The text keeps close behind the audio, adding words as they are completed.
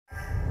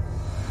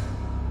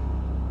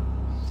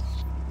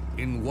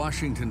In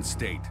Washington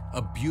state,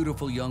 a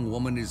beautiful young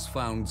woman is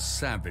found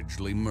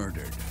savagely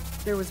murdered.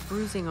 There was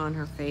bruising on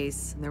her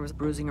face, and there was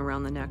bruising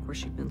around the neck where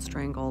she'd been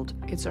strangled.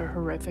 It's a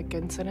horrific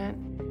incident.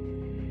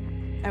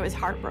 I was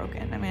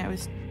heartbroken. I mean, I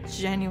was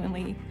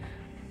genuinely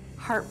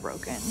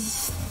heartbroken.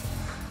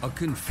 A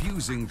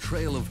confusing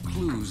trail of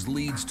clues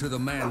leads to the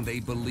man they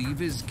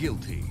believe is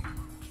guilty.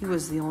 He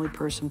was the only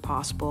person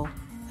possible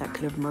that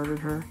could have murdered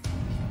her.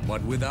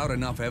 But without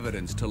enough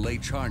evidence to lay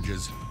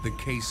charges, the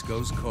case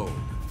goes cold.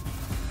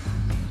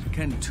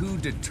 Can two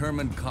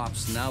determined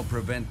cops now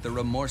prevent the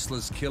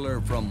remorseless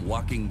killer from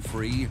walking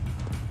free?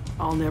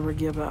 I'll never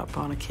give up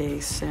on a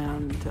case,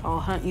 and I'll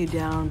hunt you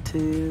down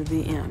to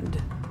the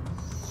end.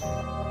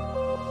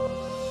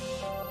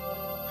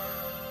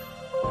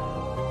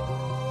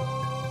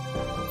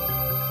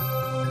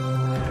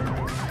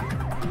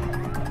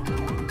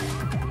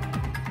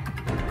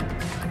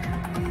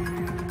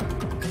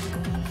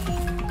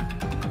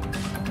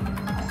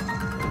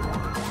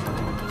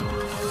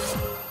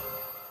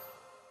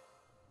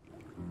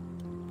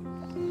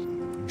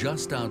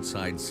 Just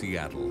outside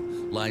Seattle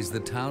lies the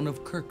town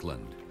of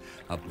Kirkland,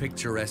 a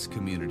picturesque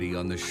community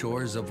on the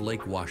shores of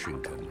Lake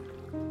Washington.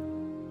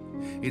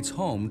 It's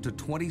home to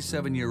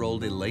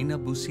 27-year-old Elena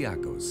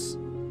Busos.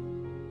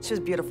 She was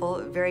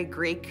beautiful, very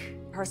Greek.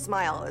 Her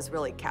smile is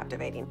really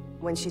captivating.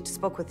 When she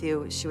spoke with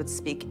you, she would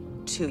speak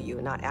to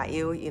you, not at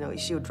you. You know,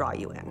 she would draw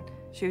you in.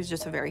 She was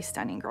just a very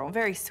stunning girl,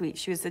 very sweet.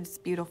 She was as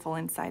beautiful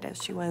inside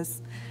as she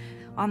was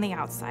on the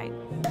outside.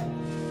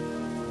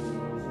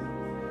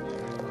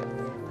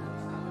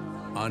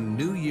 On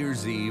New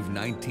Year's Eve,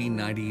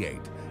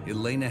 1998,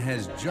 Elena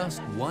has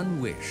just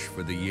one wish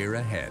for the year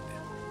ahead.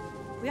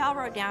 We all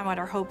wrote down what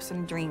our hopes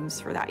and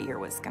dreams for that year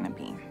was going to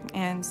be.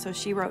 And so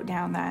she wrote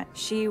down that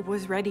she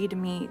was ready to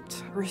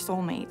meet her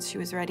soulmate. She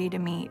was ready to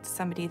meet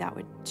somebody that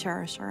would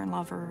cherish her and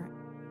love her.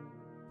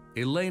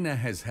 Elena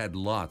has had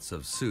lots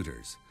of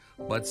suitors,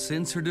 but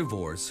since her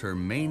divorce, her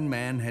main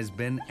man has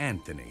been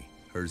Anthony,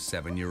 her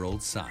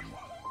 7-year-old son.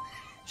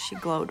 She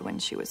glowed when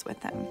she was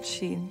with him.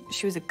 She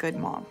was a good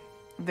mom.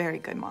 Very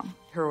good mom.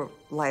 Her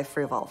life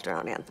revolved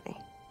around Anthony.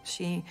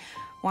 She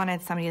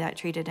wanted somebody that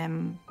treated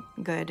him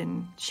good,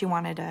 and she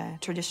wanted a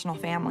traditional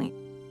family.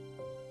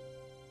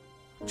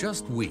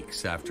 Just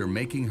weeks after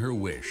making her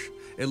wish,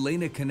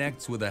 Elena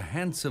connects with a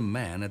handsome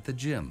man at the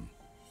gym.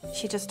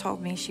 She just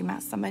told me she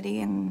met somebody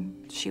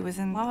and she was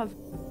in love.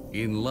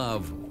 In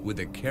love with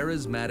a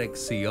charismatic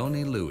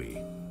Sione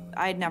Louis.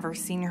 I'd never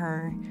seen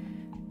her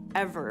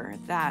ever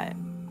that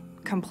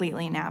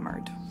completely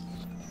enamored.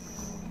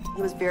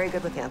 He was very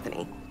good with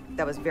Anthony.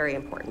 That was very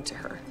important to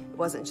her. It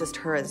wasn't just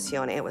her as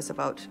Sione, it was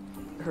about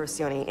her,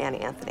 Sione, and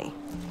Anthony.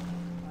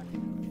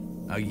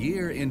 A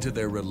year into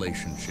their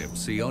relationship,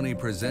 Sione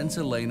presents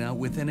Elena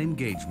with an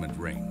engagement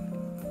ring.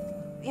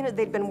 You know,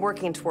 they'd been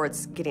working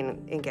towards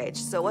getting engaged,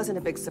 so it wasn't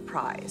a big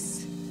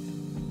surprise.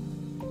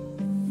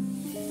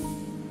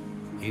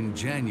 In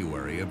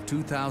January of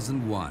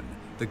 2001,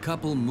 the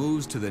couple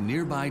moves to the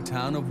nearby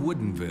town of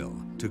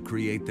Woodinville to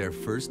create their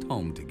first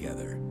home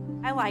together.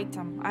 I liked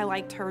him. I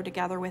liked her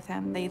together with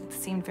him. They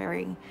seemed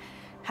very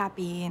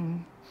happy,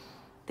 and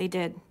they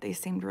did. They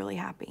seemed really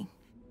happy.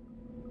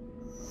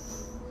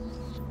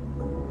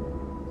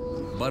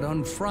 But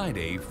on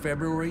Friday,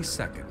 February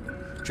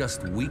 2nd,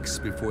 just weeks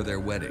before their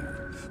wedding,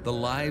 the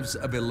lives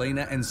of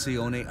Elena and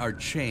Sione are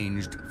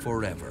changed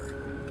forever.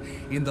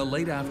 In the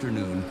late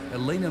afternoon,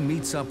 Elena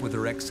meets up with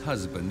her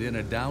ex-husband in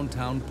a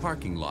downtown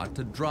parking lot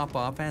to drop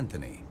off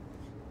Anthony.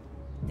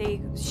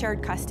 They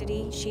shared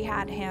custody. She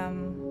had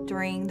him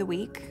during the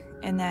week,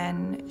 and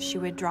then she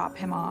would drop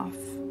him off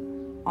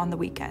on the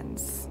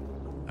weekends.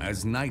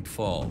 As night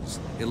falls,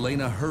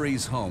 Elena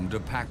hurries home to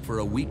pack for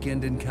a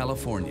weekend in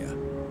California.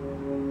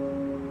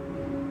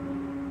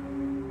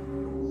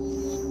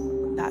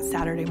 That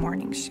Saturday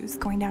morning, she was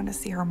going down to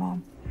see her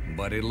mom.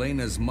 But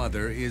Elena's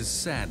mother is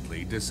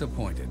sadly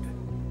disappointed.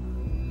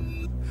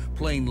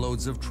 Plane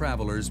loads of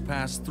travelers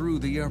pass through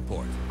the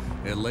airport.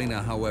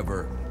 Elena,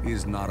 however,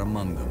 is not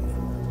among them.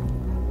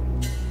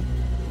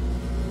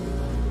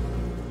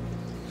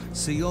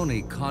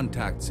 Sione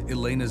contacts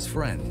Elena's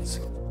friends,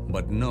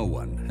 but no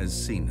one has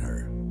seen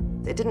her.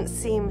 It didn't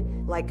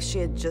seem like she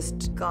had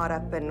just got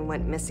up and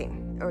went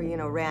missing or, you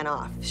know, ran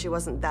off. She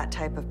wasn't that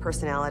type of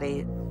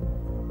personality.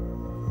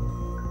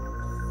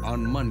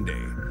 On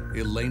Monday,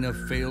 Elena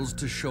fails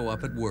to show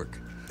up at work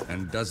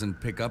and doesn't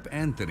pick up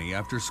Anthony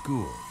after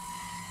school.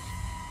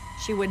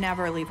 She would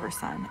never leave her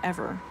son,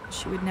 ever.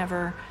 She would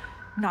never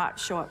not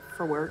show up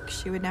for work.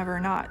 She would never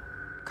not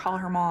call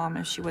her mom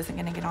if she wasn't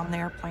gonna get on the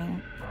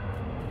airplane.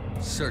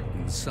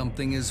 Certain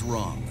something is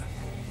wrong.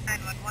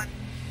 911.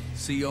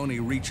 Sione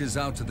reaches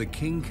out to the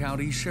King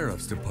County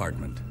Sheriff's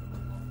Department.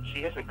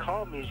 She hasn't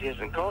called me, she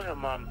hasn't called her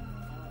mom.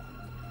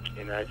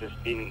 And I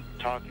just been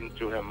talking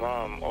to her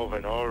mom over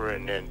and over,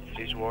 and then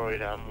she's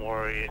worried, I'm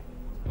worried.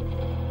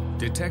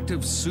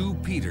 Detective Sue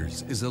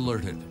Peters is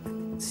alerted.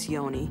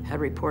 Sione had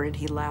reported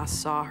he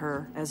last saw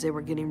her as they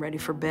were getting ready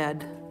for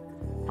bed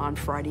on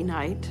Friday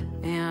night,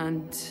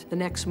 and the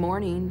next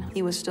morning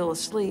he was still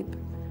asleep,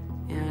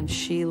 and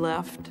she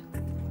left,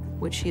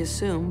 which she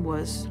assumed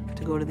was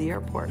to go to the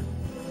airport.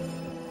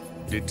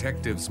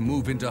 Detectives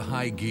move into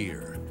high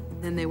gear.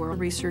 Then they were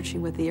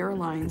researching with the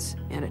airlines,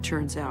 and it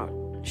turns out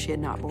she had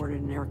not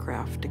boarded an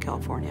aircraft to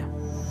California.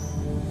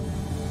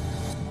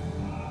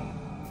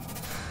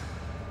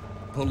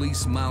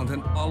 Police mount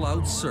an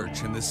all-out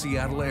search in the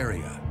Seattle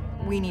area.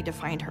 We need to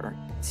find her.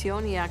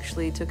 Sione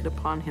actually took it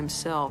upon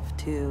himself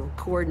to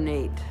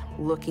coordinate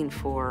looking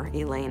for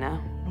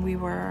Elena. We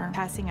were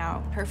passing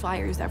out her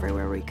flyers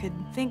everywhere we could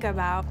think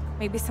about.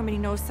 Maybe somebody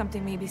knows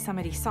something, maybe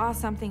somebody saw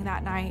something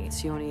that night.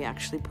 Sione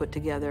actually put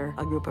together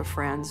a group of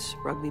friends,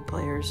 rugby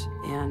players,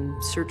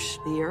 and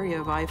searched the area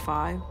of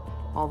I-5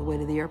 all the way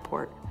to the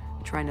airport,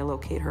 trying to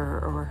locate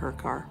her or her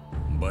car.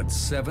 But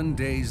 7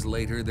 days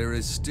later, there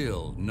is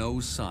still no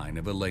sign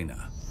of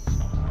Elena.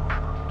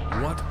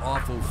 What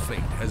awful fate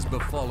has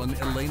befallen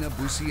Elena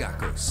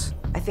Busos?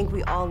 I think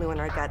we all knew in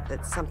our gut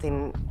that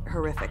something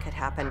horrific had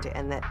happened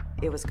and that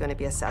it was going to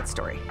be a sad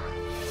story.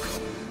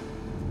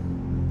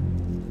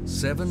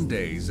 7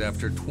 days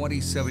after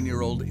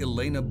 27-year-old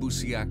Elena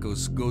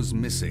Busos goes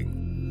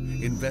missing,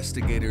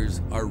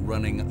 investigators are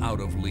running out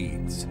of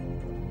leads.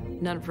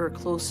 None of her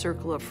close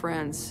circle of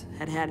friends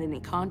had had any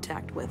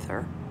contact with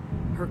her.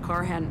 Her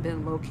car hadn't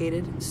been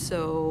located,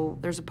 so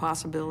there's a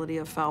possibility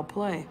of foul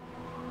play.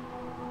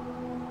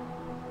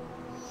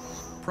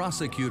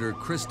 Prosecutor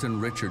Kristen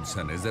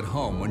Richardson is at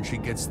home when she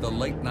gets the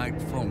late-night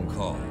phone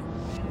call.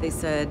 They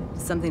said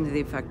something to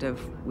the effect of,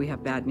 "We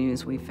have bad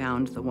news. We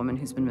found the woman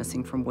who's been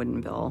missing from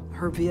Woodinville."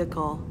 Her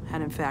vehicle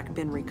had in fact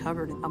been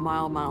recovered a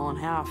mile and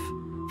a half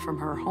from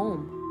her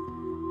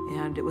home,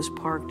 and it was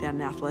parked at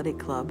an athletic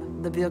club.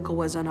 The vehicle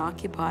was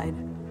unoccupied.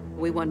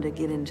 We wanted to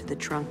get into the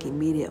trunk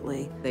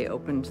immediately. They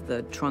opened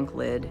the trunk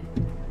lid.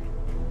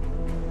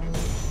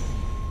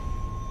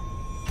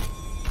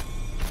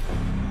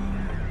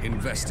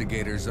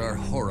 Investigators are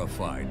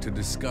horrified to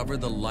discover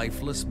the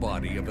lifeless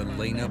body of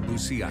Elena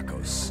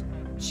Busos.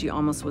 She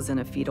almost was in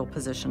a fetal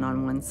position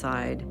on one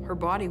side. Her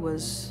body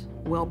was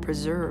well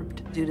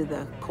preserved due to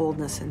the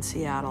coldness in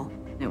Seattle.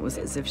 It was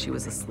as if she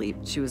was asleep.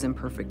 She was in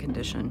perfect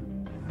condition.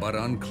 But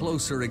on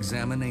closer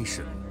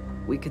examination,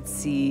 We could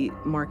see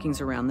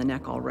markings around the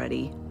neck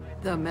already.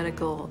 The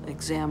medical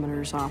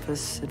examiner's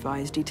office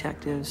advised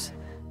detectives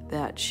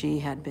that she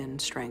had been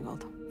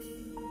strangled.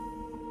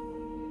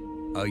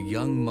 a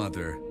young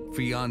mother,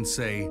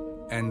 fiancé,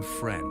 and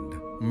friend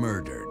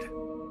murdered.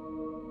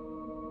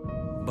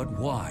 But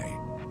why?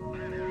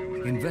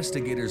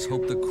 Investigators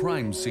hope the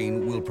crime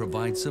scene will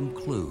provide some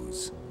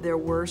clues. There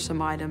were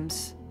some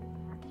items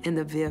in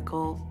the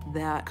vehicle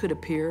that could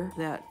appear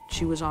that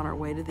she was on her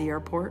way to the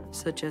airport,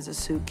 such as a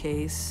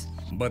suitcase.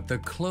 But the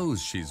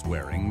clothes she's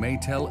wearing may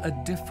tell a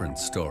different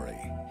story.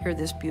 Here,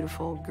 this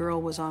beautiful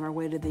girl was on her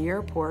way to the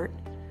airport,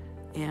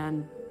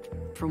 and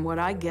from what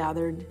I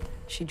gathered,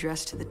 she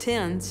dressed to the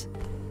tens,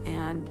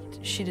 and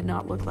she did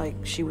not look like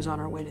she was on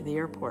her way to the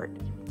airport.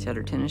 She had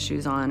her tennis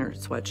shoes on, her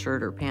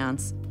sweatshirt, her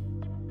pants.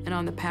 And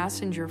on the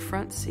passenger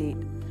front seat,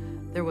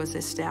 there was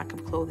a stack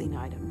of clothing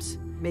items.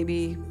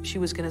 Maybe she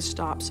was going to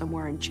stop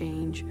somewhere and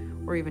change,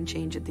 or even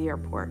change at the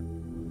airport.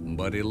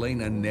 But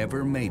Elena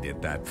never made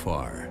it that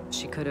far.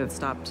 She could have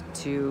stopped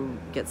to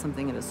get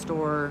something at a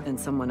store, and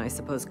someone, I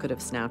suppose, could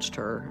have snatched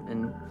her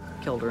and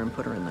killed her and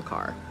put her in the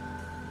car.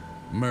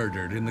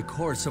 Murdered in the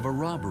course of a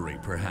robbery,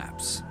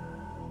 perhaps.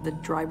 The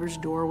driver's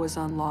door was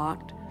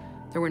unlocked.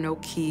 There were no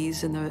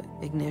keys in the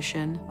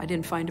ignition. I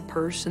didn't find a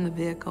purse in the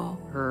vehicle.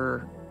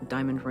 Her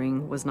diamond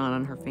ring was not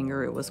on her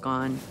finger, it was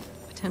gone.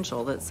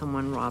 Potential that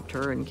someone robbed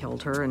her and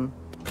killed her and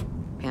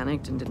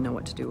panicked and didn't know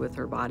what to do with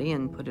her body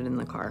and put it in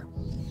the car.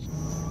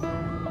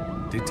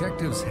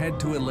 Detectives head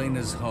to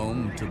Elena's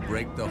home to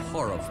break the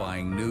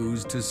horrifying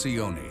news to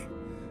Sione.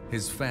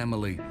 His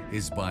family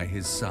is by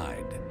his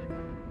side.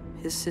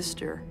 His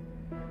sister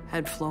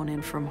had flown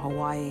in from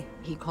Hawaii.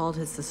 He called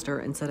his sister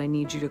and said, "I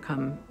need you to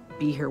come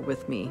be here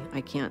with me.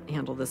 I can't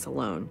handle this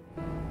alone."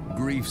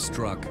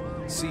 Grief-struck,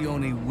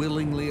 Sione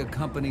willingly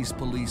accompanies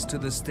police to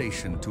the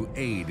station to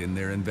aid in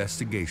their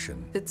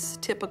investigation. It's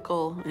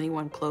typical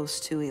anyone close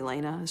to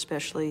Elena,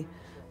 especially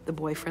the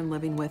boyfriend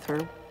living with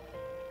her.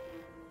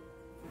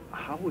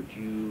 How would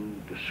you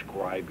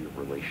describe your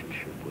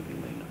relationship with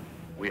Elena?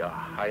 We are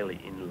highly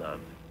in love.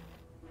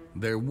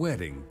 Their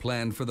wedding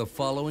planned for the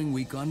following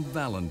week on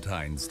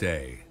Valentine's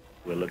Day.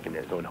 We're looking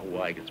at going to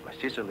Hawaii because my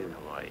sister lives in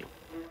Hawaii.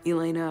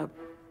 Elena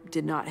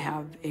did not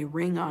have a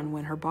ring on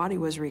when her body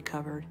was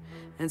recovered,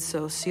 and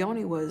so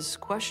Sione was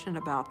questioned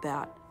about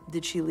that.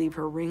 Did she leave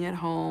her ring at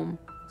home?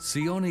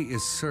 Sione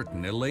is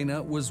certain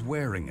Elena was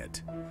wearing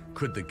it.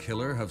 Could the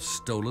killer have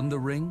stolen the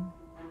ring?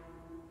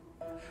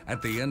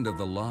 At the end of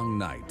the long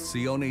night,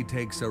 Sione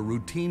takes a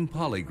routine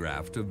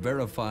polygraph to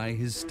verify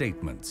his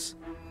statements.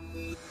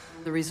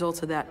 The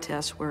results of that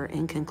test were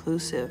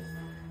inconclusive,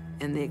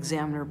 and the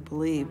examiner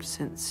believed,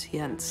 since he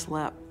hadn't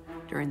slept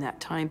during that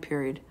time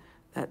period,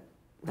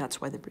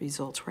 that's why the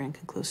results were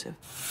inconclusive.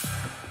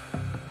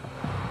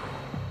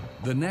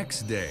 The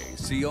next day,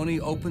 Sione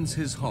opens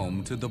his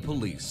home to the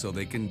police so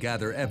they can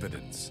gather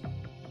evidence.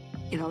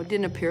 You know, it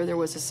didn't appear there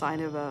was a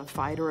sign of a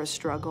fight or a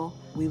struggle.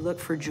 We looked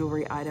for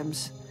jewelry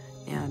items,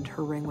 and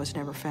her ring was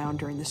never found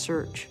during the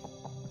search.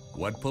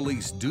 What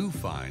police do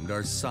find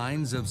are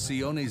signs of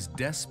Sione's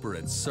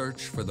desperate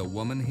search for the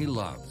woman he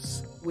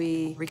loves.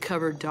 We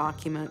recovered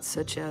documents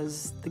such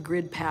as the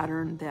grid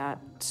pattern that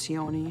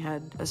Sione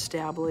had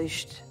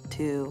established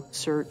to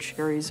search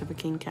areas of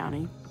King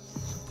County.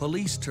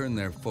 Police turn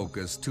their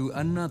focus to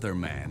another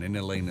man in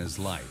Elena's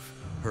life,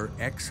 her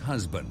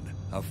ex-husband,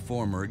 a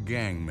former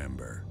gang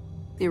member.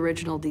 The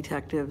original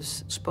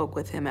detectives spoke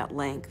with him at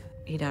length.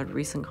 He'd had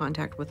recent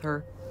contact with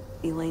her.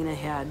 Elena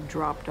had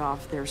dropped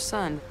off their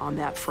son on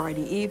that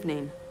Friday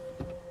evening.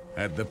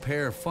 Had the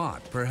pair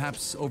fought,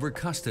 perhaps over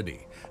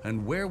custody?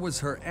 And where was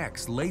her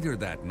ex later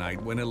that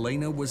night when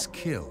Elena was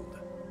killed?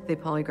 They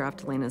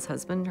polygraphed Elena's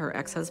husband, her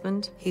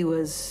ex-husband. He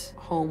was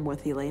home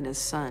with Elena's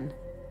son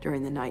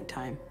during the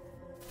nighttime.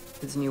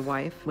 His new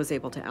wife was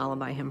able to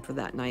alibi him for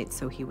that night,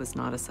 so he was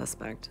not a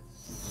suspect.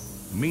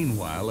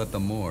 Meanwhile, at the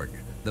morgue,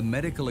 the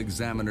medical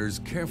examiners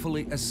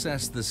carefully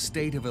assess the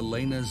state of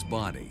Elena's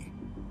body.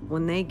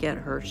 When they get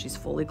her, she's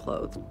fully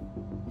clothed.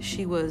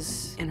 She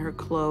was in her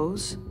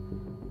clothes,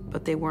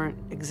 but they weren't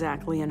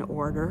exactly in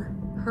order.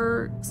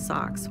 Her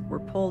socks were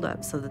pulled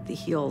up so that the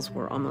heels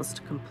were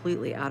almost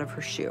completely out of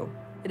her shoe.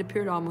 It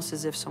appeared almost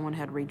as if someone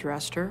had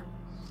redressed her.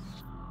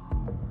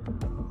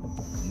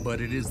 But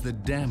it is the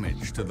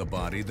damage to the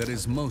body that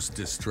is most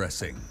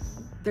distressing.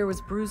 There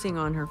was bruising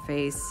on her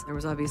face. There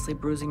was obviously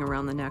bruising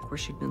around the neck where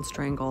she'd been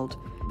strangled.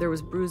 There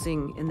was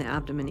bruising in the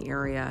abdomen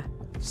area,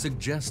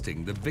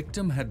 suggesting the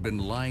victim had been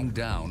lying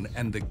down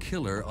and the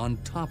killer on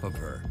top of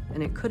her.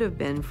 And it could have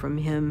been from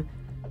him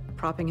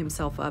propping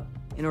himself up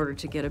in order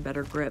to get a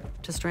better grip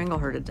to strangle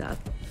her to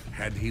death.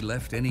 Had he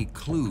left any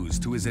clues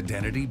to his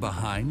identity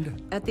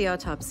behind? At the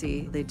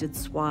autopsy, they did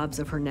swabs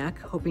of her neck,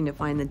 hoping to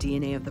find the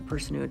DNA of the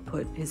person who had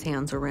put his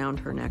hands around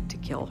her neck to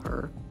kill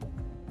her.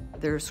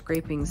 There are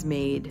scrapings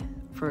made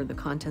for the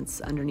contents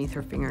underneath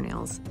her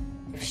fingernails.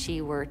 If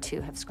she were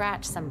to have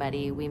scratched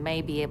somebody, we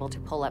may be able to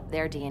pull up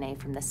their DNA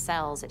from the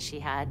cells that she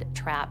had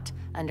trapped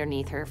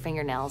underneath her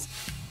fingernails.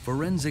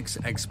 Forensics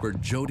expert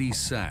Jody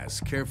Sass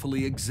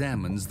carefully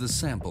examines the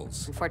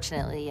samples.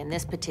 Unfortunately, in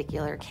this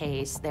particular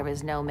case, there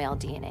was no male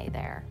DNA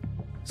there.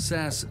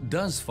 Sass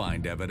does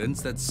find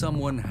evidence that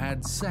someone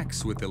had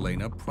sex with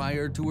Elena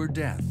prior to her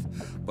death,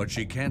 but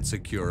she can't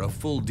secure a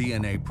full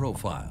DNA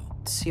profile.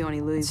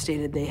 Sione Louis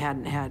stated they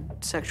hadn't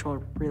had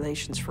sexual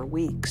relations for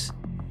weeks.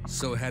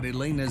 So had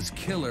Elena's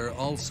killer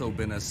also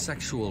been a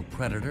sexual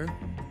predator?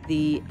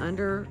 The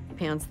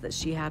underpants that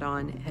she had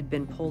on had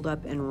been pulled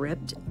up and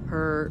ripped.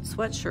 Her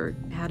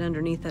sweatshirt had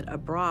underneath it a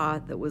bra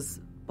that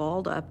was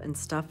balled up and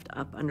stuffed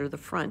up under the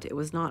front. It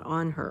was not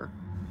on her.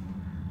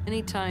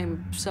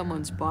 Anytime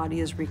someone's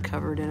body is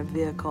recovered in a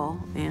vehicle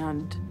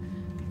and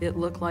it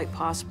looked like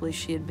possibly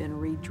she had been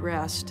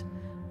redressed,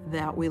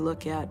 that we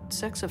look at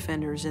sex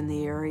offenders in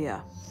the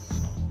area.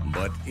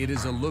 But it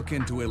is a look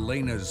into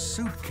Elena's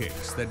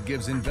suitcase that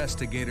gives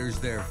investigators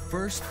their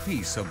first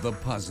piece of the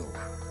puzzle.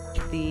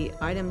 The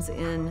items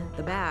in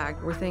the bag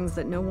were things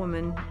that no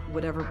woman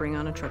would ever bring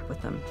on a trip with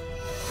them.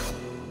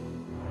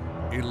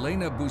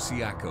 Elena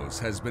Busos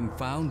has been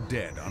found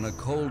dead on a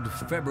cold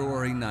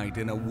February night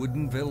in a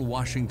Woodinville,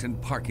 Washington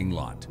parking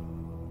lot.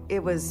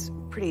 It was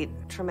pretty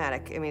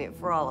traumatic, I mean,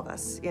 for all of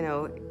us, you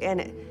know,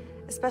 and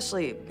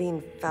especially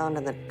being found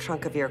in the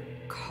trunk of your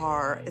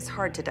car is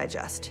hard to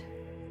digest.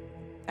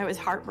 I was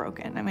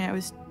heartbroken. I mean, I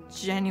was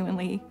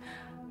genuinely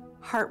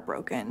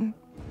heartbroken.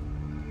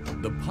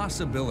 The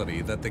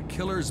possibility that the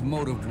killer's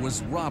motive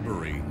was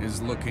robbery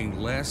is looking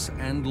less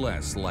and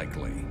less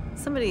likely.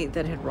 Somebody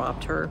that had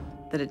robbed her,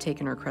 that had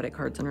taken her credit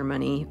cards and her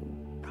money,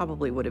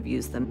 probably would have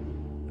used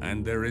them.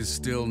 And there is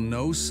still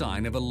no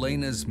sign of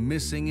Elena's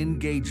missing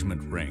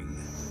engagement ring.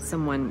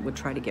 Someone would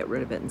try to get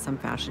rid of it in some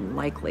fashion,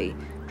 likely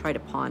try to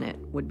pawn it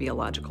would be a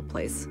logical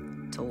place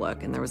to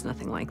look, and there was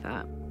nothing like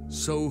that.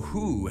 So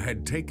who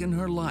had taken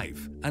her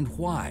life and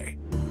why?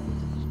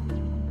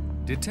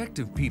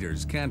 Detective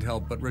Peters can't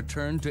help but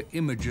return to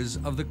images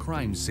of the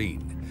crime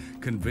scene,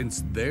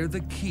 convinced they're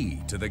the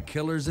key to the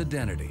killer's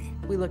identity.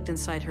 We looked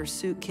inside her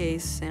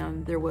suitcase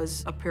and there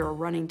was a pair of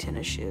running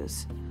tennis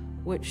shoes,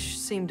 which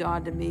seemed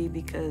odd to me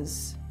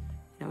because,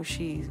 you know,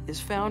 she is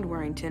found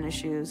wearing tennis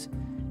shoes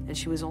and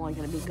she was only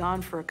going to be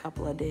gone for a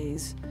couple of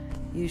days.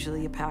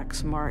 Usually you pack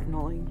smart and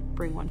only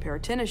bring one pair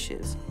of tennis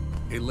shoes.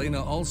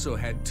 Elena also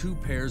had 2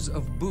 pairs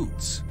of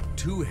boots,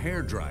 2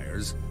 hair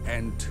dryers,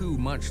 and too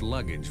much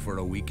luggage for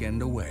a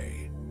weekend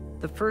away.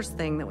 The first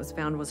thing that was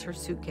found was her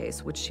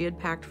suitcase, which she had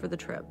packed for the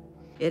trip.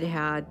 It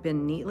had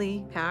been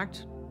neatly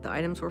packed, the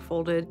items were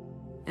folded.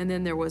 And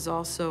then there was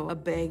also a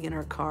bag in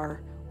her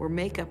car where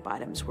makeup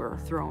items were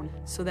thrown.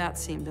 So that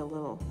seemed a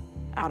little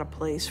out of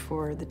place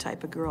for the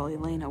type of girl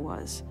Elena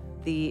was.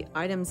 The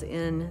items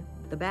in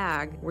the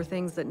bag were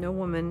things that no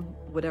woman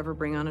would ever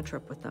bring on a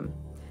trip with them.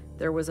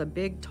 There was a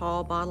big,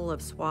 tall bottle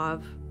of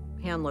Suave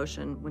hand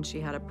lotion when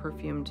she had a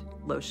perfumed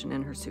lotion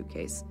in her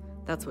suitcase.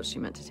 That's what she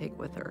meant to take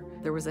with her.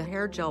 There was a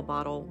hair gel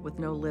bottle with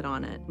no lid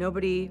on it.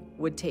 Nobody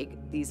would take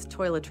these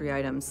toiletry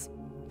items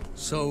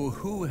So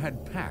who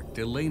had packed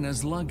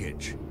Elena's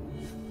luggage?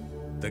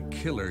 The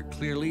killer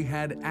clearly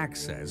had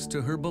access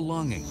to her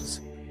belongings.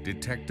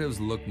 Detectives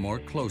looked more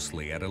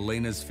closely at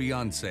Elena's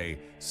fiancé,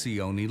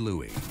 Sione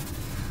Louis.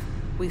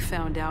 We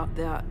found out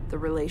that the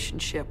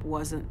relationship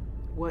wasn't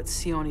what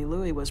Sione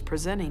Louis was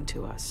presenting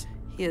to us.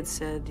 He had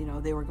said, you know,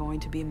 they were going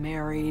to be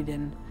married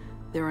and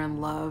they're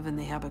in love and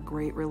they have a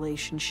great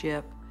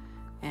relationship.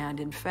 And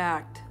in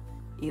fact,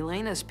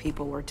 Elena's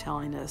people were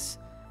telling us,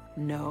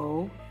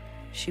 no,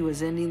 she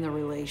was ending the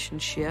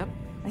relationship.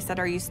 I said,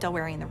 are you still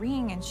wearing the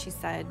ring? And she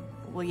said,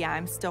 well, yeah,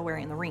 I'm still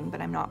wearing the ring,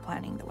 but I'm not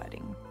planning the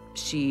wedding.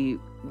 She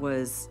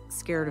was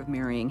scared of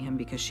marrying him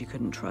because she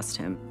couldn't trust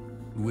him.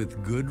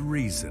 With good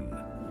reason.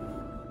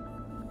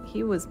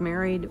 He was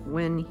married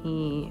when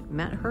he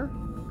met her,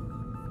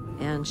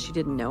 and she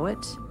didn't know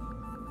it.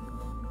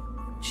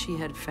 She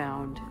had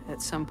found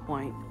at some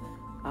point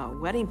a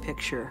wedding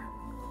picture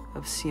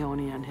of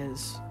Sione and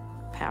his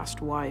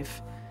past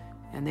wife,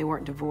 and they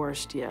weren't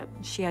divorced yet.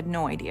 She had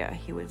no idea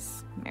he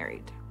was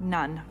married.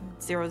 None.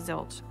 Zero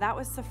zilch. That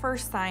was the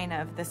first sign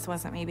of this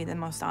wasn't maybe the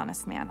most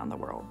honest man on the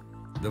world.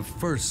 The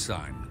first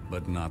sign,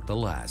 but not the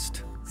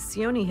last.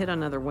 Sione hit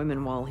on other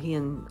women while he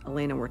and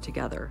Elena were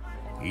together.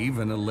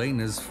 Even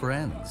Elena's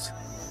friends.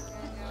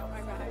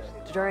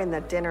 During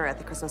the dinner at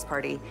the Christmas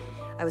party,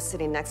 I was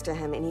sitting next to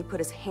him and he put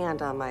his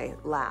hand on my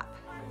lap.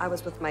 I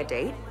was with my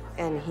date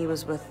and he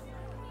was with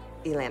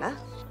Elena.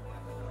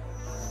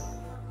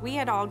 We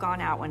had all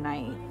gone out one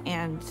night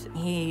and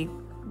he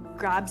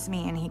grabs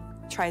me and he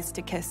tries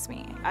to kiss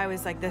me. I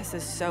was like, this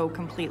is so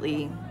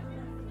completely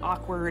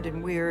awkward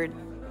and weird.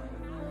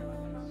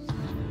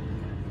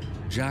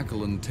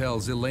 Jacqueline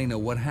tells Elena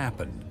what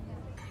happened.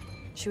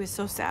 She was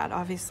so sad,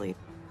 obviously.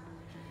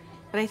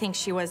 But I think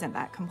she wasn't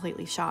that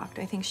completely shocked.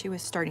 I think she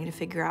was starting to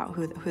figure out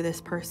who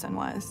this person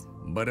was.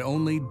 But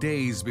only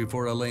days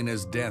before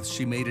Elena's death,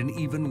 she made an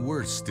even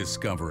worse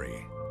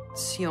discovery.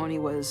 Sione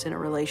was in a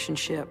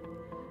relationship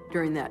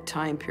during that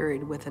time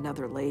period with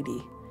another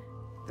lady.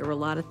 There were a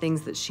lot of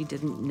things that she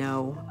didn't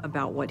know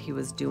about what he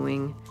was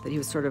doing, that he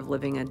was sort of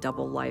living a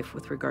double life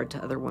with regard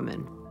to other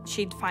women.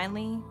 She'd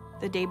finally,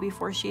 the day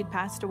before she had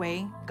passed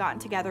away, gotten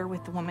together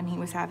with the woman he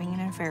was having an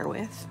affair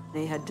with.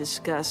 They had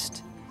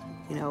discussed,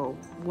 you know,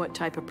 what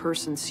type of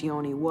person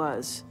Sione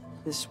was.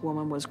 This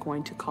woman was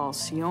going to call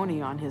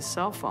Sione on his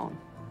cell phone.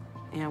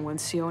 And when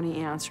Sione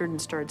answered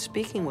and started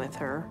speaking with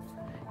her,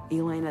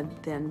 Elena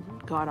then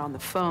got on the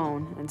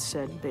phone and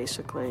said,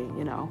 basically,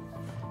 you know,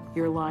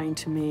 you're lying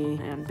to me,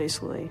 and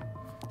basically,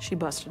 she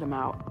busted him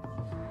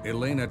out.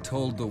 Elena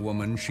told the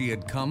woman she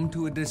had come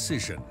to a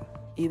decision.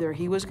 Either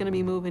he was going to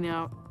be moving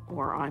out,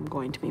 or I'm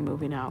going to be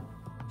moving out.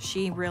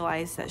 She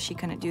realized that she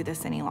couldn't do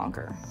this any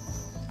longer.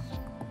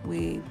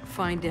 We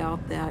find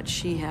out that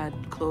she had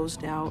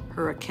closed out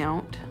her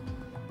account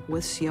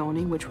with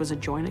Sione, which was a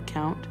joint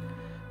account,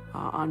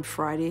 on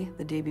Friday,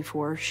 the day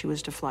before she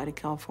was to fly to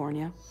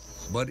California.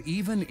 But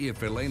even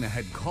if Elena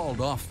had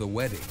called off the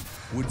wedding,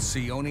 would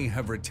Sione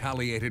have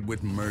retaliated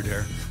with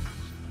murder?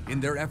 In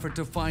their effort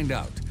to find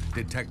out,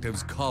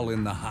 detectives call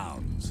in the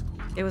hounds.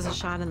 It was a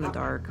shot in the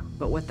dark,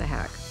 but what the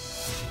heck?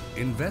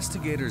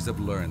 Investigators have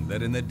learned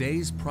that in the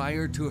days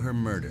prior to her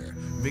murder,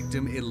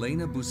 victim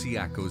Elena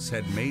Busos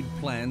had made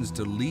plans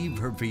to leave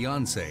her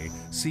fiancé,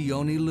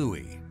 Sione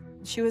Louis.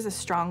 She was a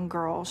strong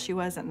girl. She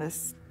wasn't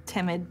this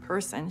timid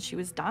person. She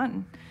was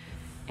done.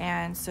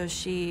 And so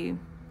she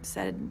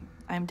said,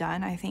 I'm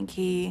done. I think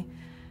he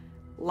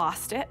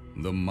lost it.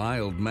 The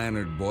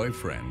mild-mannered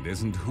boyfriend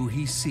isn't who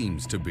he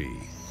seems to be.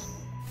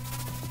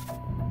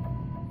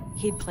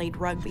 He'd played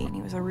rugby, and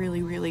he was a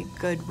really, really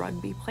good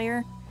rugby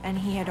player. And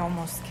he had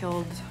almost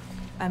killed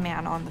a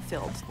man on the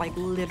field, like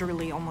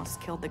literally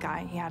almost killed the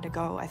guy. He had to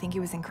go. I think he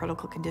was in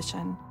critical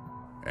condition.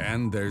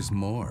 And there's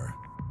more.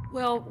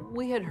 Well,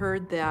 we had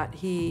heard that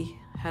he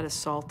had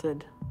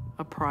assaulted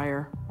a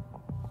prior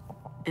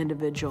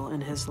individual in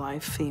his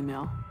life,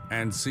 female.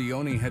 And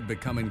Sione had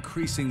become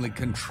increasingly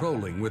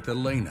controlling with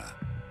Elena.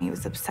 He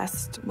was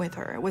obsessed with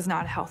her. It was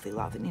not healthy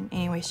love in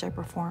any way, shape,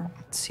 or form.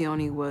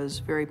 Sione was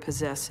very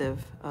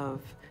possessive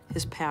of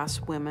his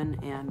past women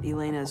and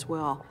Elena as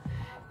well.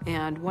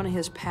 And one of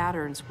his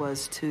patterns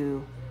was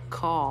to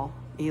call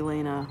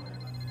Elena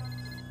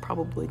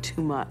probably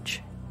too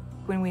much.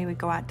 When we would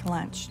go out to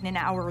lunch, an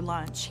hour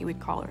lunch, he would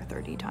call her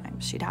 30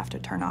 times. She'd have to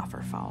turn off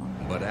her phone.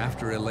 But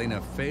after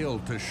Elena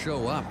failed to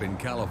show up in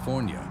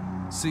California,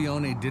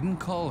 Sione didn't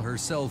call her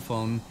cell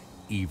phone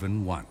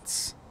even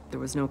once. There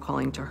was no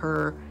calling to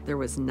her. There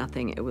was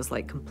nothing. It was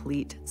like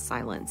complete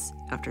silence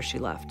after she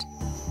left.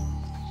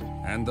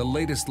 And the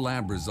latest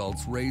lab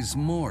results raise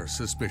more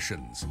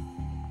suspicions.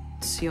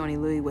 Sione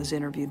Louis was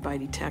interviewed by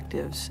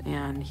detectives,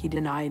 and he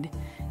denied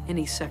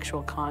any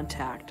sexual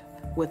contact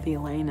with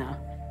Elena.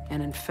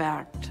 And in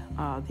fact,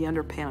 the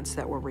underpants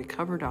that were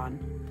recovered on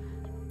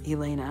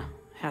Elena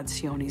had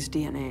Sione's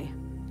DNA.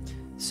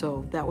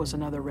 So that was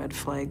another red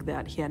flag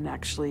that he hadn't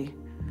actually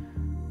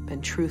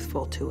been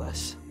truthful to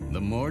us. The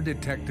more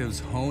detectives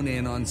hone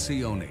in on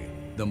Sione,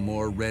 the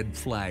more red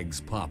flags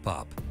pop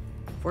up.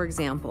 For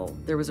example,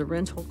 there was a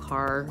rental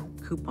car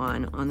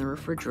coupon on the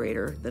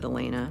refrigerator that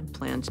Elena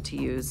planned to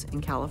use in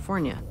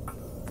California.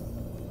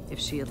 If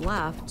she had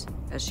left,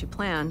 as she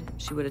planned,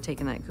 she would have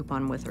taken that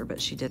coupon with her,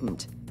 but she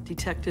didn't.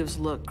 Detectives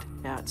looked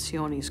at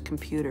Sione's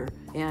computer,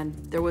 and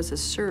there was a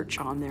search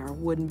on there,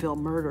 Woodinville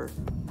murder,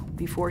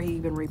 before he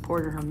even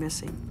reported her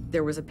missing.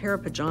 There was a pair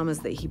of pajamas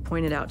that he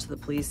pointed out to the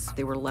police.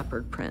 They were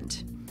leopard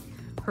print.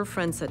 Her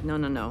friend said,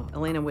 no,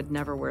 Elena would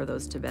never wear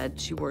those to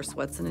bed. She wore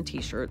sweats and a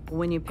t-shirt.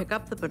 When you pick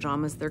up the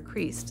pajamas, they're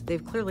creased.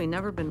 They've clearly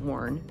never been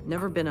worn,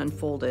 never been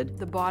unfolded.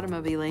 The bottom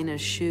of Elena's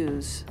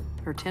shoes,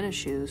 her tennis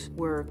shoes,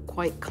 were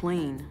quite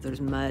clean. There's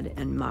mud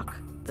and muck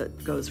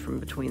that goes from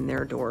between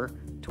their door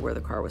to where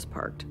the car was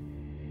parked.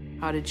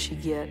 How did she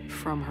get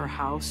from her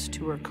house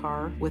to her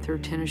car with her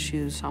tennis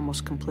shoes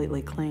almost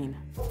completely clean?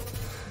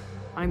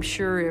 I'm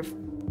sure if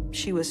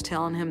she was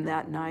telling him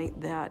that night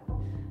that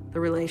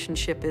the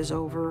relationship is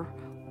over,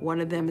 one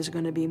of them is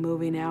going to be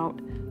moving out,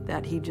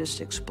 that he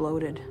just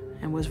exploded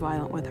and was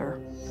violent with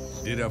her.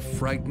 Did a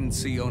frightened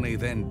Sione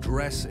then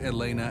dress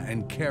Elena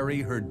and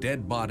carry her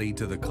dead body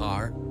to the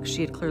car?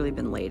 She had clearly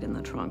been laid in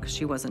the trunk.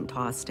 She wasn't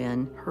tossed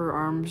in. Her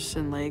arms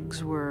and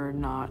legs were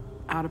not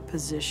out of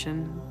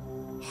position.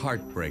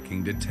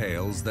 Heartbreaking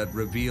details that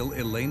reveal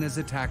Elena's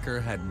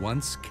attacker had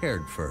once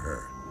cared for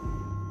her.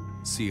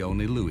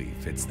 Sione Louis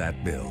fits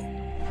that bill.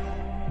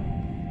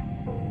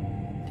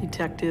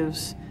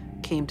 Detectives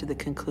came to the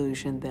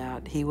conclusion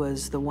that he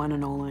was the one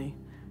and only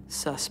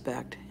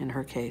suspect in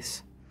her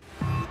case.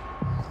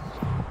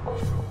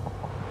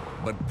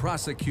 But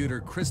prosecutor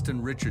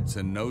Kristen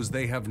Richardson knows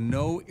they have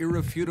no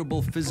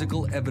irrefutable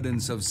physical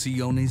evidence of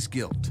Sione's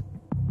guilt.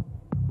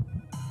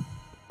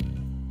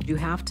 You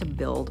have to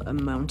build a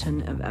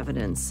mountain of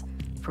evidence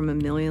from a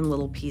million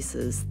little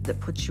pieces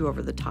that puts you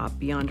over the top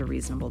beyond a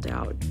reasonable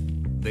doubt.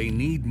 They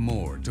need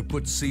more to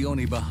put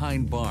Sione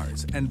behind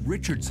bars, and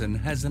Richardson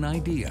has an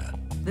idea.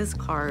 This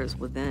car is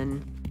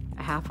within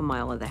a half a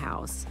mile of the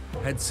house.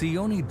 Had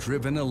Sione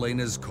driven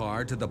Elena's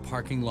car to the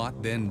parking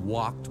lot, then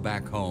walked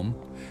back home?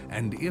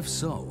 And if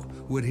so,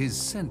 would his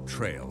scent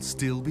trail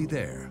still be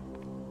there?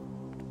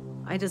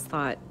 I just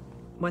thought,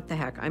 what the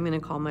heck, I'm gonna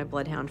call my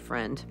bloodhound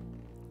friend,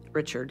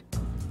 Richard.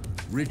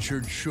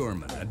 Richard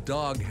Sherman, a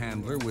dog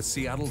handler with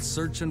Seattle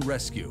Search and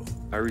Rescue.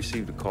 I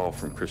received a call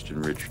from Kristen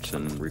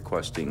Richardson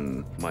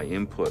requesting my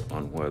input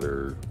on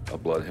whether a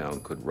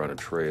bloodhound could run a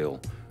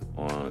trail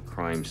on a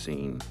crime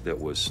scene that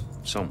was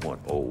somewhat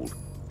old.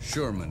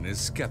 Sherman is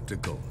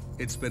skeptical.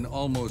 It's been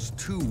almost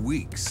 2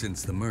 weeks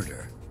since the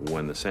murder.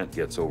 When the scent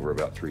gets over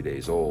about 3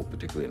 days old,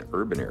 particularly in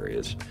urban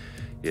areas,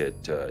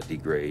 it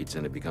degrades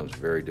and it becomes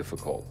very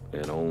difficult.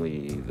 And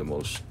only the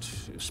most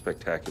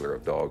spectacular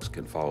of dogs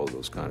can follow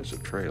those kinds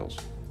of trails.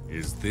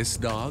 Is this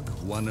dog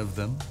one of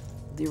them?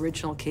 The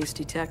original case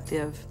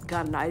detective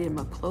got an item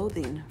of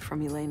clothing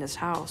from Elena's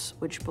house,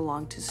 which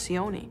belonged to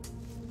Sione.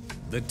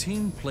 The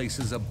team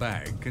places a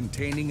bag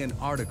containing an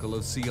article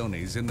of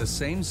Sione's in the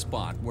same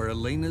spot where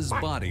Elena's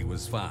body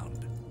was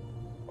found.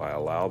 I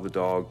allow the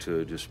dog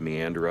to just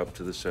meander up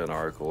to the scent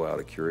article out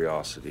of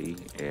curiosity,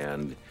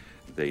 and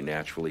they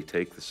naturally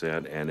take the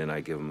scent, and then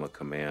I give them a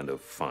command of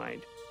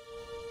find.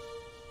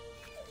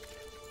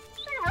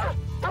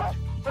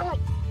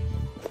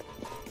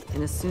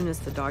 And as soon as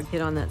the dog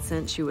hit on that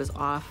scent, she was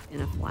off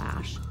in a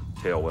flash.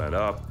 Tail went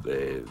up,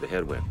 the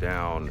head went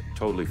down,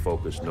 totally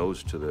focused,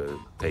 nose to the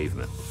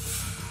pavement.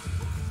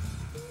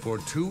 For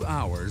 2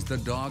 hours, the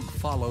dog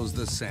follows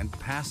the scent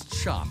past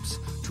shops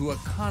to a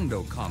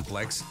condo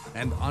complex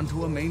and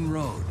onto a main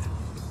road.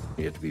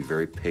 You have to be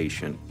very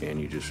patient,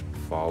 and you just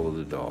follow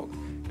the dog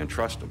and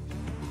trust him.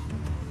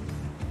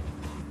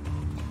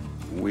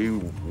 We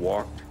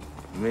walked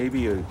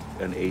maybe an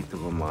eighth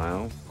of a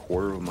mile,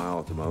 quarter of a mile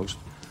at the most,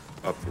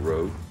 up the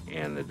road,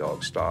 and the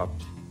dog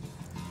stopped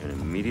and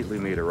immediately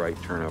made a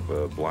right turn up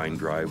a blind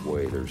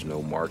driveway. There's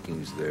no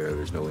markings there.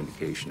 There's no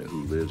indication of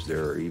who lives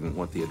there or even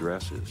what the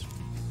address is.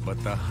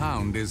 But the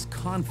hound is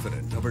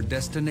confident of her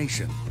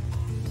destination.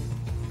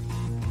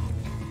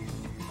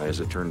 As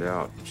it turned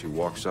out, she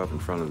walks up in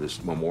front of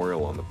this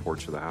memorial on the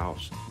porch of the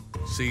house.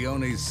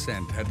 Sione's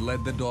scent had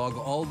led the dog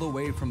all the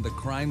way from the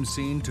crime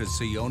scene to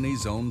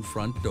Sione's own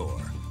front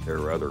door. There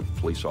were other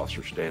police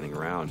officers standing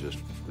around, just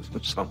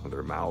some with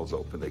their mouths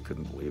open. They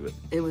couldn't believe it.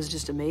 It was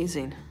just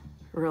amazing,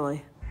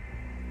 really.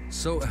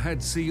 So had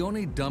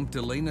Sione dumped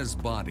Elena's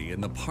body in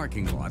the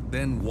parking lot,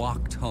 then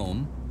walked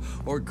home?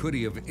 Or could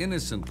he have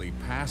innocently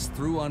passed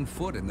through on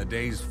foot in the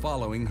days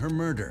following her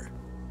murder?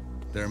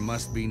 There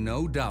must be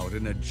no doubt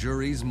in a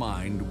jury's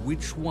mind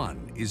which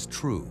one is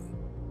true.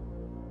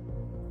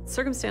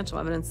 Circumstantial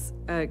evidence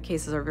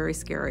cases are very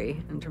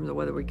scary in terms of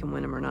whether we can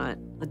win them or not.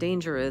 The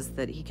danger is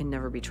that he can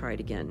never be tried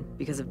again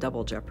because of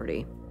double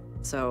jeopardy.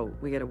 So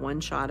we get a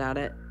one shot at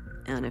it,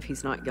 and if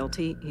he's not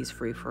guilty, he's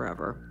free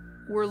forever.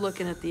 We're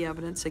looking at the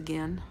evidence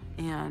again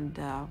and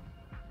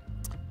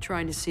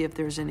trying to see if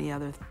there's any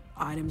other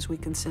items we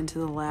can send to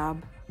the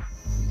lab.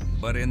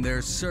 But in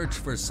their search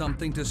for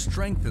something to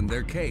strengthen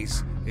their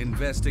case,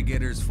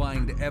 investigators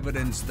find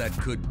evidence that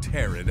could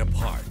tear it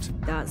apart.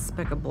 That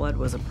speck of blood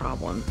was a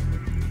problem.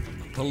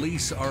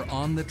 Police are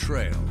on the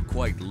trail,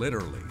 quite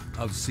literally,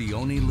 of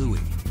Sione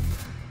Louis.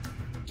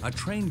 A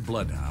trained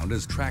bloodhound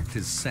has tracked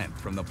his scent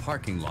from the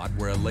parking lot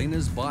where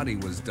Elena's body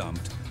was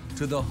dumped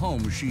to the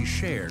home she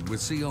shared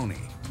with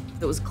Sione.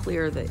 It was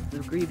clear that the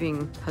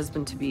grieving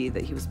husband-to-be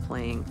that he was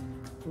playing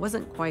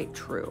wasn't quite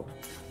true.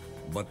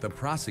 But the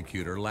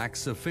prosecutor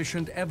lacks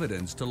sufficient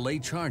evidence to lay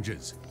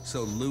charges,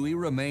 so Louis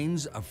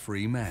remains a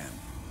free man.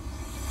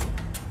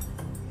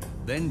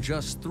 Then,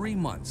 just 3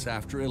 months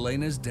after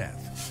Elena's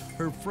death,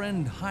 her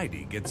friend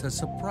Heidi gets a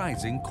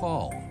surprising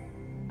call.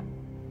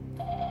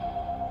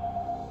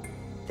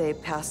 They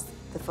passed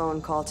the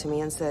phone call to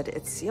me and said,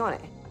 "It's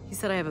Sione." He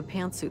said, "I have a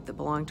pantsuit that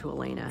belonged to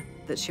Elena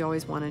that she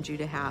always wanted you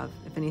to have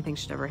if anything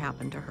should ever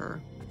happen to her."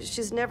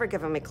 She's never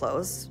given me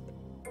clothes.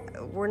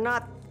 We're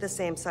not the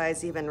same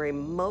size even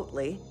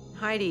remotely.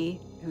 Heidi,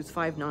 who's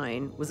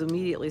 5'9", was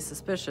immediately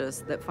suspicious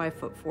that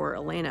 5'4"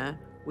 Elena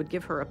would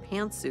give her a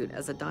pantsuit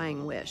as a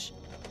dying wish.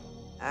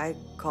 I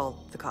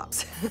called the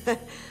cops.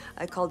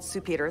 I called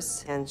Sue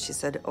Peters, and she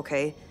said,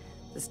 "Okay,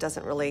 this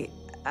doesn't really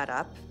add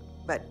up,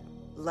 but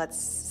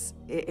let's,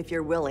 if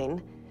you're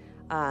willing,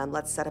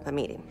 let's set up a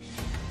meeting."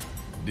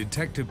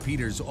 Detective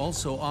Peters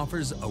also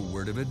offers a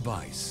word of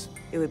advice.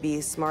 It would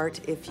be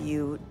smart if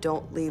you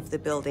don't leave the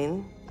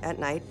building at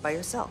night by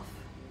yourself.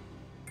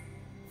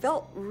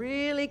 Felt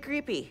really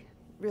creepy,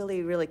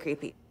 really, really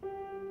creepy.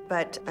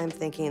 But I'm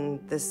thinking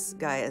this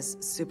guy is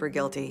super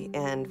guilty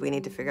and we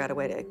need to figure out a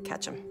way to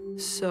catch him.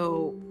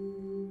 So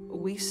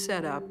we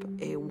set up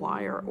a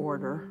wire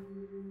order.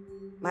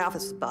 My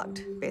office was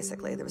bugged,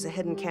 basically. There was a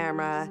hidden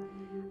camera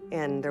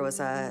and there was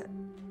a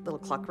little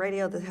clock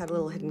radio that had a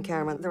little hidden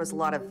camera. There was a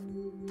lot of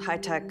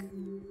high-tech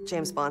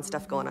James Bond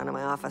stuff going on in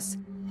my office.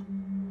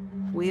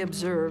 We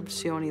observed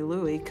Sione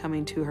Louis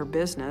coming to her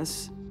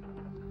business.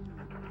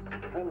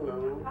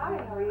 Hello. Hi,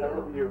 how are you?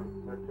 How are you?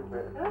 Not too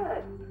bad.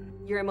 Good.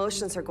 Your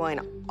emotions are going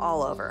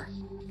all over,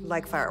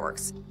 like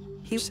fireworks.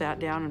 He sat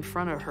down in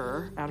front of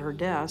her at her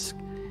desk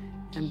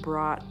and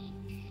brought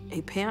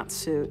a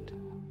pantsuit.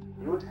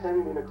 He was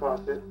hanging in a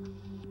closet,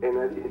 and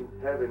I didn't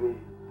have any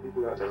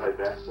reason not to lie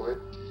back for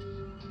it.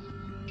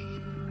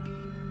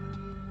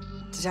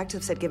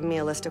 Detectives had given me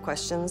a list of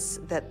questions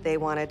that they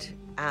wanted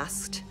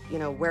asked. You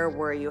know, where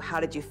were you? How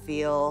did you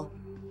feel?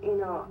 You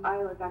know, I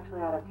was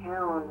actually out of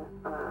town,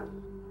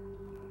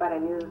 but I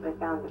knew that they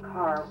found the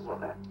car.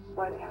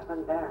 What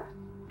happened there?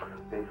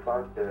 They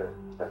found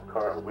that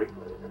car a week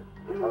later.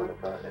 They found the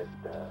car at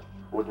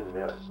Wooden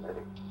Mill, I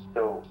think.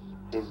 So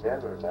they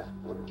never left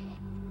Wooden Mill.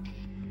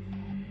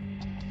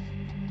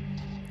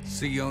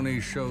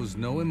 Sione shows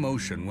no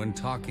emotion when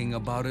talking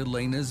about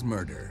Elena's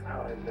murder.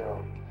 How I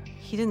know.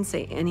 He didn't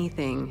say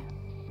anything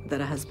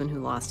that a husband who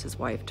lost his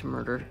wife to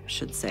murder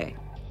should say.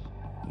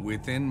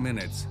 Within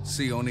minutes,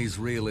 Sione's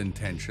real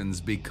intentions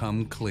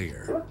become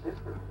clear. What's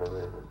different from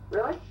it?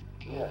 Really?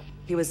 Yeah.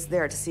 He was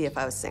there to see if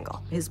I was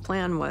single. His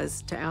plan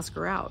was to ask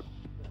her out.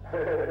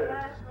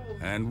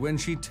 And when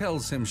she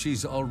tells him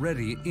she's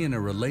already in a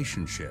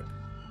relationship,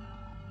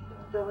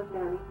 Still with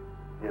Danny.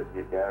 Yes,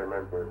 I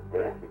remember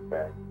when I kicked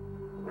back.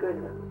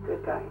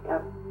 Good guy,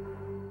 yep.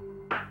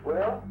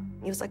 Well,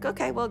 He was like,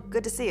 "Okay, well,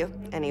 good to see you."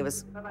 And he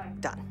was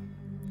done,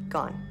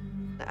 gone.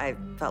 I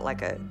felt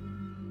like a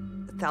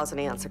thousand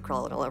ants are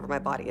crawling all over my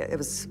body. It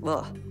was,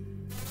 ugh.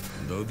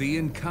 though the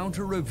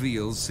encounter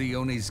reveals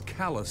Sione's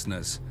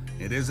callousness,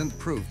 it isn't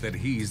proof that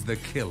he's the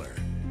killer.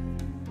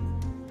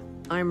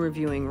 I'm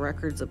reviewing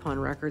records upon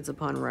records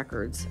upon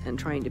records and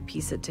trying to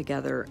piece it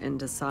together and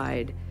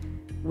decide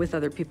with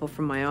other people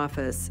from my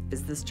office,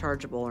 is this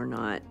chargeable or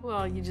not?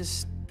 Well, you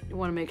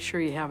want to make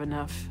sure you have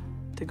enough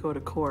to go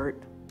to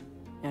court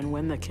and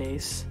win the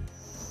case.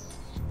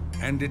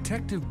 And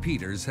Detective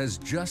Peters has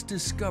just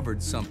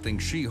discovered something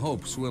she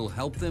hopes will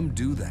help them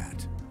do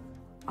that.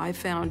 I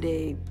found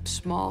a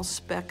small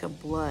speck of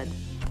blood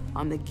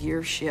on the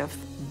gear shift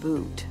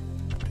boot.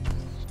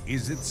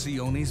 Is it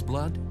Sione's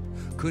blood?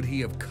 Could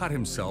he have cut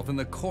himself in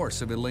the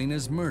course of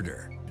Elena's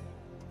murder?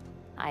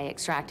 I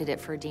extracted it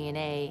for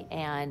DNA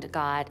and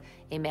got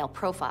a male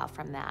profile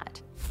from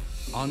that.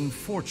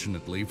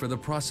 Unfortunately for the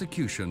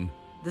prosecution,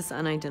 This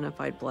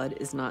unidentified blood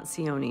is not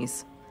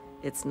Sione's.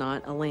 It's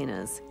not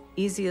Elena's.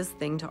 Easiest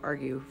thing to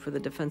argue for the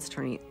defense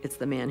attorney, it's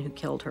the man who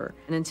killed her.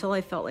 And until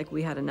I felt like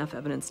we had enough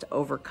evidence to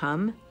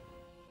overcome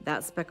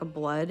that speck of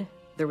blood,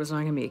 there was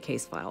not going to be a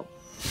case filed.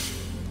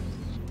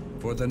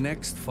 for the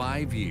next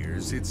 5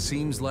 years, it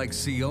seems like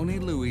Sione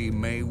Louis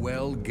may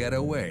well get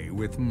away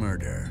with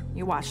murder.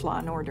 You watch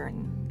Law & Order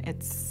and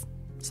it's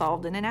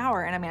solved in an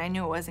hour. And I mean, I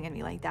knew it wasn't gonna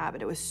be like that,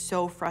 but it was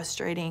so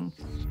frustrating.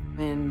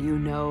 And you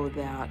know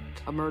that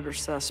a murder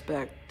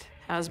suspect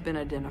has been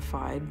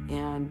identified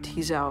and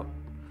he's out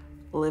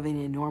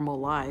living a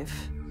normal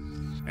life.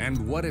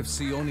 And what if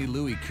Sione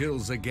Louis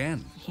kills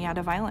again? He had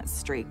a violent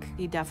streak.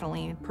 He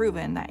definitely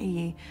proven that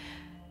he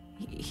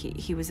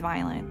was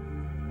violent.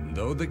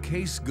 Though the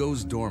case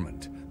goes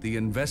dormant, the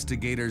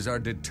investigators are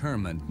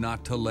determined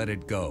not to let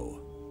it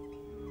go.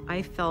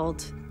 I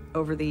felt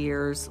over the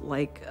years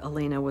like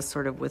Elena was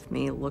sort of with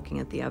me looking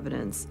at the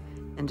evidence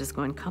and just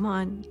going, come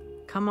on,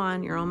 come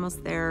on, you're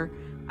almost there.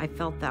 I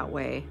felt that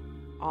way.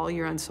 All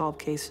your unsolved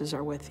cases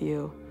are with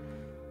you,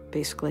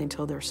 basically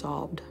until they're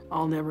solved.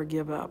 I'll never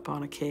give up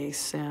on a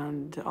case,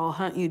 and I'll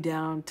hunt you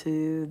down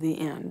to the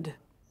end.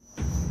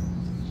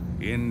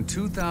 In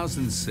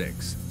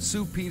 2006,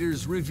 Sue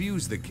Peters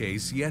reviews the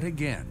case yet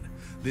again,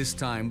 this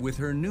time with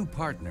her new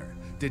partner,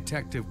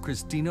 Detective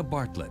Christina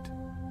Bartlett.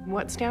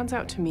 What stands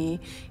out to me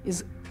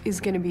is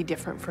going to be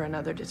different for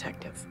another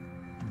detective.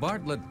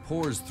 Bartlett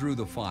pours through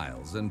the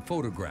files and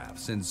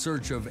photographs in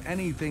search of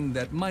anything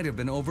that might have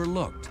been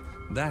overlooked.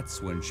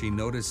 That's when she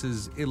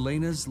notices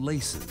Elena's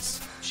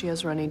laces. She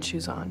has running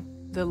shoes on.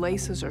 The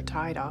laces are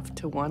tied off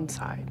to one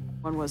side.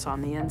 One was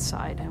on the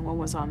inside and one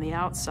was on the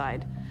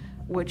outside,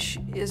 which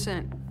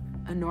isn't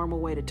a normal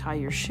way to tie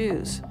your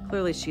shoes.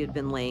 Clearly she had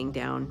been laying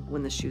down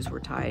when the shoes were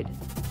tied.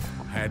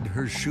 Had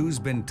her shoes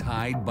been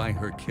tied by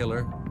her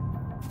killer?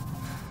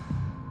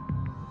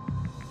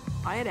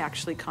 I had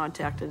actually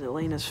contacted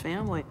Elena's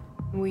family.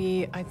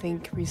 We, I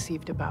think,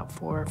 received about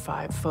 4 or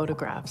 5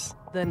 photographs.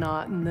 The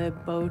knot and the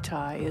bow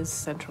tie is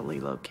centrally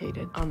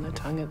located on the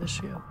tongue of the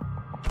shoe.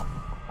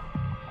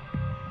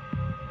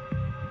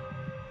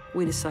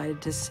 We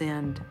decided to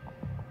send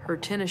her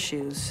tennis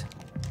shoes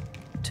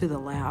to the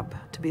lab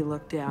to be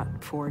looked at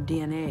for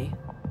DNA.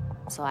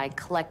 So I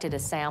collected a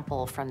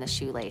sample from the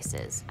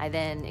shoelaces. I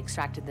then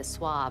extracted the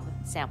swab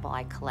sample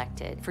I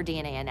collected for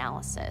DNA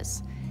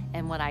analysis.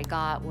 And what I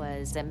got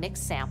was a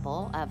mixed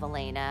sample of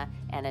Elena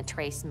and a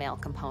trace male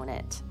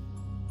component.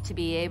 To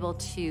be able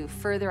to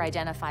further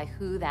identify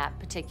who that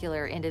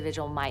particular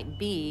individual might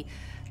be,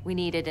 we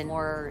needed a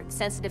more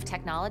sensitive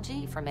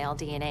technology for male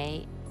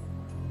DNA.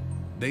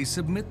 They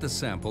submit the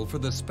sample for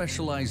the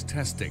specialized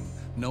testing,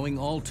 knowing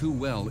all too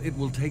well it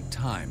will take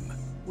time.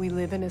 We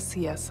live in a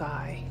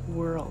CSI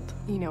world.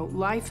 You know,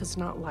 life is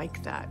not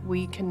like that.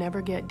 We can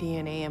never get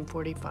DNA in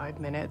 45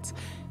 minutes,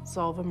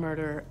 solve a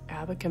murder,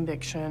 have a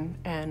conviction,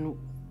 and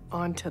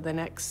on to the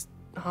next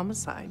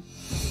homicide.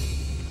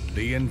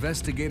 The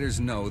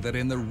investigators know that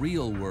in the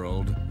real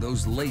world,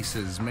 those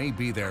laces may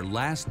be their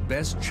last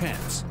best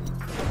chance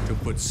to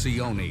put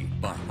Sione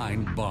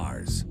behind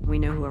bars. We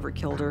know whoever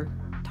killed her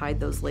tied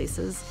those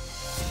laces.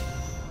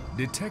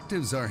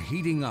 Detectives are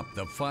heating up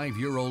the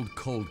 5-year-old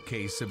cold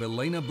case of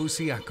Elena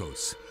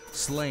Busos,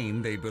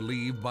 slain, they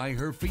believe, by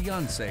her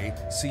fiancé,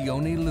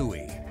 Sione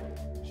Louis.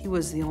 He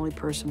was the only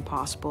person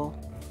possible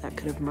that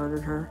could have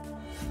murdered her.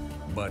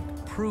 But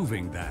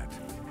proving that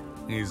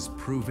is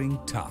proving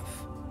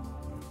tough.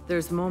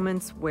 There's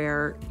moments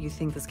where you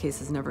think this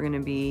case is never going to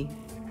be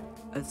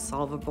a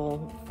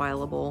solvable,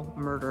 fileable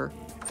murder.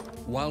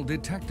 While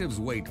detectives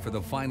wait for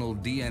the final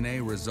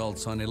DNA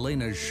results on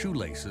Elena's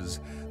shoelaces,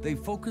 they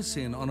focus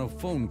in on a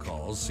phone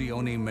call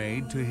Sione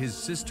made to his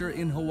sister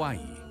in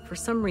Hawaii. For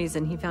some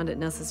reason, he found it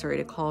necessary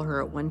to call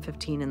her at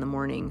 1:15 in the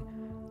morning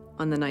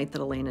on the night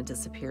that Elena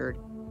disappeared.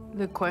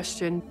 The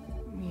question,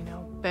 you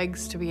know,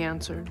 begs to be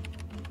answered.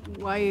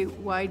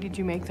 Why did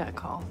you make that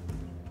call?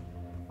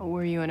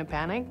 Were you in a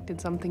panic? Did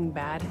something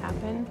bad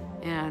happen?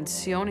 And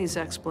Sione's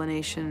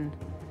explanation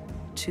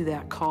to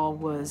that call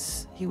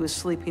was he was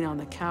sleeping on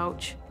the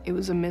couch. It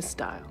was a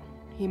misdial.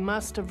 He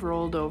must have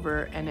rolled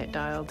over and it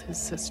dialed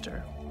his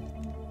sister.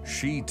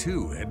 She,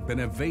 too, had been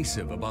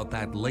evasive about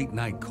that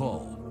late-night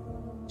call.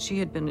 She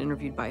had been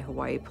interviewed by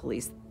Hawaii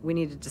police. We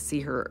needed to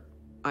see her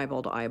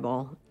eyeball to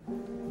eyeball.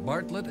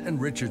 Bartlett and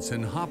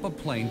Richardson hop a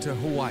plane to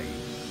Hawaii.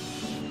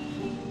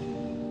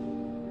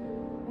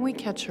 We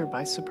catch her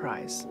by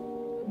surprise.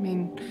 I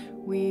mean,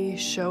 we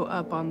show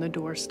up on the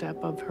doorstep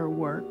of her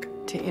work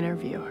to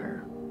interview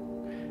her,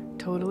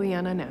 totally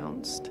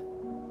unannounced.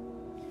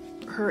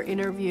 Her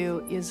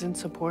interview is in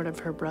support of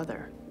her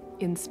brother.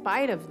 In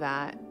spite of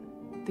that,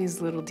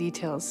 these little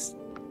details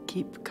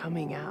keep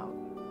coming out.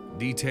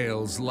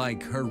 Details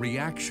like her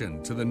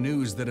reaction to the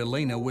news that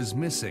Elena was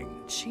missing.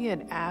 She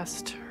had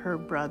asked her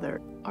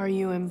brother, "Are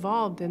you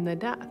involved in the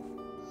death?"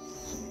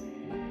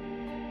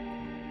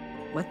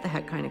 What the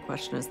heck kind of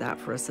question is that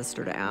for a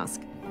sister to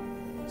ask?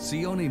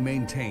 Sione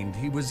maintained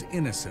he was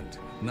innocent.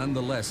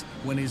 Nonetheless,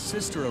 when his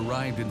sister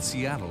arrived in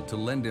Seattle to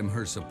lend him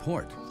her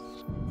support,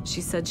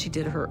 She said she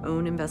did her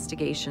own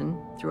investigation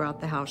throughout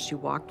the house. She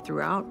walked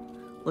throughout,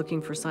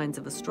 looking for signs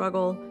of a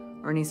struggle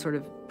or any sort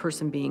of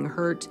person being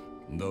hurt.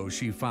 though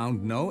she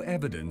found no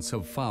evidence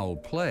of foul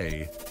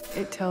play.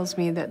 It tells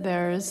me that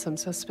there is some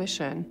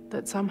suspicion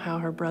that somehow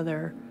her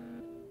brother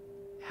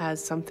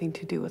has something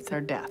to do with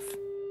their death.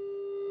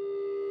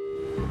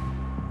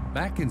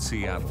 Back in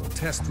Seattle,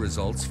 test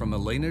results from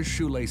Elena's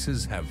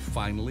shoelaces have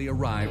finally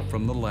arrived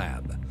from the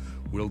lab.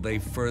 Will they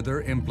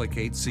further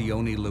implicate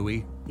Sione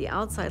Louis? The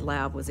outside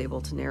lab was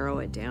able to narrow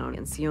it down,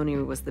 and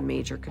Sione was the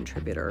major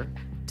contributor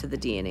to the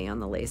DNA on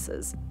the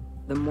laces.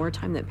 The more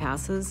time that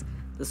passes,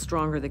 the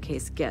stronger the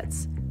case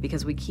gets,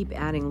 because we keep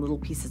adding little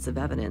pieces of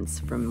evidence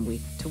from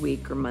week to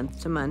week or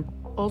month to month.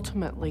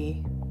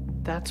 Ultimately,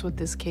 that's what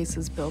this case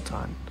is built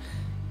on,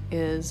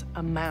 is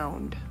a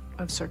mound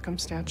of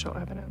circumstantial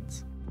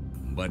evidence.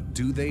 But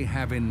do they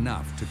have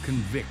enough to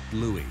convict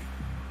Louis?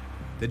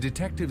 The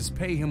detectives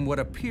pay him what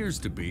appears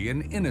to be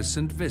an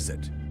innocent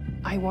visit.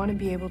 I want to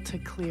be able to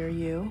clear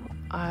you.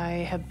 I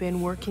have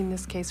been working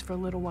this case for a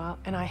little while,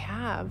 and I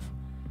have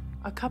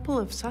a couple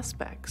of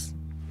suspects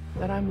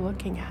that I'm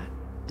looking at.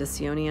 Does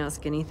Sione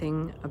ask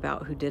anything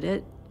about who did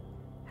it,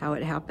 how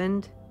it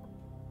happened,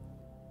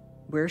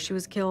 where she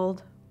was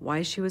killed,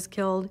 why she was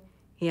killed?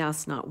 He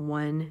asked not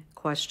one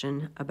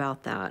question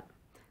about that.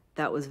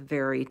 That was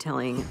very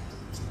telling.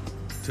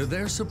 To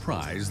their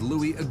surprise,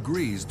 Louis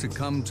agrees to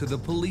come to the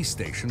police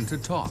station to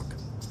talk.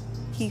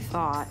 He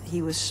thought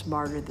he was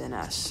smarter than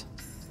us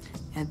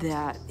and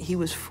that he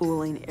was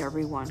fooling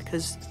everyone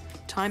because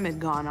time had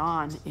gone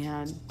on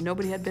and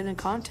nobody had been in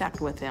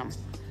contact with him.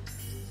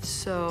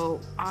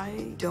 So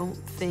I don't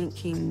think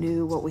he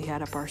knew what we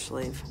had up our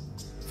sleeve.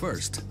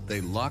 First,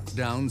 they lock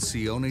down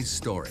Sione's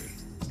story.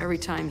 Every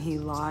time he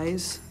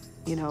lies,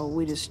 you know,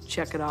 we just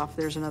check it off.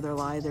 There's another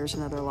lie, there's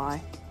another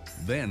lie.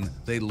 Then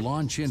they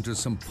launch into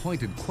some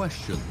pointed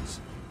questions.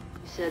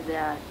 You said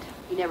that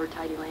you never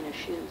tied Elena's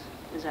shoes.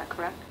 Is that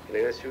correct?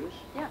 Elena's shoes?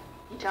 Yeah.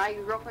 You tie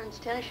your girlfriend's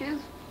tennis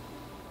shoes?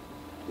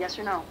 Yes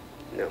or no?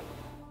 No.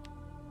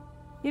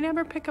 You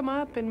never pick them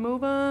up and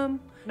move them?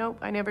 Nope,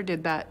 I never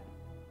did that.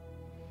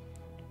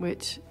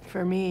 Which,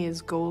 for me,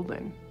 is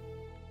golden.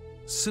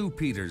 Sue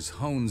Peters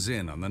hones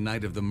in on the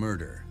night of the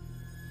murder.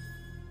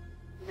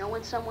 You know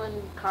when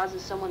someone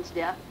causes someone's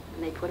death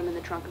and they put them in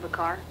the trunk of a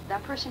car?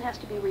 That person has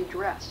to be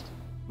redressed.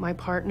 My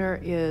partner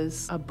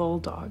is a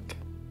bulldog,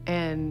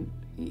 and,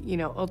 you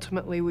know,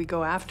 ultimately we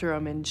go after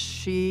him, and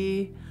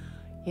she,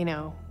 you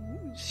know,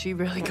 she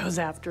really goes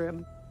after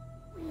him.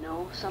 We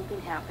know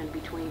something happened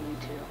between you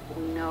two.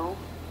 We know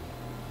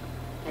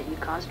that you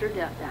caused her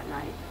death that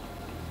night.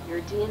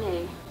 Your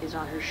DNA is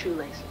on her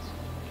shoelaces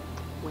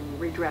when you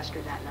redressed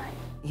her that night.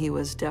 He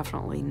was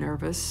definitely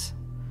nervous,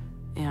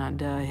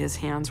 and his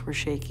hands were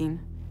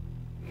shaking.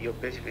 You're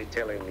basically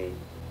telling me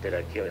that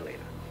I killed Elena.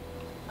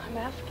 I'm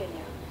asking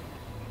you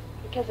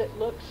because it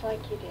looks like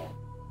you did.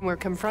 We're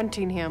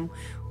confronting him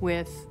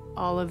with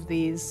all of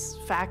these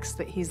facts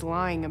that he's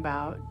lying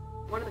about.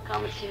 One of the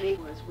comments he made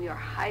was, "We are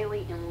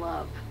highly in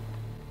love."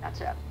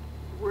 That's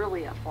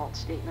really a false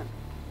statement.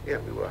 Yeah,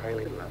 we were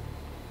highly in love.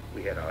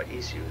 We had our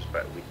issues,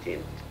 but we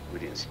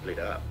didn't split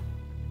up.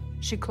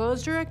 She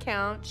closed her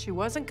account. She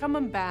wasn't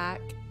coming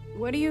back.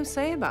 What do you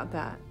say about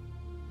that?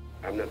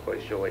 I'm not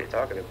quite sure what you're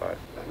talking about.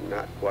 I'm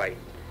not quite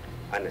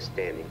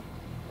understanding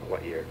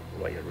what you're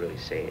really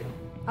saying.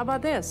 How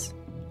about this?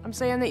 I'm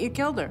saying that you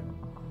killed her.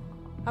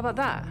 How about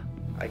that?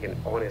 I can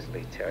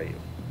honestly tell you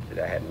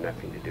that I had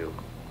nothing to do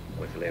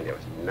with Lynn. There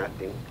was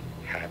nothing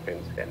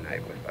happened that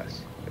night with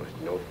us. There was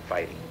no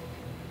fighting.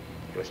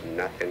 There was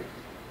nothing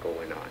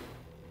going on.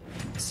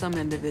 Some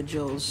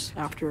individuals,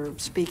 after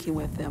speaking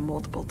with them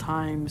multiple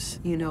times,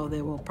 you know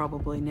they will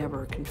probably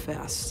never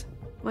confess.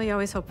 Well, you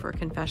always hope for a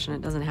confession.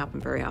 It doesn't happen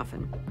very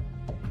often.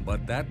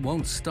 But that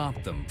won't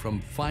stop them from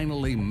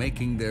finally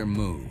making their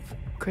move.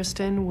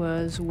 Kristen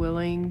was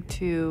willing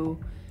to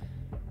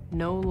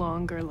no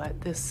longer let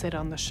this sit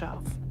on the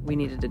shelf. We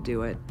needed to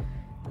do it,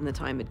 and the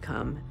time had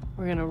come.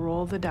 We're gonna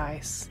roll the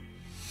dice.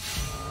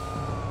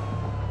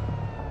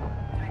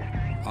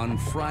 On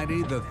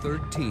Friday, the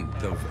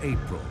 13th of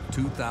April,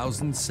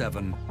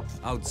 2007,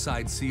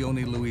 outside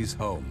Sione Louis'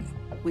 home.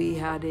 We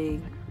had a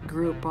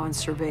group on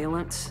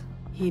surveillance.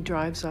 He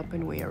drives up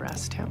and we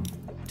arrest him.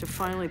 To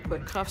finally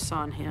put cuffs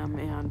on him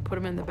and put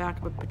him in the back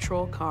of a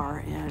patrol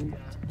car and,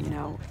 you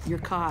know, you're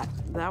caught.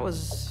 That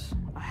was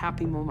a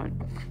happy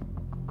moment,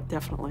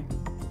 definitely.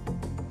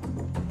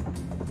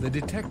 The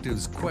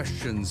detectives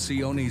questioned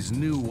Sione's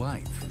new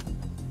wife.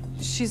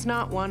 She's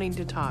not wanting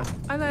to talk.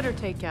 I let her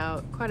take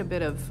out quite a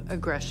bit of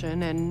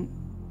aggression and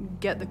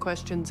get the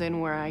questions in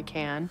where I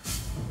can.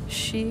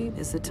 She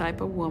is the type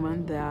of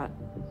woman that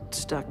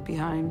stuck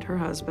behind her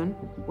husband.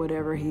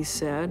 Whatever he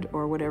said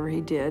or whatever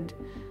he did,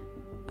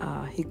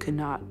 he could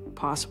not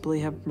possibly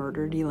have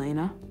murdered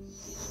Elena.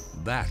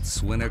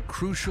 That's when a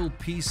crucial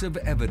piece of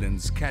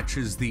evidence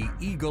catches the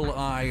eagle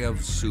eye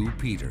of Sue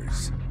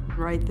Peters.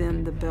 Right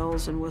then, the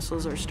bells and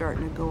whistles are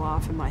starting to go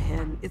off in my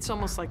head. It's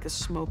almost like a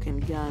smoking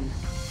gun.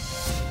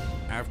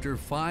 After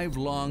 5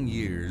 long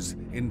years,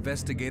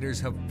 investigators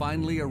have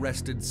finally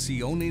arrested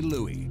Sione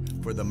Louis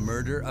for the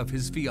murder of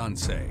his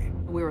fiancée.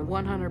 We were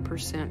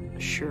 100%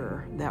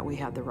 sure that we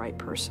had the right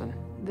person.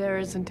 There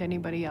isn't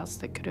anybody else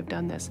that could have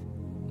done this.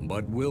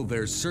 But will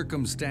their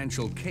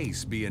circumstantial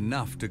case be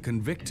enough to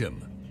convict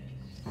him?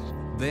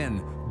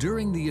 Then,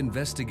 during the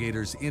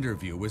investigators'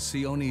 interview with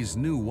Sione's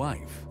new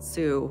wife,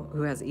 Sue,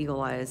 who has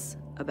eagle eyes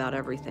about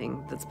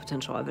everything that's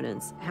potential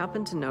evidence,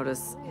 happened to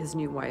notice his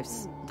new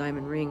wife's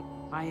diamond ring.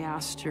 I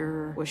asked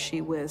her, was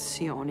she with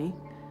Sione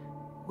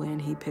when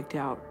he picked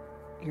out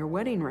your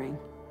wedding ring?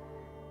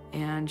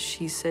 And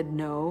she said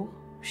no,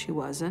 she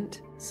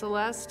wasn't.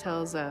 Celeste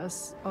tells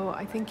us, oh,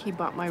 I think he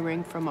bought my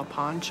ring from a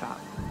pawn shop.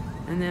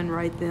 And then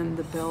right then,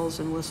 the bells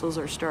and whistles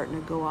are starting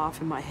to go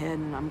off in my head,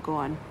 and I'm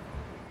going,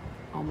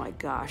 oh my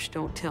gosh,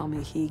 don't tell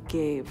me he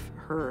gave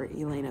her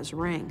Elena's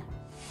ring.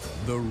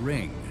 the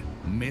ring,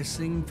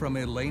 missing from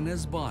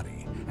Elena's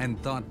body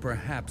and thought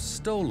perhaps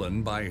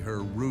stolen by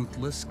her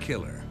ruthless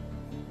killer.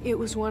 It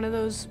was one of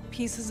those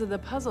pieces of the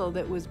puzzle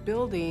that was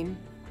building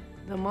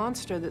the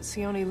monster that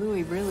Sione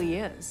Louis really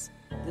is.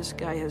 This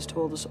guy has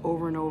told us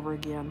over and over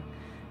again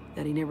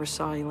that he never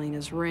saw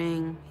Elena's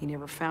ring, he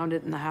never found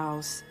it in the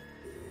house,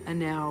 and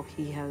now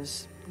he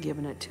has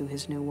given it to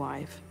his new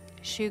wife.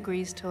 She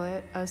agrees to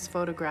let us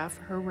photograph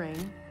her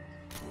ring.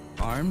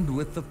 Armed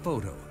with the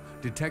photo,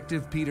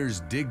 Detective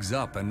Peters digs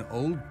up an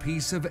old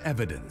piece of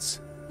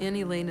evidence. In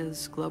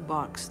Elena's glove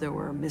box, there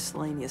were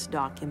miscellaneous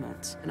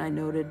documents, and I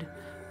noted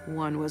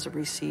one was a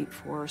receipt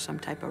for some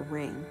type of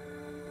ring.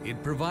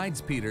 It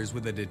provides Peters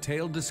with a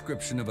detailed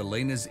description of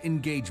Elena's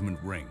engagement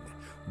ring,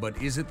 but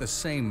is it the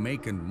same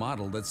make and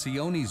model that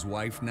Sione's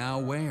wife now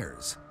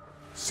wears?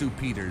 Sue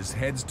Peters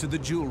heads to the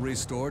jewelry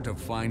store to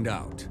find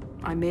out.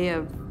 I may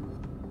have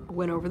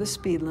went over the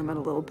speed limit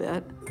a little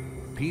bit.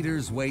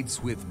 Peters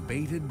waits with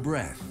bated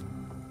breath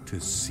to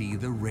see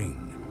the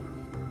ring.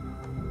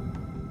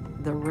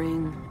 The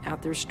ring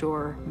at their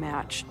store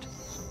matched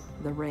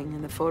the ring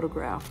in the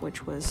photograph,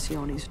 which was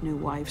Sione's new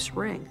wife's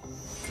ring.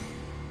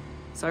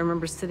 So I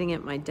remember sitting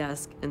at my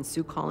desk and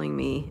Sue calling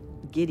me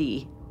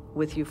giddy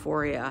with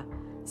euphoria,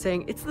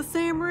 saying, "It's the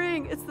same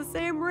ring, it's the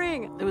same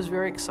ring." It was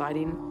very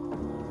exciting.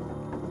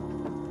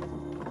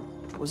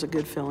 It was a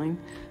good feeling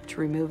to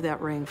remove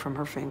that ring from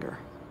her finger.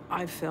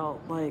 I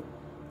felt like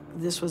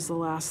this was the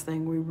last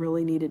thing we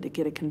really needed to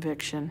get a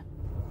conviction.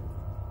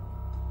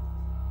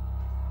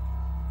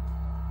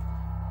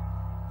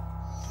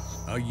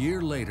 A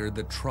year later,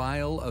 the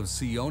trial of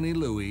Sione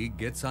Louis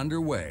gets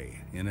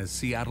underway in a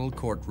Seattle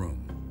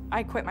courtroom.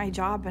 I quit my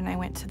job and I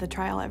went to the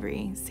trial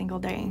every single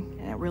day,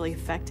 and it really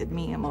affected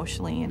me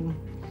emotionally. And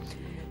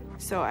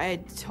so I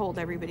told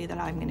everybody that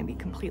I'm going to be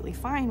completely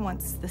fine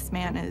once this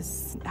man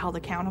is held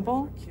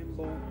accountable.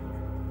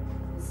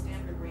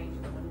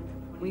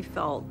 We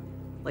felt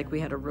like we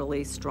had a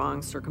really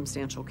strong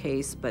circumstantial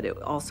case, but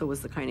it also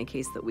was the kind of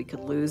case that we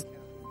could lose.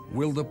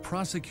 Will the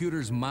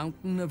prosecutor's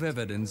mountain of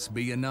evidence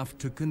be enough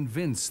to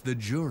convince the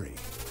jury?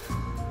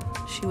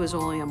 She was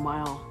only a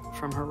mile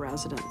from her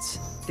residence.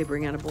 They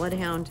bring out a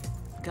bloodhound.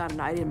 Got an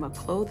item of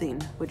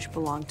clothing which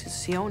belonged to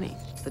Sione.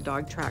 The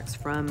dog tracks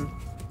from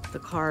the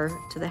car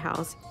to the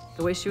house,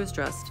 the way she was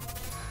dressed.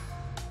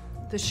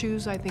 The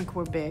shoes, I think,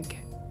 were big.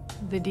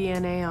 The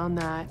DNA on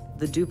that.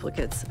 The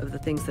duplicates of the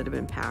things that had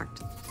been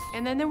packed.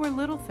 And then there were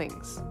little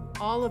things.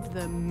 All of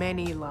the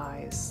many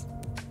lies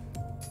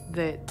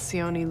that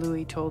Sione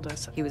Louis told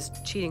us. He was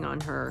cheating on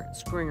her,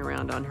 screwing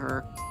around on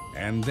her.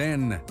 And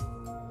then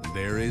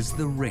there is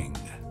the ring.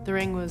 The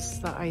ring was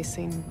the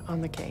icing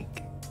on the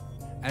cake.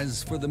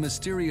 As for the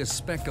mysterious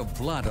speck of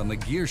blood on the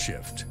gear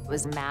shift, It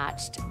was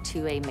matched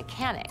to a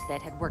mechanic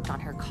that had worked on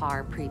her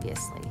car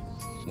previously.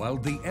 while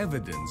the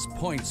evidence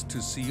points to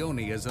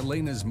Sione as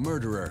Elena's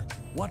murderer,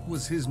 what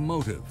was his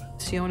motive?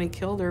 Sione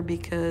killed her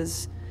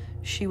because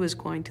she was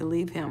going to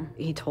leave him.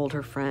 He told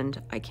her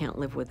friend, "I can't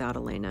live without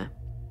Elena."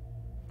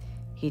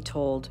 He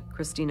told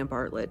Christina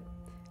Bartlett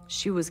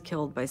she was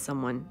killed by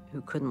someone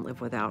who couldn't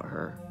live without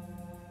her.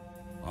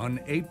 On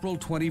April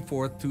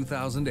 24,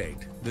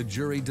 2008, the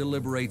jury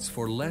deliberates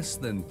for less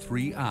than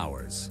 3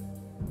 hours.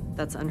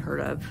 That's unheard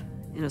of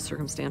in a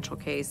circumstantial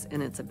case,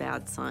 and it's a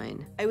bad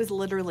sign. I was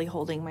literally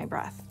holding my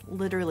breath,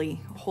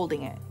 literally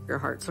holding it. Your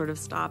heart sort of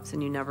stops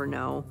and you never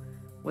know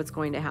what's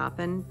going to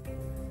happen.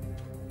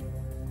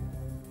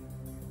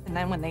 And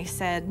then when they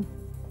said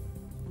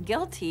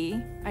guilty,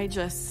 I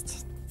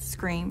just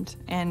screamed.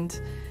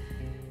 And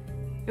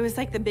it was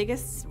like the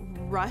biggest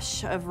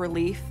rush of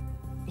relief.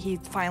 He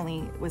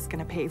finally was going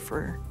to pay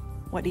for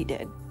what he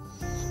did.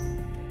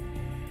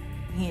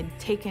 He had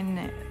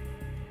taken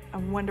a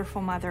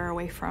wonderful mother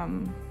away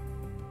from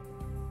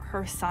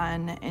her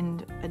son,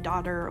 and a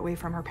daughter away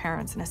from her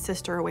parents, and a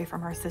sister away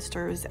from her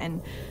sisters, and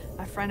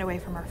a friend away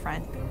from her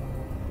friend.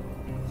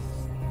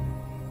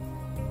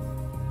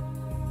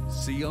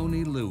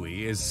 Sione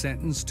Louis is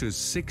sentenced to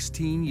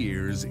 16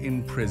 years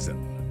in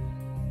prison.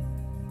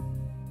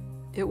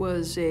 It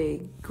was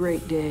a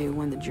great day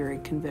when the jury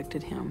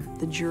convicted him.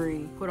 The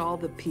jury put all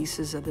the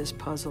pieces of this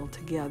puzzle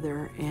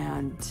together,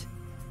 and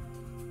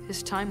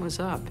his time was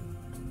up.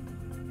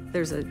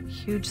 There's a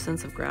huge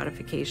sense of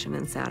gratification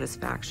and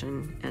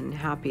satisfaction and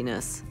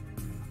happiness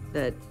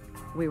that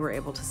we were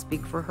able to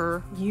speak for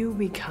her. You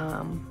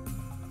become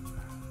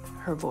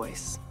her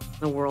voice.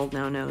 The world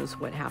now knows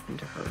what happened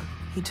to her.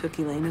 He took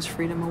Elena's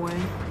freedom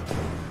away.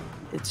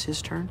 It's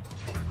his turn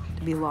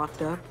to be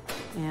locked up,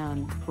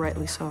 and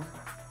rightly so.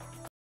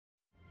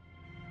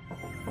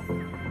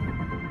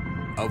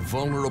 A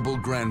vulnerable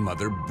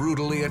grandmother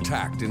brutally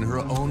attacked in her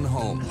own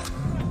home.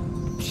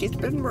 She's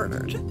been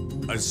murdered.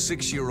 A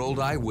 6-year-old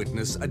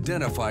eyewitness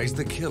identifies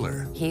the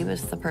killer. He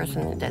was the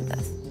person that did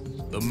this.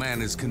 The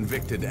man is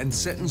convicted and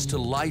sentenced to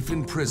life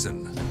in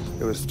prison.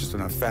 It was just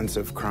an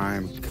offensive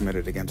crime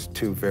committed against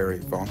two very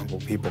vulnerable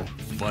people.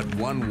 But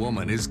one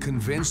woman is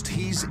convinced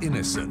he's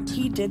innocent.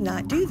 He did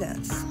not do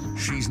this.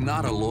 She's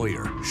not a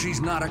lawyer.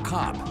 She's not a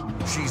cop.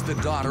 She's the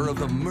daughter of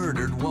the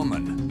murdered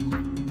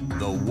woman,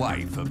 the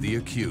wife of the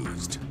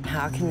accused.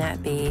 How can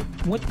that be?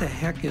 What the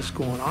heck is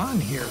going on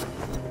here?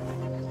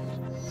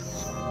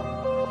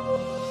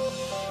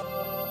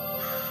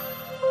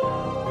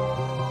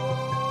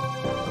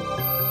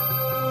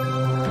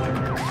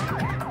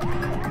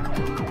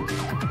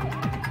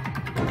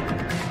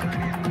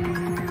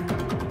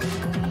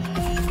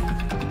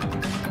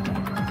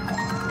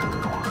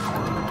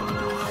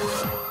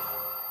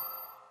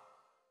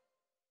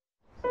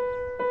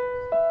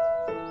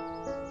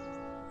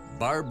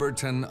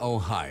 Barberton,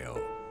 Ohio,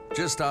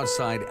 just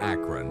outside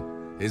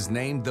Akron, is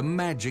named the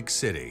Magic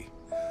City.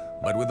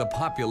 But with a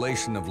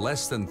population of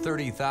less than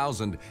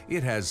 30,000,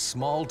 it has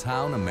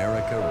small-town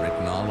America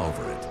written all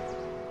over it.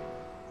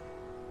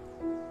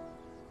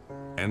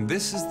 And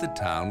this is the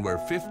town where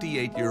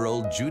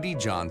 58-year-old Judy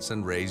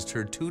Johnson raised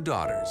her two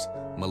daughters,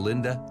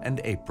 Melinda and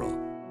April.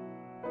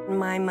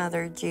 My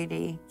mother,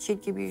 Judy,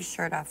 she'd give you your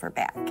shirt off her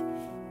back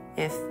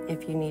if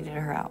you needed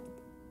her help.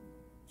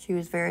 She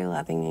was very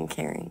loving and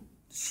caring.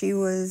 She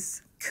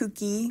was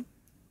kooky,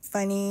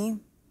 funny,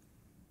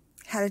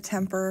 had a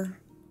temper.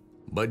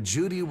 But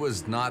Judy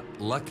was not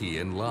lucky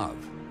in love.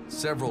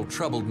 Several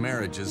troubled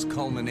marriages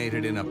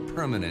culminated in a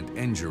permanent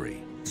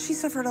injury. She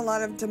suffered a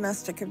lot of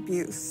domestic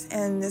abuse,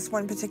 and this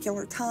one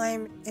particular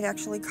time, it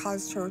actually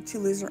caused her to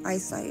lose her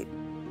eyesight.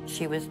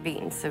 She was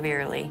beaten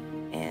severely,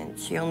 and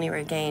she only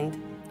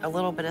regained a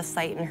little bit of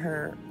sight in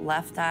her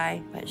left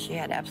eye, but she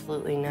had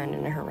absolutely none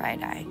in her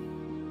right eye.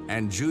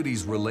 And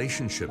Judy's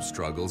relationship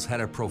struggles had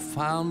a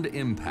profound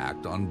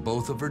impact on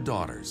both of her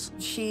daughters.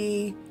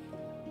 She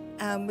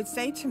would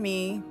say to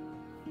me,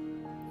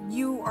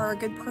 "You are a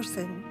good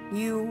person.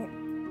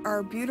 You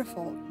are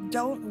beautiful.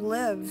 Don't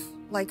live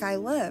like I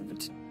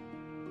lived."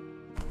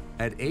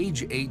 At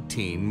age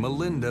 18,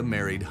 Melinda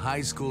married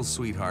high school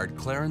sweetheart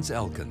Clarence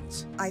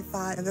Elkins. I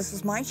thought this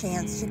was my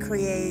chance to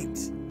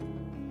create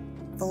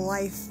the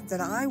life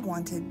that I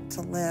wanted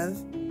to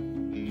live.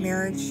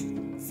 Marriage,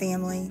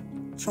 family,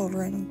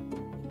 children,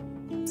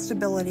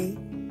 stability.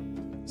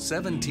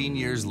 17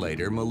 years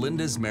later,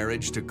 Melinda's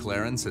marriage to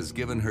Clarence has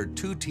given her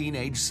two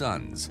teenage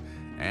sons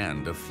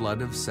and a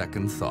flood of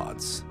second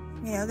thoughts.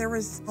 You know, there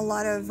was a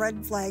lot of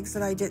red flags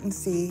that I didn't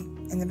see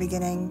in the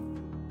beginning.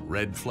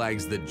 Red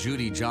flags that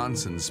Judy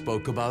Johnson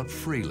spoke about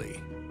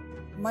freely.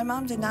 My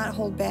mom did not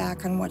hold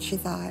back on what she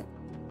thought.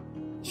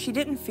 She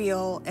didn't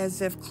feel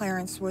as if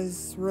Clarence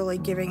was really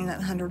giving that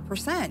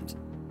 100%,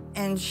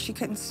 and she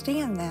couldn't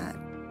stand that.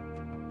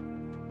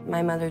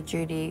 My mother,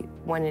 Judy,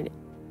 wanted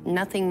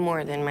nothing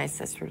more than my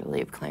sister to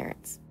leave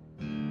Clarence.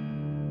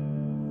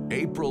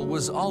 April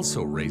was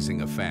also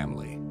raising a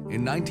family.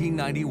 In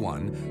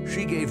 1991,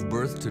 she gave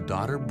birth to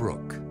daughter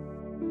Brooke.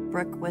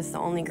 Brooke was the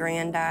only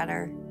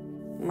granddaughter.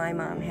 My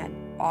mom had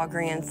all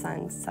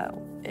grandsons,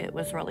 so it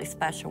was really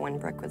special when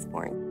Brooke was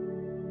born.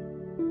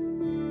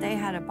 They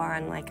had a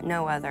bond like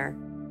no other.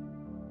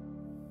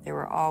 They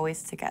were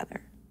always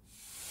together.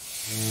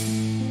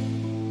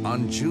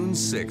 On June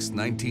 6,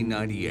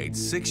 1998,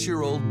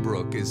 6-year-old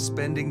Brooke is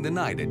spending the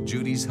night at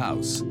Judy's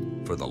house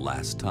for the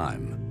last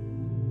time.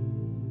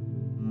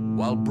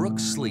 While Brooke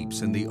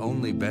sleeps in the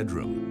only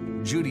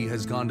bedroom, Judy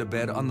has gone to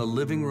bed on the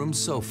living room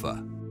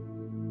sofa.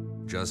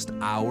 Just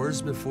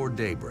hours before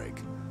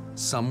daybreak,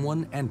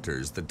 someone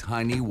enters the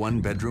tiny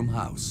one-bedroom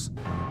house.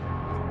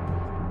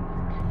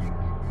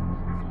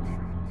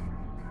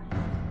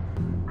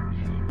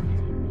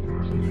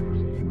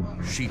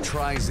 She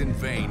tries in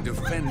vain to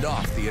fend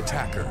off the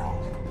attacker.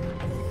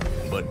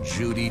 But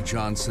Judy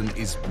Johnson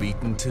is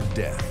beaten to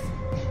death.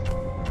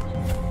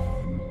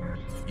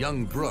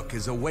 Young Brooke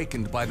is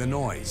awakened by the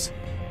noise.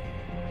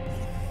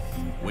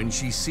 When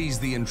she sees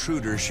the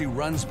intruder, she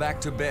runs back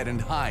to bed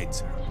and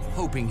hides,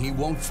 hoping he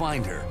won't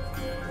find her.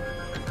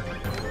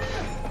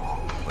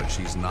 But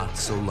she's not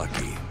so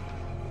lucky.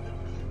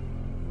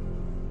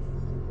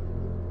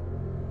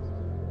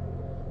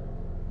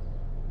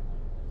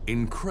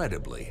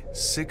 Incredibly,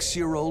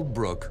 6-year-old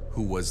Brooke,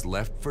 who was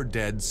left for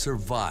dead,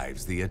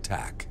 survives the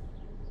attack.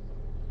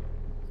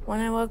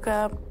 When I woke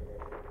up,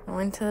 I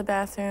went to the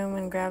bathroom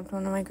and grabbed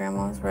one of my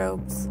grandma's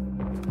robes.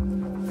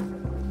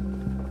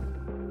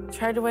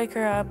 Tried to wake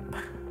her up,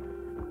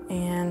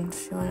 and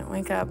she wouldn't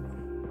wake up.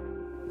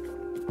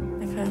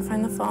 I couldn't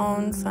find the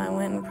phone, so I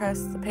went and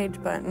pressed the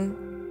page button,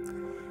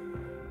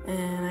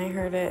 and I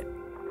heard it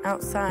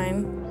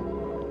outside.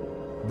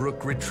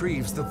 Brooke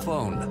retrieves the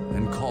phone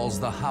and calls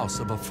the house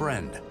of a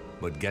friend,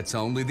 but gets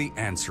only the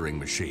answering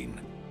machine.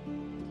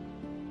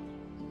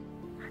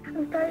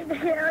 I'm sorry to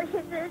tell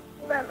you this,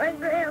 but my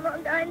grandma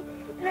died,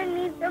 and I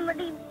need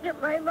somebody to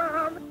get my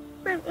mom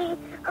for me.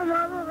 I'm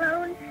all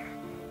alone.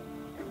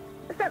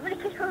 Somebody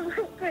can hold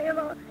my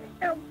grandma.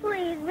 Oh,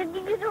 please, but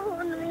you can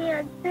hold me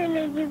as soon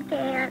as you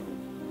can.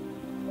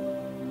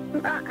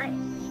 Bye.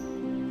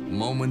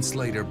 Moments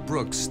later,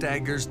 Brooke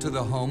staggers to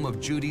the home of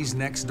Judy's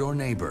next-door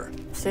neighbor.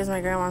 She was my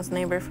grandma's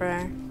neighbor for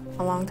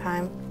a long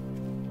time.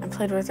 I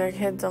played with her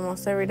kids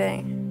almost every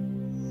day.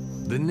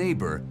 The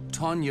neighbor,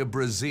 Tanya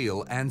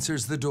Brazil,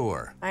 answers the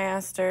door. I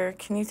asked her,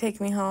 "Can you take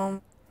me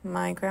home?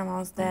 My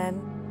grandma's dead."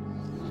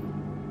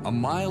 A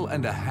mile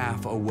and a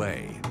half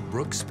away,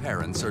 Brooke's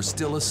parents are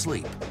still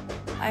asleep.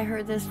 I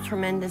heard this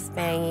tremendous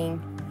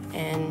banging,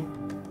 and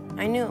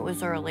I knew it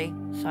was early,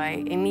 so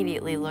I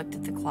immediately looked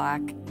at the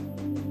clock.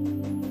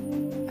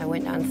 I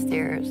went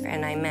downstairs,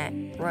 and I met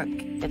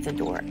Brooke at the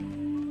door.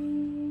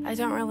 I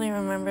don't really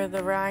remember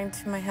the ride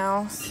to my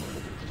house.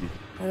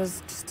 It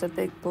was just a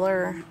big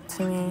blur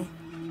to me.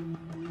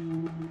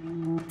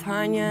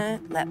 Tanya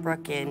let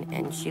Brooke in,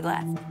 and she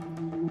left.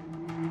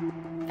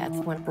 That's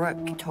when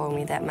Brooke told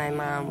me that my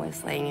mom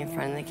was laying in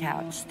front of the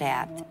couch,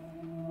 stabbed,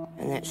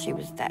 and that she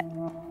was dead.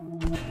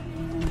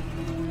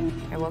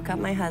 I woke up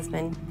my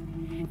husband,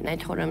 and I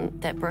told him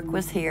that Brooke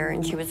was here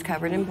and she was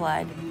covered in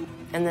blood,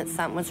 and that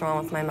something was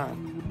wrong with my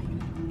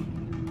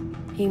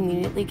mom. He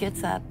immediately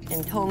gets up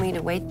and told me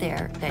to wait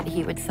there, that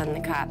he would send the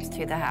cops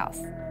to the house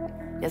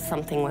if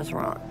something was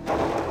wrong.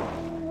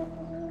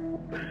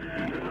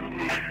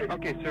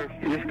 Okay, sir,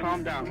 just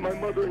calm down. My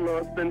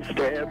mother-in-law has been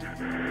stabbed.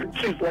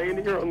 She's laying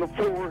here on the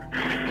floor.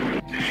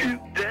 She's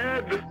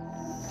dead.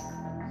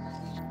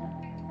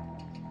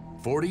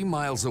 40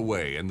 miles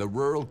away in the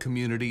rural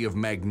community of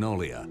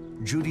Magnolia,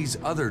 Judy's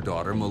other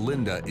daughter,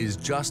 Melinda, is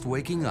just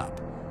waking up.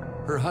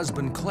 Her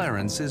husband,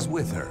 Clarence, is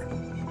with her.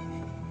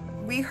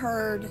 We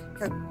heard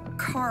a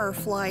car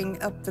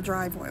flying up the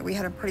driveway. We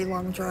had a pretty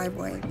long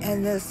driveway.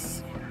 And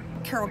this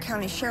Carroll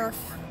County Sheriff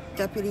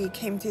deputy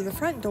came through the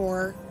front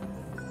door,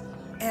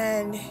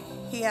 and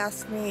he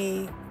asked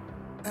me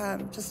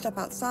to step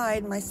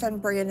outside, my son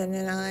Brandon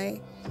and I.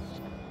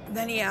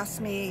 Then he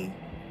asked me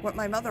what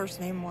my mother's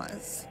name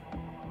was.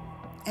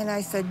 And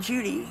I said,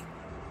 Judy.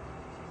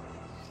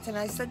 And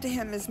I said to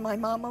him, is my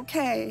mom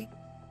okay?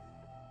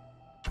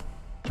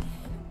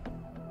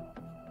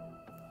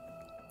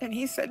 And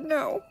he said,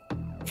 no,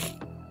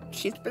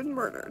 she's been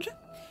murdered.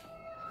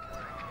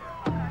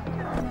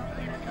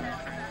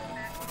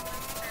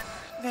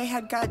 They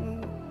had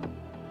gotten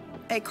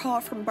a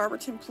call from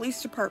Barberton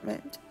Police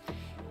Department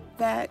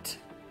that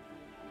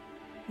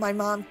my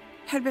mom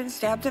had been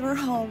stabbed in her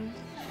home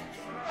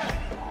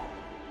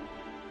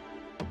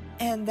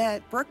and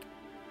that Brooke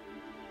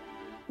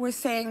was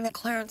saying that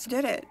Clarence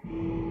did it.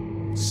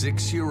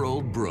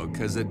 6-year-old Brooke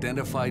has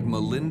identified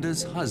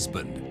Melinda's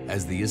husband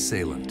as the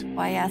assailant.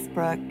 I asked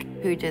Brooke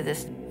who did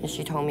this, and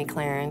she told me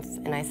Clarence,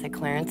 and I said,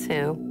 Clarence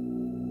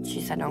who?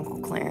 She said, Uncle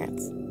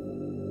Clarence.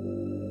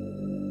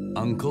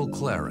 Uncle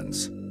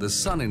Clarence, the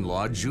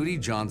son-in-law Judy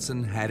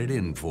Johnson had it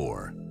in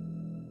for.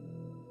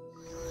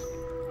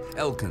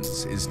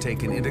 Elkins is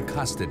taken into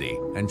custody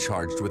and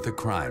charged with the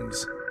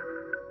crimes.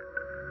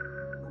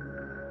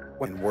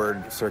 When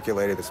word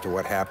circulated as to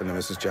what happened to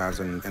Mrs.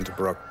 Johnson and to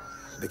Brooke,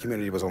 the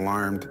community was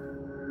alarmed.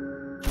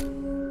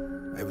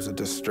 It was a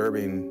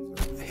disturbing,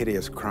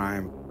 hideous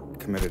crime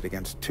committed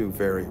against two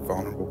very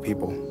vulnerable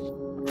people.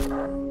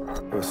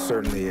 It was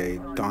certainly a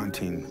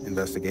daunting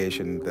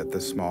investigation that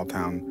this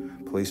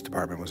small-town police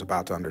department was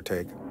about to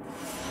undertake.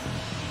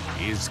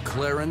 Is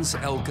Clarence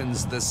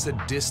Elkins the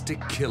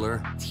sadistic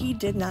killer? He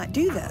did not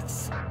do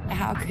this.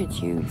 How could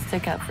you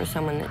stick up for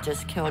someone that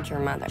just killed your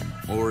mother?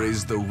 Or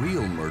is the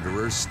real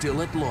murderer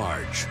still at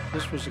large?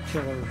 This was a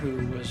killer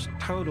who was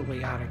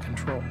totally out of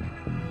control.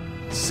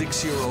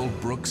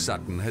 6-year-old Brooke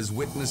Sutton has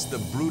witnessed the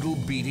brutal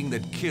beating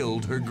that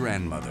killed her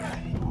grandmother.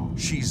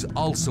 She's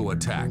also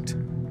attacked,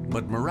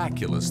 but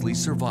miraculously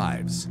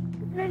survives.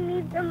 I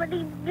need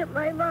somebody to get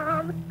my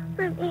mom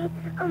for me.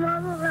 I'm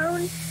all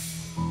alone.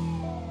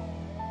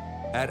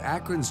 At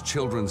Akron's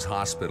Children's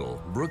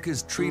Hospital, Brooke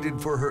is treated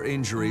for her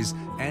injuries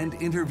and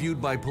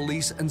interviewed by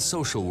police and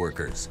social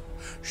workers.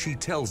 She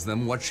tells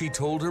them what she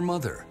told her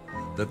mother,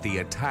 that the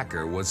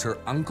attacker was her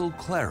Uncle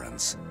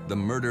Clarence, the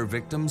murder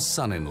victim's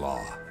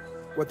son-in-law.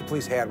 What the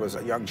police had was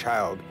a young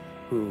child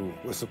who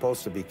was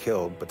supposed to be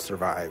killed but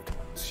survived.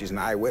 She's an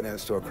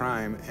eyewitness to a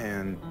crime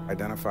and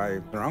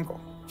identified her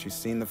uncle. She's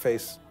seen the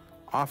face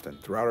often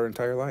throughout her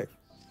entire life.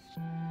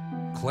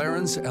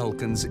 Clarence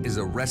Elkins is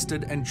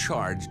arrested and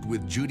charged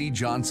with Judy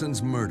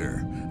Johnson's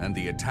murder and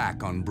the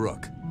attack on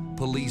Brooke.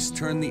 Police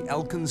turn the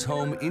Elkins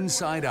home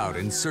inside out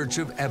in search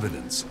of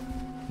evidence,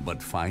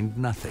 but find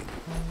nothing.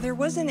 There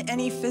wasn't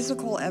any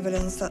physical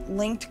evidence that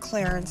linked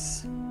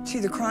Clarence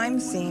to the crime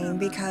scene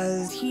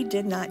because he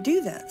did not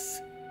do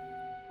this.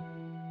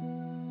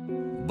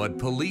 But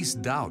police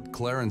doubt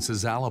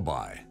Clarence's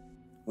alibi.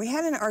 We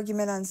had an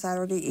argument on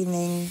Saturday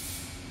evening.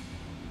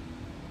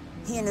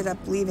 He ended up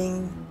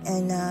leaving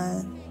and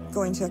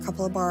going to a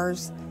couple of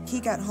bars. He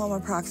got home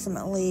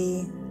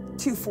approximately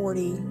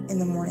 2:40 in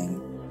the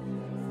morning.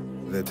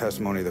 The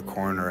testimony of the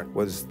coroner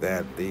was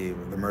that the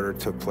murder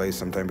took place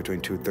sometime between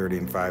 2:30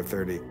 and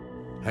 5:30.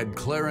 Had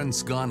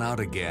Clarence gone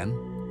out again,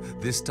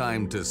 this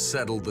time to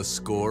settle the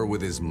score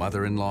with his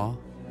mother-in-law?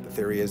 The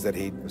theory is that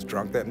he was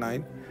drunk that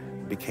night,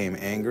 became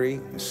angry,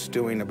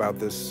 stewing about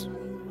this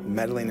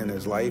meddling in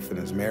his life and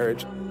his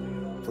marriage.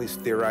 Police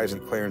theorize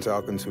that Clarence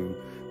Elkins, who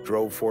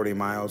drove 40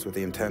 miles with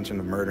the intention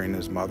of murdering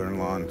his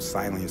mother-in-law and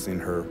silencing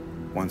her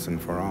once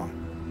and for all.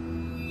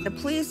 The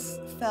police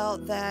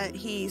felt that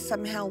he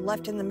somehow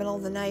left in the middle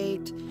of the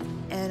night,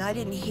 and I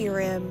didn't hear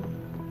him.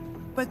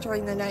 But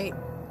during the night,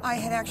 I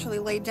had actually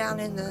laid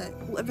down in the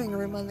living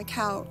room on the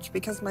couch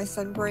because my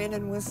son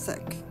Brandon was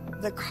sick.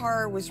 The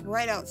car was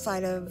right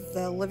outside of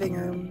the living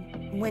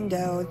room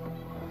window.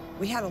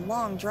 We had a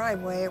long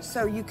driveway,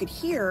 so you could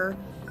hear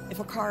if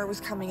a car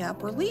was coming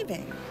up or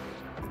leaving.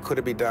 Could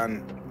it be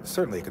done?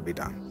 Certainly it could be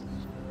done.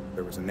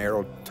 There was a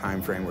narrow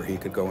time frame where he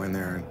could go in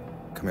there and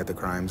commit the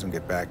crimes and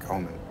get back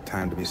home in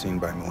time to be seen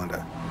by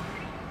Melinda.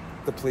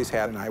 The police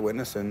had an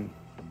eyewitness, and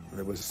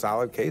it was a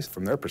solid case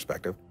from their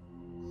perspective.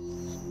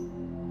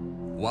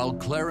 While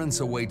Clarence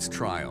awaits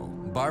trial,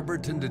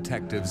 Barberton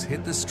detectives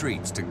hit the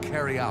streets to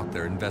carry out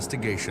their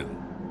investigation.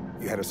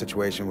 You had a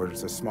situation where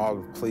it's a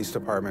small police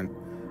department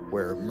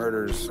where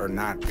murders are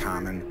not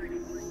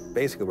common.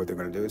 Basically what they're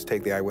going to do is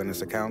take the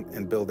eyewitness account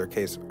and build their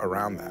case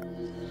around that.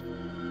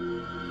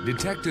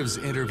 Detectives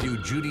interview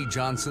Judy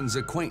Johnson's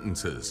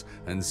acquaintances,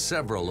 and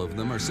several of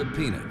them are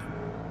subpoenaed.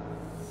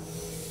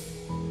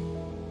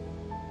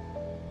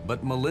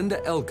 But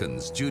Melinda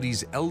Elkins,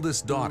 Judy's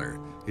eldest daughter,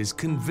 is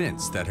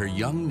convinced that her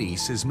young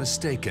niece is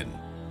mistaken.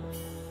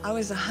 I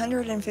was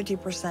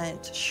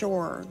 150%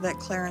 sure that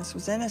Clarence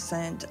was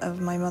innocent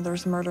of my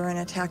mother's murder and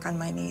attack on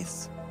my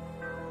niece.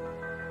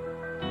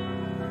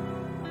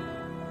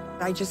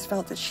 I just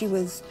felt that she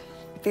was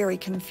very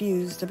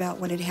confused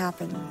about what had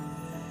happened.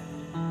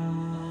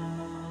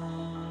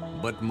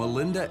 But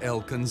Melinda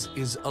Elkins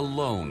is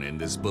alone in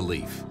this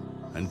belief,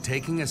 and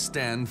taking a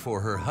stand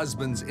for her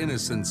husband's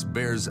innocence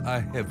bears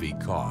a heavy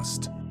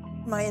cost.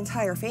 My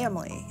entire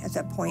family at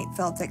that point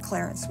felt that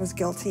Clarence was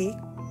guilty.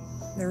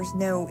 There was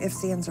no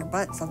ifs, ands, or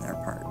buts on their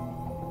part.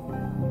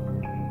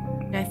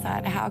 I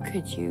thought, how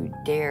could you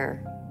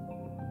dare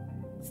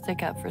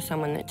stick up for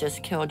someone that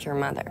just killed your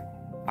mother,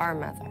 our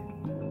mother?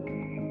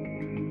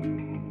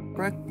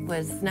 Brooke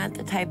was not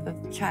the type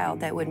of child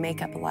that would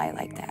make up a lie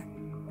like that,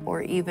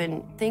 or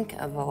even think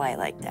of a lie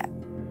like that.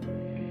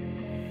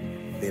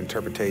 The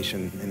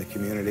interpretation in the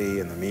community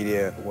and the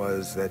media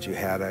was that you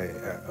had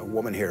a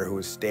woman here who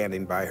was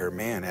standing by her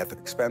man at the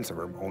expense of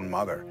her own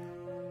mother.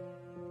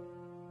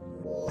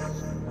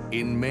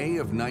 In May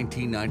of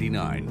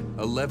 1999,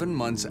 11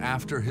 months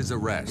after his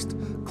arrest,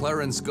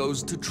 Clarence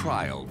goes to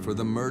trial for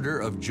the murder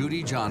of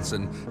Judy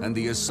Johnson and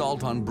the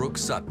assault on Brooke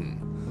Sutton.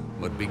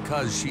 But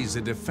because she's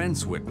a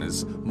defense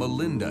witness,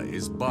 Melinda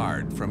is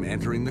barred from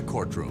entering the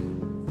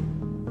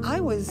courtroom.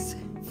 I was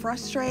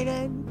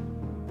frustrated,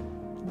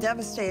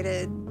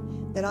 devastated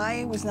that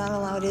I was not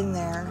allowed in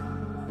there.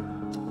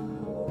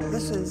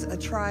 This was a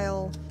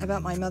trial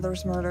about my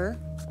mother's murder.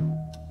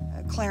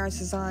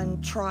 Clarence is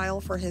on trial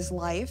for his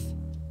life,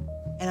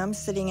 and I'm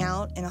sitting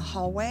out in a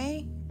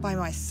hallway by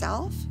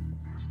myself.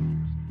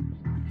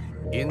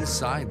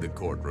 Inside the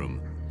courtroom,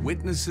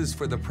 witnesses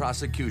for the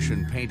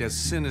prosecution paint a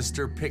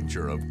sinister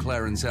picture of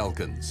Clarence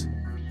Elkins.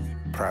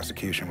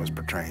 Prosecution was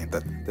portraying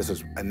that this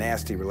was a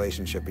nasty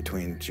relationship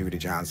between Judy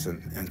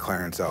Johnson and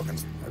Clarence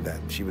Elkins,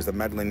 that she was the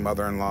meddling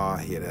mother-in-law,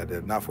 he had had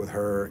enough with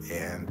her,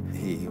 and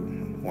he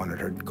wanted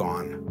her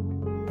gone.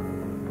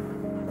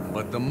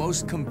 But the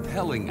most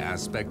compelling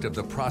aspect of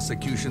the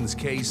prosecution's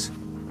case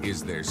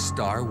is their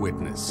star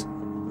witness,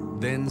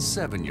 then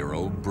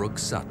 7-year-old Brooke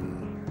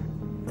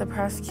Sutton. The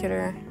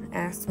prosecutor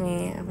asked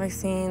me if I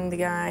seen the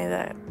guy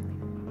that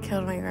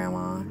killed my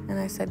grandma, and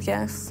I said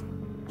yes.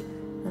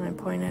 And I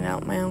pointed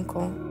out my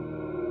uncle.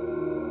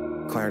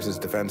 Clarence's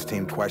defense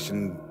team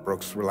questioned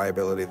Brooke's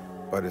reliability,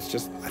 but it's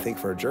just, I think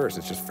for jurors,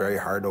 it's just very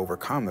hard to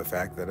overcome the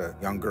fact that a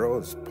young girl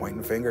is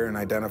pointing a finger and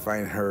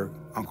identifying her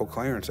Uncle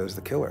Clarence as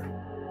the killer.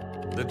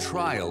 The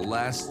trial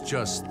lasts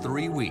just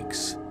 3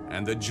 weeks,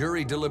 and the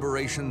jury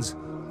deliberations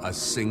a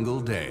single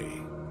day.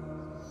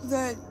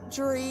 The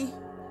jury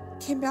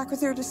came back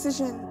with their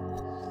decision.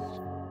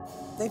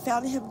 They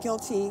found him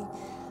guilty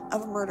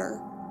of murder,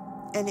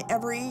 and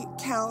every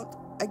count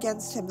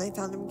against him they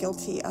found him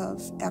guilty of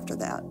after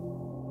that.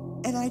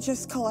 And I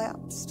just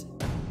collapsed.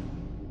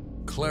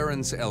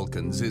 Clarence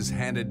Elkins is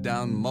handed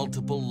down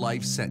multiple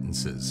life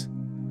sentences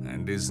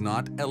and is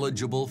not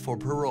eligible for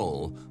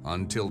parole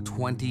until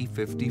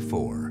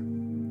 2054.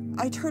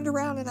 I turned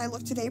around and I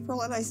looked at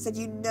April and I said,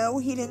 you know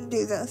he didn't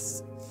do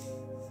this.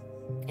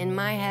 In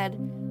my head,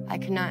 I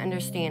could not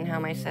understand how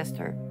my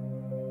sister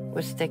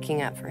was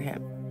sticking up for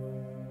him.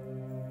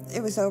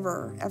 It was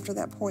over after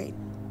that point.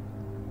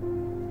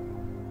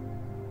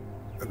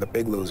 The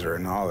big loser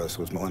in all this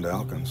was Melinda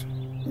Elkins.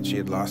 She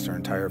had lost her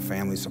entire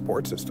family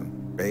support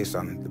system based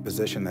on the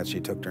position that she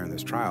took during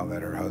this trial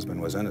that her husband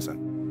was innocent.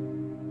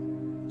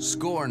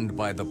 Scorned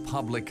by the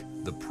public,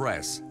 the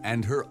press,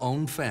 and her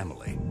own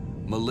family,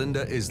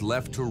 Melinda is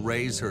left to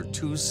raise her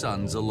 2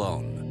 sons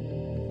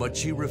alone. But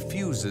she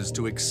refuses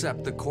to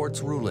accept the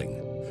court's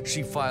ruling.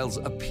 She files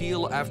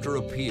appeal after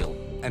appeal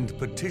and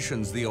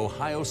petitions the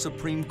Ohio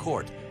Supreme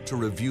Court to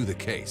review the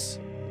case.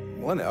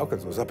 Melinda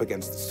Elkins was up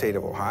against the state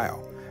of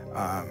Ohio.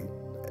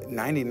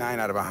 99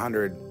 out of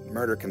 100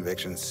 murder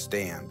convictions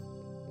stand.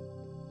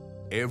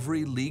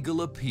 Every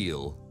legal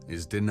appeal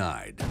is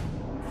denied.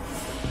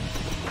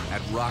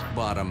 At rock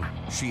bottom,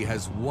 she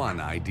has one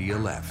idea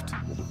left.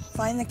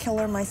 Find the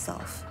killer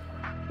myself.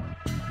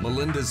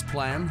 Melinda's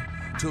plan?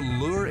 To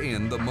lure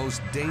in the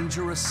most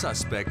dangerous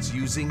suspects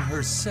using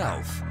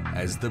herself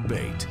as the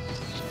bait.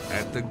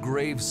 At the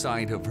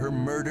gravesite of her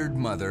murdered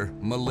mother,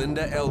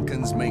 Melinda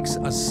Elkins makes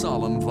a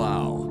solemn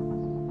vow.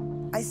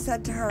 I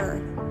said to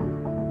her,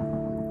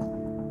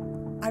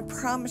 I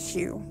promise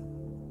you,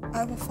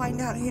 I will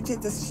find out who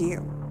did this to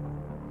you,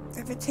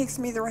 if it takes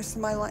me the rest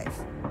of my life.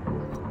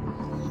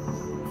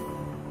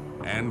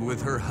 And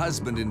with her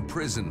husband in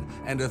prison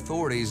and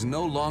authorities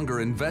no longer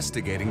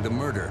investigating the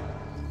murder,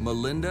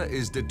 Melinda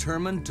is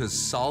determined to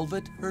solve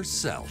it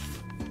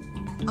herself.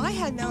 I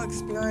had no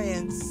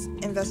experience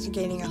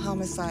investigating a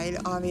homicide,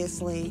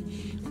 obviously,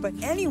 but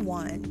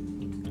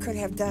anyone could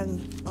have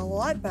done a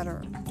lot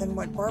better than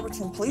what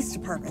Barberton Police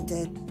Department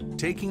did.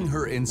 Taking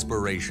her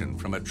inspiration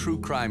from a true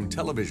crime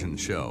television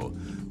show,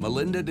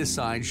 Melinda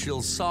decides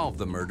she'll solve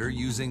the murder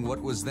using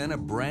what was then a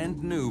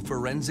brand new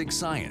forensic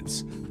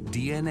science,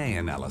 DNA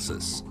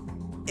analysis.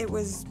 It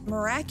was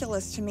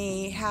miraculous to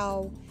me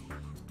how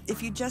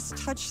if you just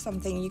touch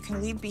something, you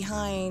can leave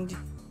behind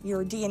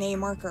your DNA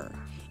marker,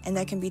 and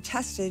that can be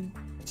tested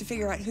to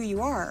figure out who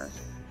you are.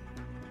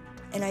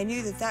 And I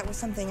knew that that was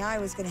something I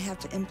was going to have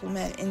to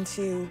implement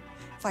into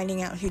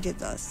finding out who did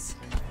this.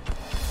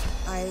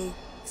 I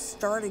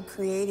started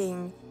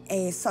creating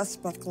a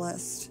suspect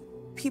list.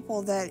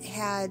 People that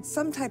had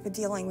some type of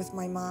dealing with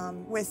my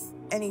mom, with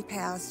any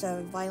past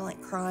of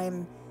violent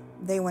crime,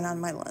 they went on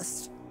my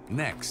list.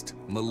 Next,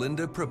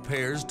 Melinda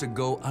prepares to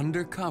go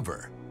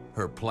undercover.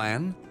 Her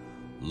plan?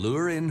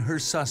 Lure in her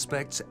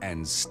suspects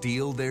and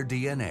steal their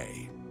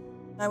DNA.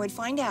 I would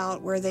find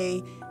out where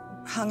they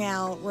hung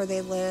out, where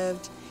they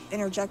lived,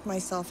 interject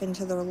myself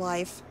into their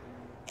life,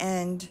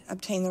 and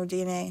obtain their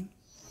DNA.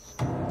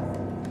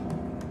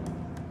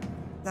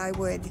 I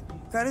would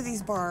go to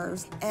these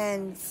bars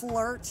and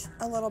flirt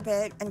a little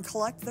bit and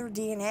collect their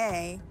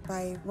DNA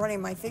by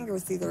running my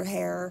fingers through their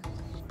hair.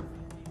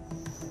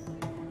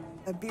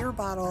 A beer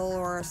bottle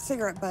or a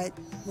cigarette butt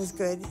was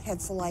good,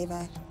 had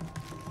saliva.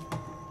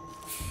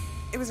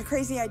 It was a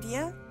crazy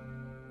idea,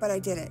 but I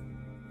did it,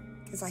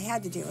 because I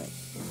had to do it.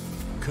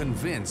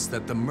 Convinced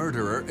that the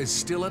murderer is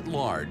still at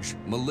large,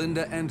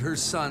 Melinda and her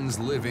sons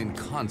live in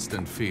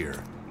constant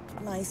fear.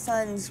 My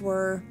sons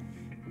were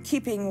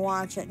keeping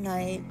watch at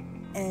night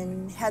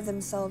and had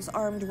themselves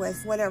armed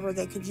with whatever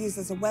they could use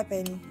as a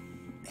weapon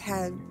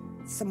had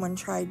someone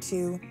tried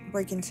to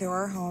break into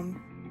our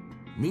home.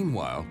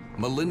 Meanwhile,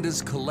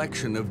 Melinda's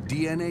collection of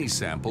DNA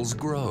samples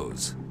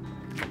grows.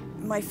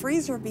 My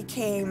freezer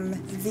became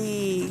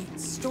the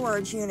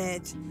storage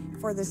unit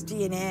for this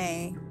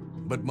DNA.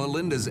 But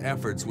Melinda's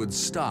efforts would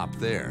stop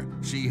there.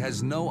 She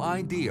has no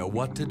idea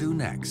what to do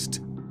next.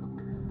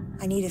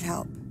 I needed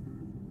help.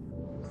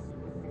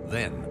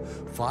 Then,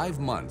 5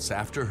 months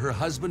after her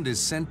husband is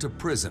sent to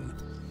prison,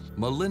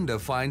 Melinda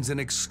finds an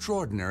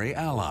extraordinary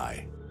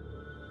ally.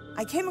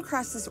 I came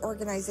across this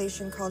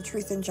organization called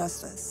Truth and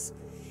Justice,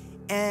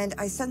 and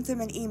I sent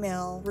them an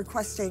email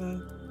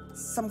requesting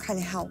some kind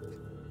of help.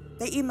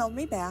 They emailed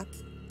me back,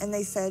 and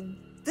they said,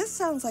 "This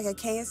sounds like a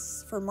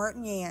case for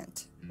Martin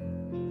Yant."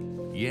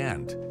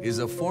 Yant is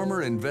a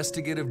former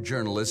investigative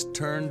journalist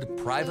turned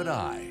private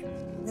eye.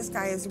 This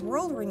guy is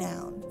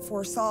world-renowned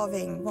for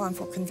solving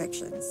wrongful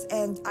convictions,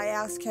 and I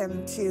asked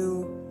him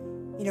to,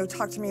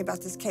 talk to me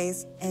about this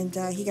case, and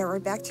he got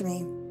right back to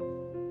me.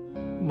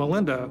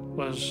 Melinda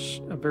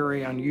was a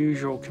very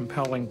unusual,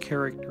 compelling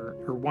character.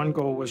 Her one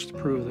goal was to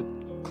prove that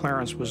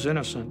Clarence was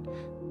innocent,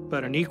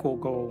 but an equal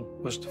goal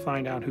was to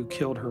find out who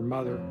killed her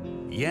mother.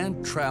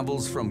 Yant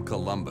travels from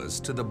Columbus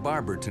to the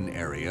Barberton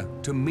area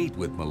to meet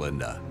with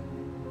Melinda.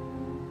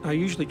 I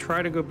usually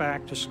try to go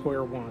back to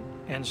square one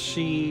and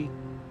see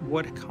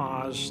what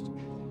caused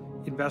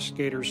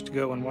investigators to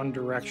go in one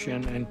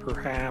direction and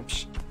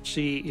perhaps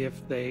see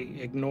if they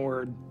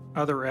ignored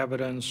other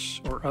evidence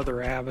or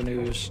other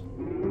avenues.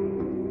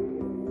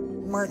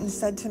 Martin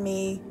said to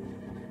me,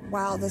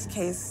 "Wow, this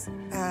case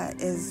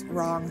is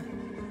wrong."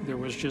 There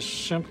was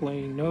just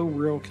simply no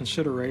real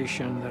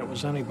consideration that it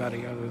was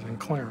anybody other than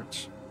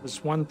Clarence.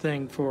 It's one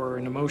thing for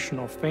an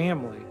emotional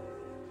family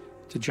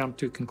to jump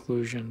to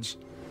conclusions.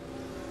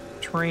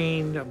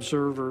 Trained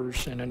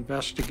observers and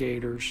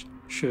investigators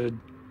should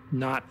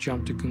not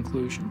jump to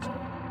conclusions.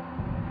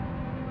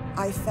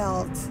 I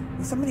felt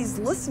somebody's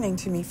listening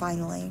to me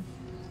finally.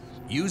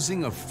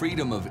 Using a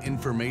Freedom of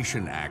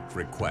Information Act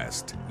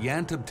request,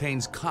 Yant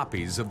obtains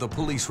copies of the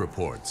police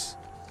reports.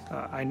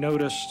 I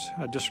noticed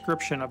a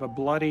description of a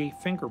bloody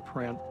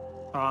fingerprint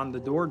on the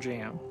door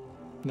jamb.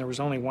 And there was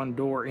only one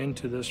door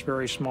into this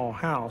very small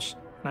house.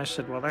 And I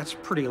said, well, that's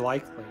pretty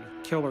likely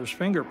killer's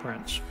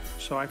fingerprints.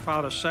 So I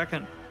filed a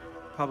second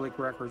public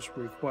records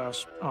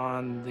request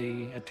on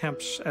the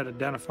attempts at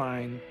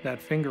identifying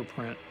that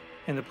fingerprint.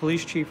 And the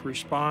police chief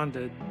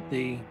responded,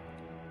 the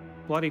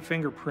bloody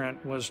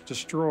fingerprint was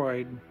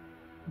destroyed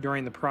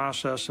during the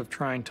process of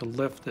trying to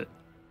lift it.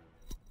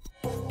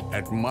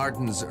 At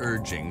Martin's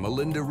urging,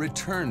 Melinda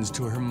returns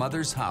to her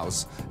mother's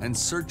house and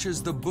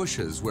searches the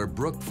bushes where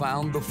Brooke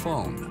found the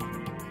phone.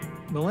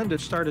 Melinda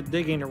started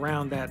digging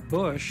around that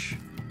bush,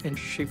 and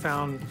she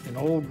found an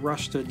old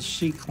rusted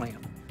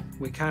C-clamp.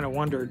 We kind of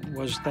wondered,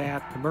 was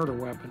that the murder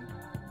weapon?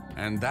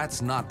 And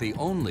that's not the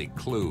only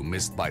clue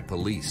missed by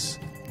police.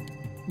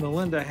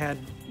 Melinda had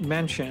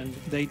mentioned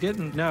they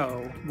didn't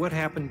know what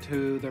happened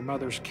to their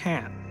mother's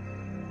cat.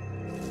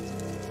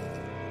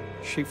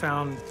 She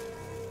found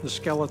the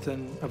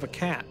skeleton of a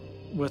cat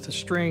with a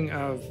string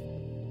of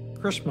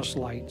Christmas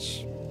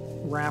lights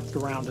wrapped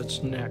around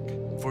its neck.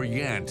 For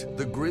Yant,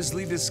 the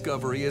grisly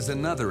discovery is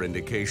another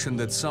indication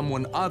that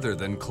someone other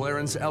than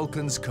Clarence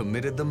Elkins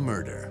committed the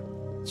murder.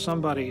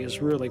 somebody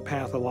is really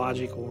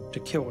pathological to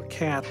kill a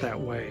cat that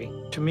way.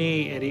 To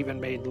me, it even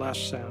made less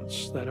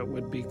sense that it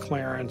would be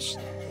Clarence.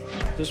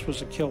 This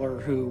was a killer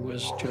who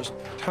was just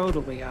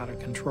totally out of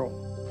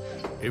control.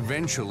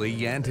 Eventually,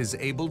 Yant is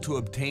able to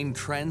obtain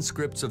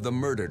transcripts of the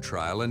murder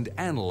trial and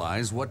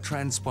analyze what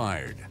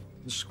transpired.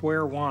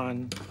 Square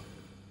one,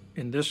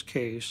 in this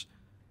case,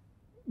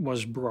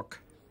 was Brooke.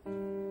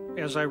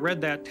 As I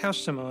read that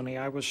testimony,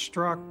 I was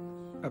struck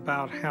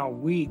about how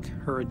weak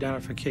her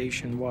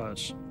identification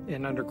was.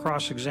 And under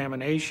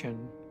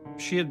cross-examination,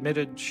 she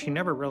admitted she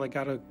never really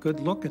got a good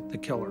look at the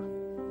killer.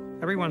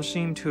 Everyone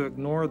seemed to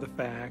ignore the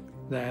fact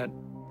that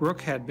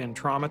Brooke had been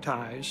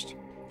traumatized.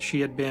 She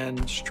had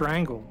been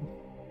strangled.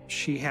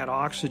 She had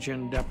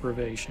oxygen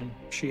deprivation.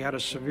 She had a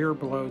severe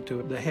blow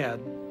to the head.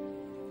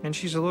 And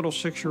she's a little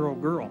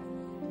 6-year-old girl.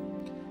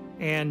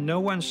 And no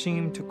one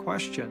seemed to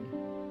question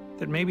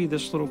that maybe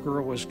this little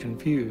girl was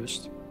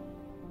confused.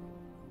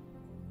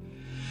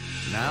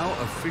 Now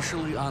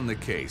officially on the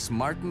case,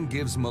 Martin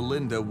gives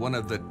Melinda one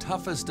of the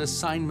toughest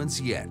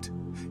assignments yet.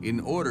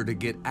 In order to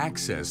get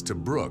access to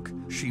Brooke,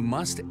 she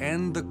must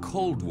end the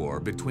Cold War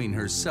between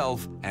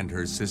herself and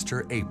her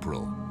sister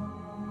April.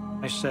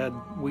 I said,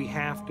 we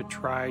have to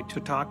try to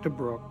talk to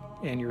Brooke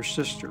and your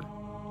sister.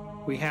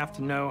 We have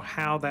to know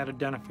how that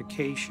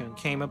identification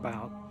came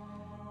about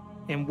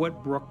and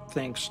what Brooke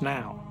thinks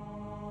now.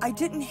 I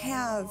didn't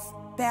have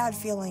bad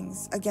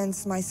feelings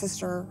against my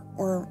sister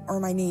or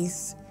my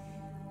niece.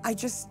 I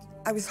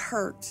was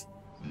hurt.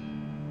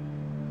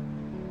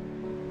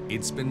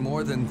 It's been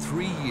more than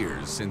 3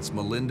 years since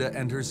Melinda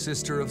and her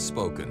sister have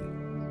spoken.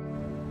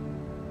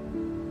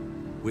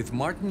 With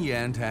Martin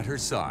Yant at her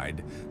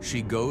side,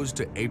 she goes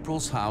to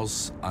April's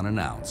house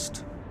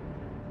unannounced.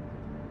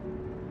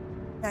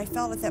 I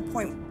felt at that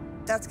point,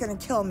 that's gonna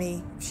kill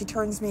me if she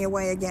turns me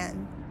away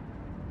again.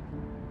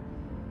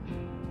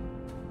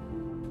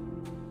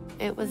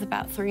 It was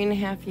about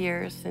 3.5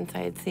 years since I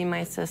had seen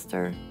my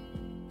sister.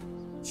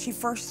 She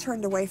first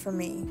turned away from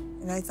me,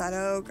 and I thought,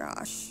 oh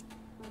gosh.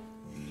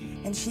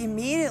 And she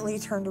immediately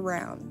turned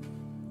around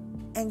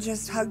and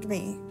just hugged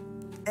me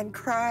and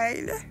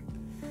cried.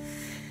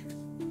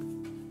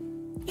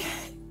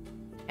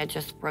 I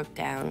just broke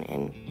down,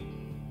 and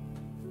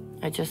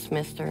I just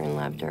missed her and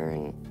loved her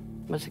and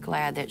was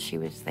glad that she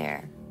was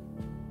there.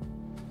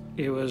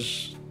 It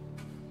was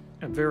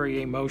a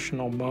very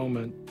emotional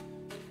moment.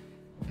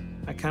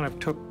 I kind of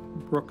took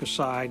Brooke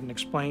aside and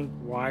explained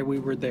why we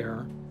were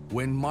there.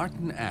 When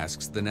Martin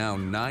asks the now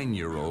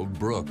 9-year-old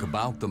Brooke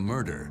about the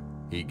murder,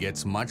 he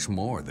gets much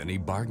more than he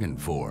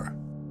bargained for.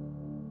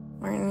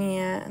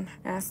 Martin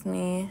asked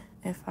me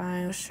if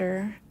I was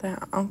sure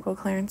that Uncle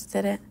Clarence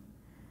did it.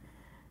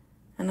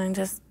 And I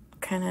just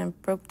kind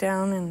of broke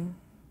down and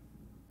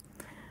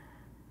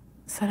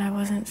said I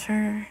wasn't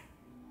sure.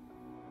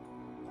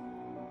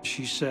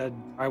 She said,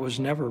 I was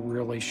never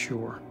really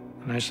sure.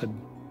 And I said,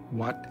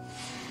 what?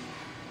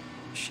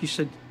 She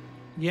said,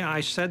 yeah,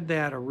 I said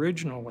that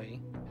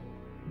originally,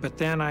 but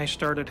then I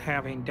started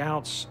having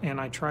doubts, and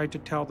I tried to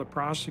tell the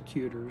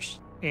prosecutors,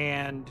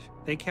 and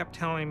they kept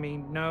telling me,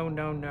 no,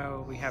 no,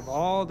 no, we have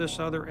all this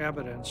other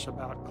evidence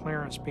about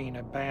Clarence being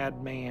a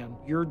bad man.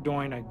 You're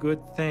doing a good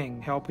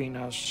thing helping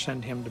us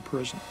send him to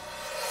prison.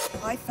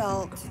 I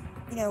felt,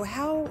 you know,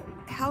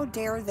 how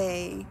dare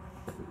they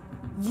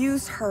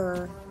use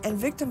her and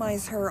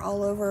victimize her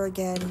all over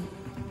again?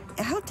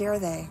 How dare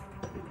they?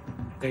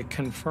 It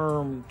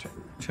confirmed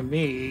to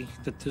me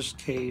that this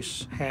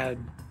case had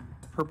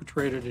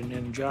perpetrated an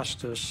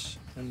injustice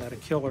and that a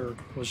killer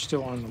was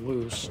still on the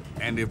loose.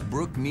 And if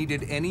Brooke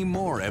needed any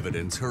more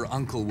evidence her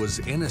uncle was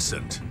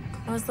innocent.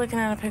 I was looking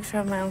at a picture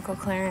of my Uncle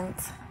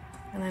Clarence,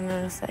 and I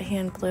noticed that he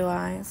had blue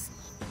eyes.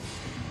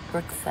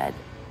 Brooke said,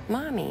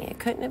 Mommy, it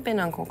couldn't have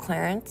been Uncle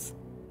Clarence,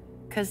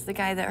 because the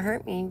guy that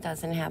hurt me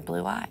doesn't have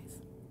blue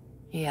eyes.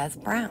 He has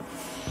brown.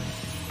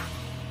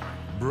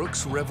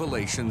 Brooke's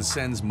revelation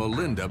sends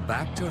Melinda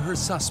back to her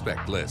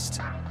suspect list.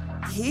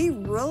 He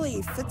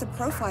really fit the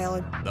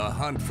profile. The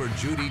hunt for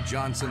Judy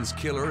Johnson's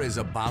killer is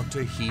about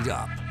to heat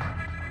up.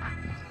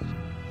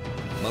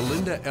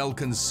 Melinda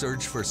Elkins'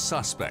 search for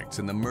suspects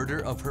in the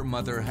murder of her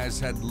mother has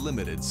had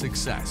limited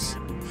success.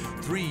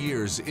 3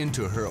 years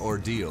into her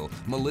ordeal,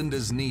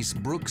 Melinda's niece,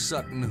 Brooke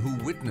Sutton, who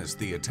witnessed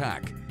the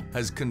attack,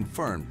 has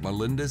confirmed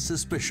Melinda's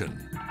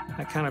suspicion.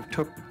 I kind of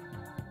took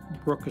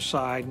Brooke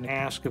aside and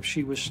asked if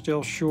she was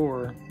still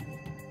sure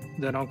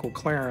that Uncle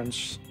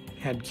Clarence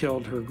had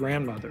killed her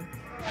grandmother.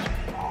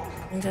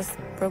 I just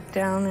broke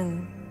down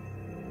and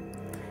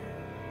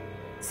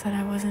said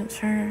I wasn't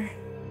sure.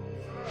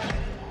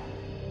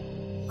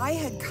 I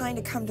had kind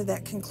of come to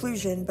that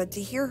conclusion, but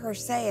to hear her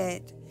say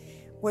it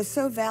was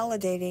so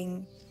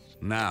validating.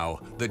 Now,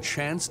 the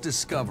chance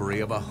discovery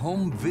of a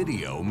home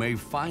video may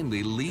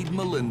finally lead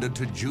Melinda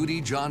to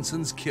Judy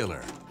Johnson's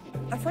killer.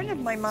 A friend of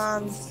my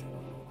mom's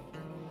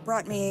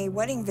brought me a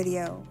wedding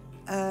video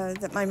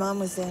that my mom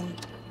was in.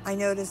 I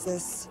noticed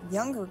this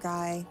younger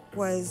guy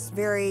was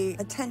very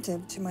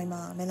attentive to my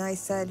mom, and I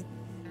said,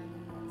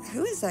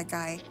 who is that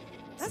guy?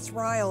 That's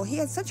Ryle. He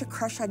had such a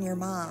crush on your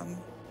mom.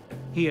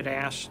 He had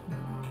asked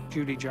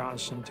Judy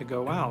Johnson to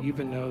go out,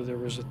 even though there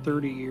was a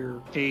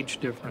 30-year age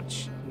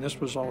difference. And this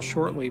was all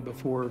shortly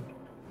before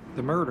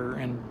the murder,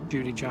 and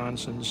Judy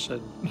Johnson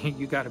said,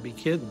 "You got to be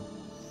kidding."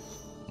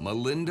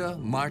 Melinda,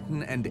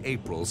 Martin, and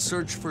April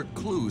search for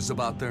clues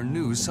about their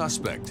new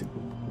suspect.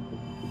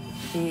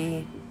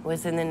 He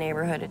was in the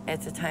neighborhood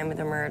at the time of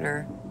the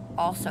murder.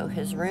 Also,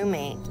 his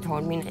roommate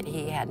told me that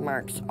he had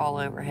marks all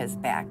over his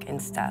back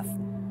and stuff,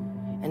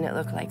 and it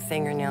looked like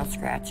fingernail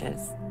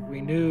scratches.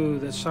 We knew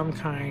that some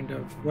kind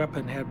of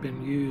weapon had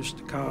been used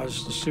to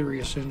cause the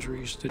serious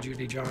injuries to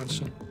Judy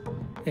Johnson.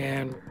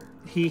 And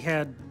he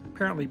had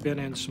apparently been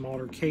in some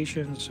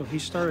altercations, so he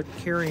started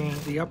carrying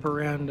the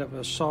upper end of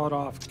a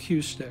sawed-off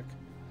cue stick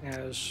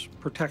as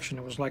protection.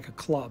 It was like a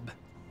club.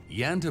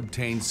 Yant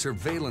obtained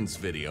surveillance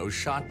video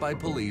shot by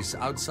police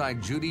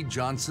outside Judy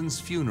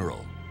Johnson's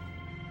funeral.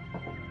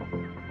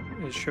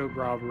 It showed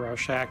Rob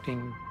Rush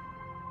acting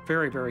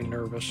very, very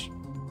nervous.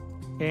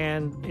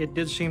 And it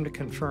did seem to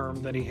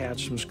confirm that he had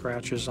some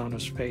scratches on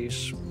his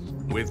face.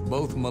 With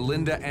both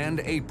Melinda and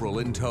April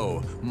in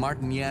tow,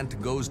 Martin Yant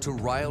goes to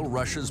Ryle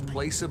Rush's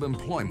place of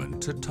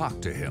employment to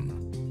talk to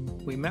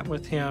him. We met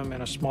with him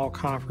in a small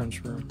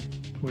conference room.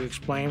 We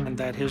explained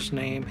that his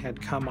name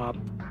had come up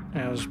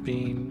as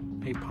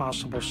being a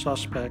possible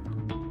suspect.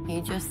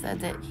 He just said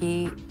that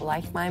he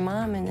liked my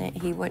mom and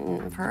that he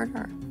wouldn't have hurt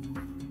her.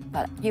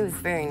 But he was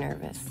very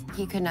nervous.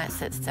 He could not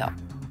sit still.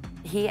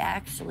 He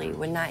actually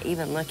would not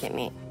even look at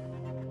me.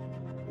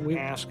 We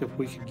asked if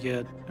we could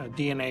get a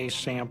DNA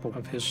sample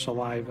of his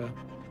saliva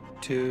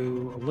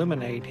to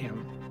eliminate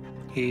him.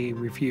 He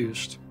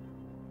refused,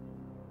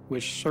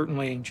 which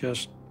certainly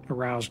just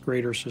aroused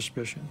greater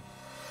suspicion.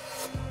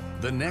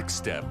 The next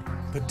step,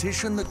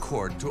 petition the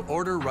court to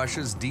order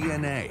Rush's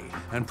DNA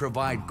and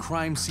provide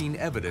crime scene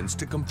evidence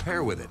to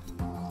compare with it.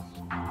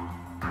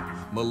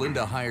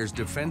 Melinda hires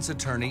defense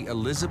attorney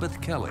Elizabeth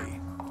Kelly.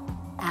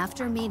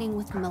 After meeting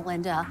with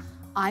Melinda,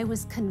 I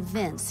was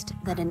convinced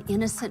that an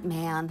innocent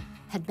man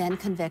had been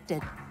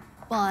convicted.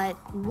 But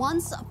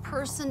once a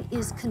person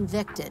is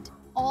convicted,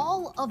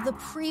 all of the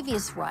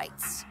previous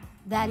rights,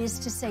 that is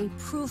to say,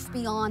 proof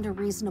beyond a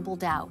reasonable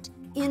doubt,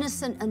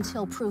 innocent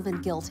until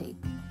proven guilty,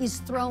 is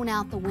thrown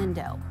out the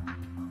window.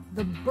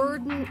 The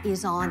burden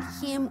is on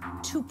him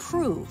to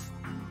prove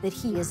that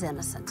he is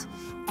innocent.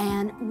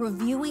 And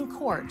reviewing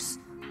courts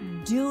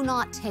do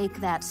not take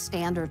that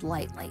standard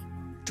lightly.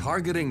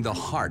 Targeting the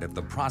heart of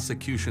the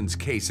prosecution's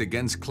case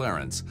against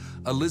Clarence,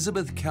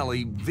 Elizabeth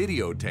Kelly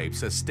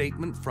videotapes a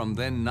statement from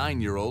then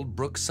 9-year-old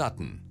Brooke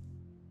Sutton.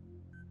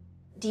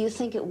 Do you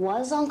think it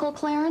was Uncle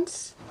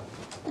Clarence?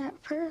 At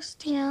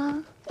first,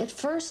 yeah. At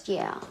first,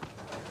 yeah.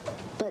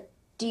 But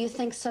do you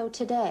think so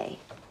today?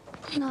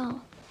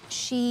 No.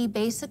 She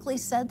basically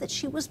said that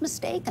she was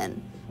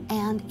mistaken,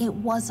 and it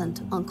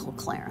wasn't Uncle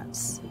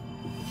Clarence.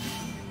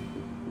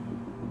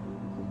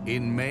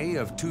 In May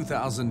of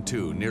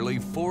 2002, nearly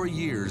 4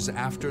 years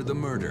after the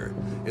murder,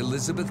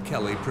 Elizabeth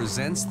Kelly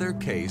presents their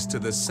case to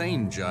the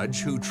same judge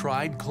who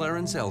tried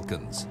Clarence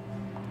Elkins.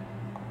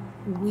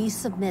 We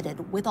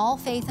submitted, with all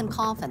faith and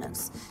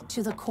confidence,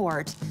 to the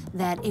court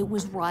that it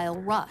was Ryle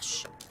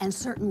Rush, and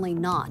certainly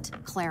not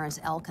Clarence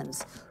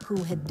Elkins,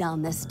 who had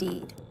done this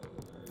deed.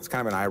 It's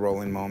kind of an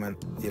eye-rolling moment.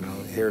 You know,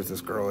 here's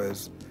this girl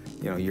is,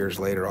 years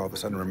later, all of a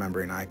sudden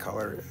remembering eye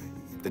color.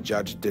 The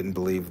judge didn't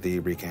believe the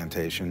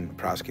recantation.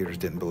 Prosecutors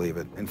didn't believe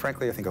it. And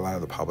frankly, I think a lot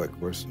of the public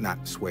was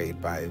not swayed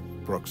by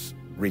Brooke's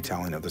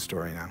retelling of the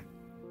story now.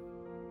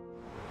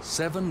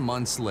 7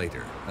 months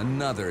later,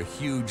 another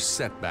huge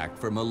setback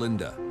for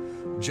Melinda.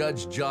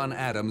 Judge John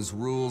Adams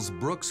rules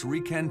Brooke's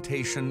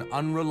recantation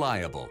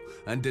unreliable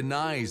and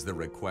denies the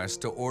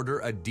request to order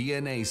a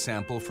DNA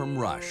sample from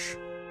Rush.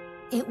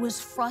 It was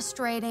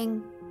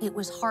frustrating. It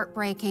was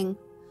heartbreaking.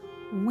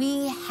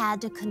 We had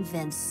to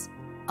convince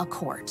a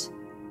court,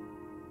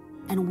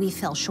 and we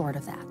fell short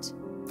of that.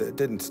 It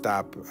didn't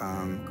stop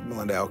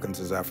Melinda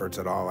Elkins' efforts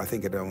at all. I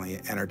think it only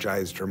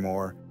energized her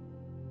more.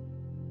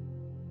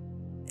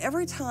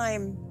 Every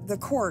time the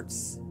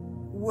courts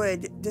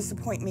would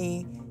disappoint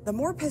me, the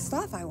more pissed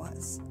off I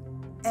was.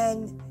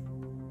 And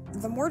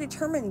the more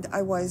determined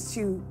I was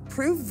to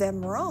prove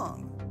them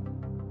wrong.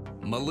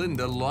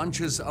 Melinda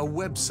launches a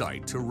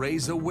website to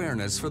raise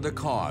awareness for the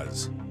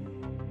cause.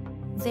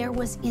 There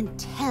was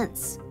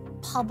intense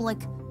public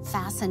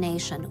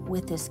fascination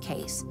with this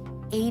case,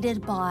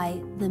 aided by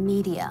the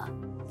media.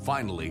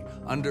 Finally,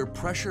 under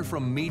pressure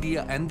from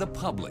media and the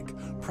public,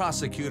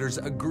 prosecutors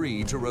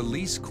agree to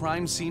release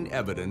crime scene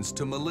evidence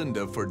to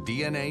Melinda for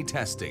DNA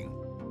testing.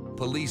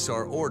 Police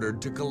are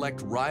ordered to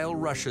collect Ryle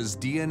Rush's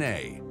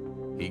DNA.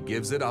 He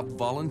gives it up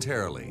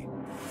voluntarily.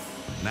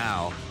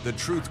 Now, the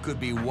truth could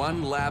be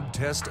one lab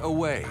test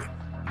away,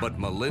 but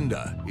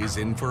Melinda is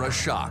in for a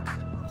shock.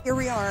 Here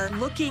we are,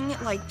 looking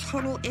like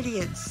total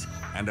idiots.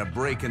 And a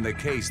break in the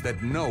case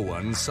that no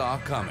one saw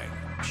coming.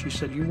 She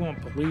said, "You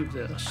won't believe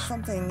this.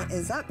 Something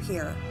is up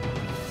here."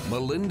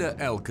 Melinda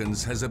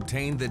Elkins has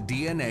obtained the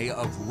DNA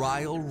of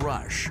Ryle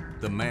Rush,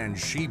 the man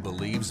she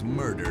believes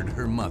murdered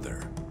her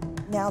mother.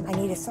 Now I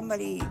needed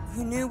somebody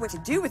who knew what to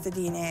do with the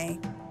DNA.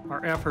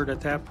 Our effort at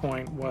that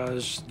point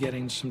was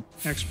getting some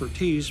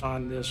expertise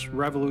on this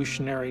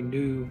revolutionary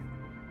new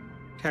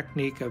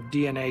technique of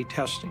DNA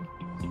testing.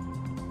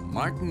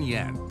 Martin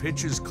Yant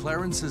pitches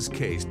Clarence's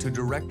case to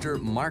director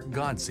Mark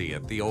Godsey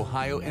at the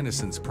Ohio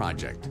Innocence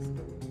Project.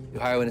 The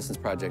Ohio Innocence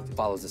Project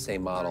follows the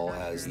same model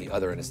as the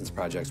other Innocence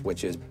Projects,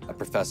 which is a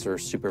professor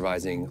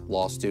supervising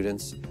law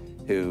students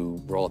who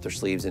roll up their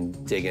sleeves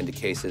and dig into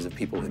cases of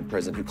people in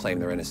prison who claim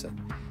they're innocent,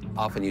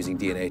 often using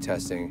DNA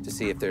testing to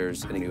see if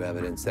there's any new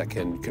evidence that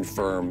can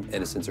confirm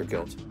innocence or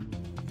guilt.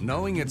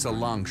 Knowing it's a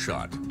long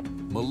shot,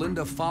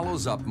 Melinda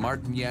follows up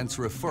Martin Yant's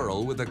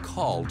referral with a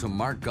call to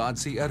Mark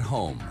Godsey at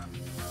home.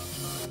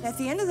 At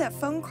the end of that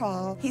phone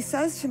call, he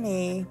says to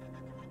me,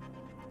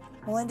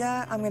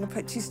 "Melinda, I'm going to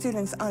put 2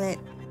 students on it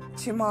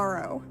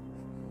tomorrow."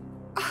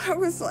 I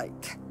was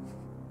like...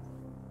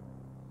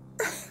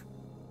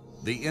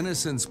 The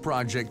Innocence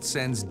Project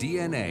sends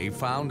DNA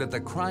found at the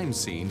crime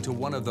scene to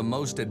one of the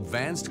most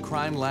advanced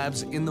crime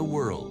labs in the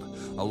world,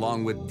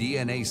 along with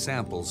DNA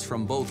samples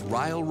from both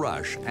Ryle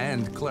Rush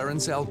and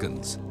Clarence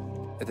Elkins.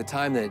 At the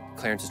time that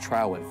Clarence's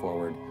trial went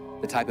forward,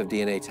 the type of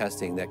DNA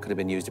testing that could have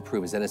been used to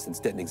prove his innocence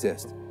didn't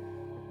exist.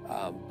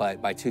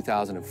 But by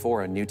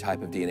 2004, a new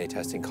type of DNA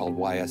testing called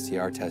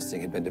YSTR testing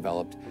had been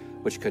developed,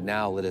 which could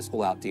now let us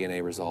pull out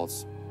DNA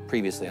results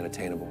previously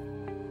unattainable.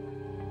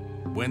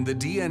 When the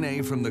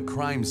DNA from the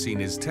crime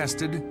scene is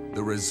tested,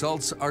 the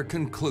results are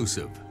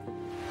conclusive.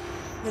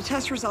 The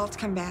test results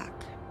come back.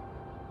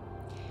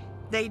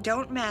 They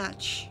don't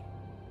match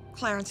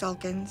Clarence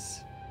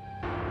Elkins.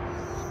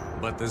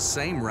 But the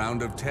same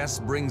round of tests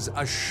brings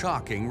a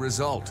shocking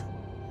result.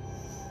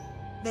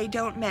 They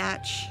don't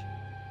match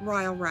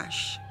Ryle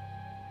Rush.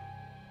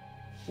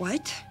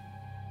 What?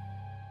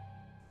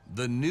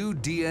 The new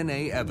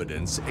DNA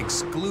evidence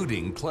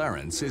excluding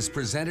Clarence is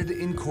presented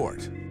in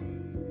court.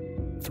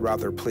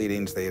 Throughout their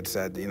pleadings, they had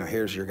said,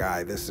 here's your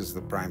guy, this is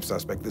the prime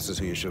suspect, this is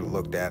who you should have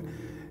looked at.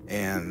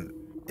 And,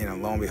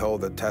 lo and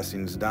behold, the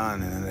testing's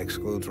done and it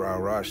excludes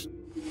Ryle Rush.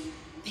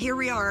 Here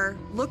we are,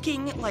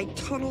 looking like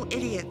total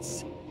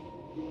idiots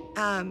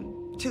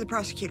to the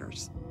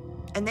prosecutors.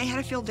 And they had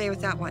a field day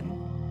with that one.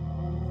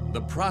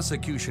 The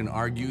prosecution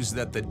argues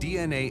that the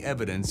DNA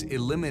evidence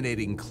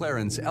eliminating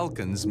Clarence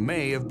Elkins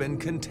may have been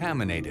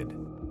contaminated.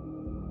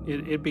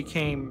 It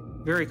became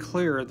very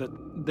clear that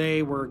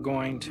they were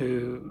going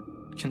to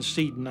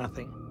concede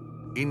nothing.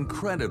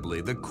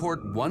 Incredibly, the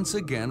court once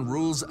again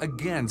rules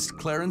against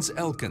Clarence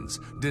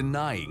Elkins,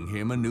 denying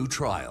him a new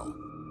trial.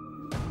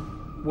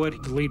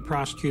 What the lead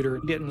prosecutor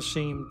didn't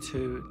seem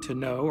to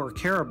know or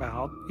care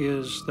about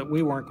is that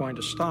we weren't going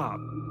to stop.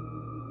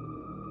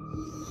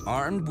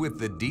 Armed with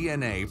the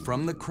DNA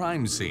from the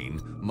crime scene,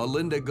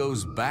 Melinda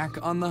goes back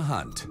on the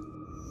hunt.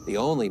 The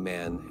only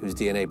man whose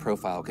DNA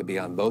profile could be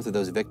on both of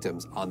those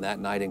victims on that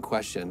night in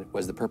question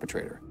was the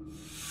perpetrator.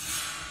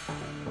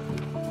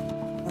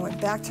 I went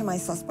back to my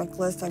suspect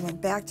list. I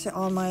went back to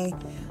all my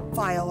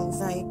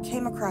files. I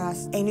came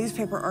across a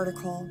newspaper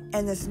article,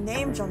 and this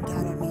name jumped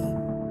out at me.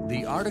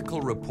 The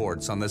article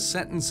reports on the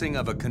sentencing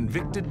of a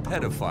convicted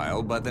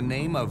pedophile by the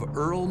name of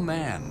Earl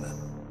Mann.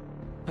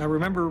 I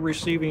remember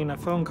receiving a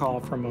phone call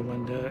from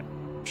Melinda.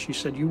 She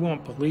said, "You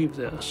won't believe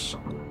this.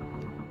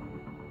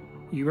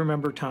 You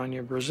remember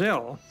Tanya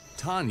Brazil?"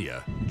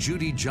 Tanya,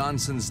 Judy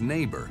Johnson's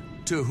neighbor,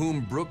 to whom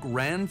Brooke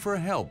ran for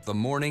help the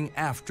morning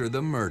after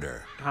the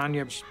murder.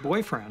 Tanya's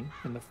boyfriend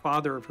and the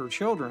father of her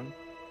children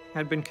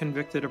had been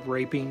convicted of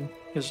raping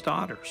his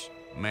daughters.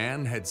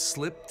 Mann had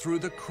slipped through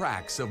the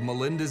cracks of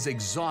Melinda's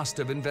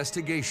exhaustive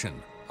investigation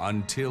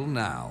until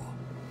now.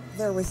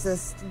 There was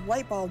this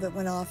light bulb that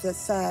went off that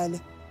said,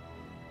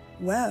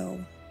 "Whoa,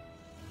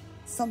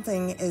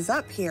 something is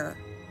up here."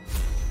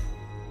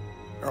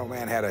 Earl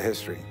Mann had a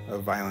history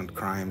of violent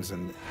crimes,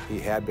 and he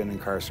had been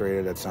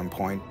incarcerated at some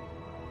point.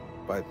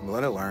 But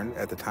Melinda learned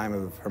at the time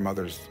of her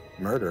mother's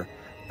murder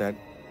that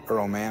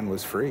Earl Mann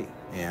was free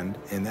and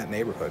in that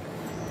neighborhood.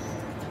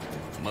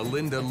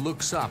 Melinda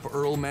looks up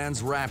Earl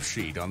Mann's rap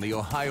sheet on the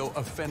Ohio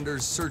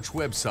Offenders Search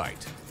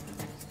website.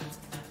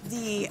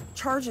 The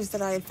charges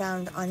that I had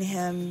found on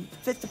him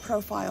fit the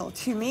profile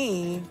to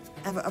me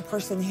of a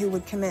person who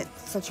would commit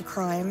such a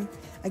crime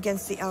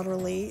against the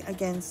elderly,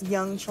 against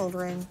young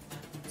children.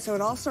 So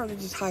it all started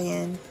to tie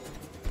in.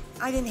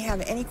 I didn't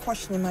have any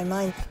question in my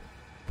mind.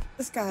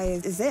 This guy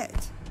is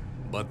it.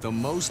 But the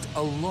most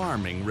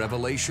alarming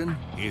revelation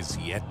is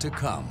yet to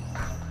come.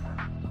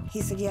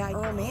 He said, "Yeah,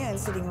 Earl Mann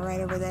sitting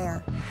right over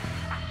there."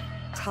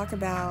 Talk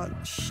about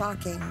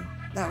shocking.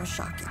 That was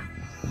shocking.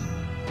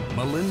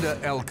 Melinda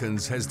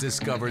Elkins has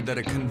discovered that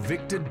a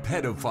convicted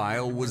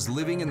pedophile was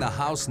living in the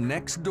house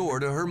next door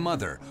to her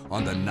mother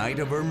on the night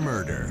of her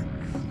murder.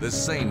 The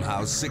same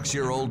house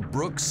 6-year-old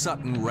Brooke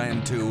Sutton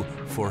ran to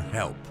for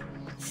help.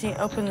 She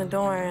opened the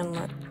door and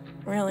looked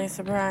really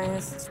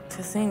surprised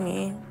to see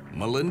me.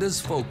 Melinda's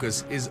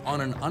focus is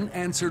on an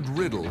unanswered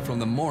riddle from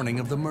the morning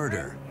of the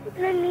murder.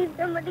 I need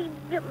somebody to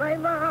get my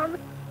mom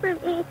for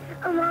me.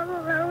 I'm all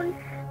alone.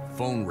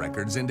 Phone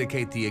records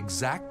indicate the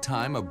exact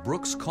time of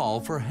Brooke's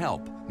call for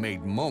help,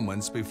 made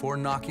moments before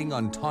knocking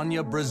on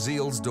Tanya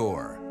Brazil's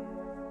door.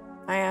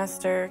 I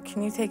asked her,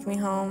 can you take me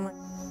home?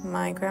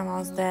 My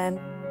grandma's dead.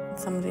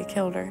 Somebody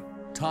killed her.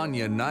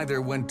 Tanya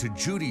neither went to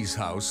Judy's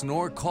house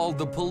nor called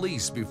the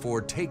police before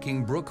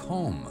taking Brooke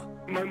home.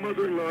 My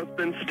mother-in-law's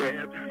been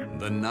stabbed.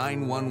 The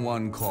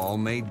 911 call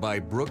made by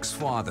Brooke's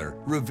father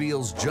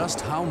reveals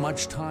just how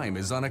much time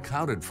is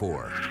unaccounted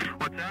for.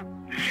 What's that?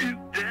 She's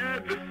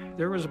dead.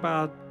 There was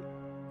about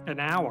an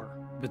hour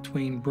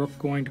between Brooke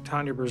going to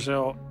Tanya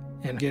Brazil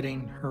and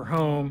getting her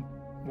home.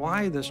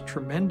 Why this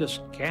tremendous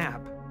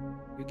gap?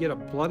 You get a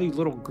bloody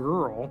little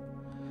girl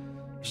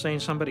saying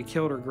somebody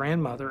killed her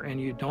grandmother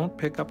and you don't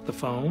pick up the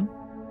phone?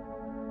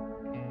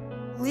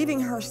 Leaving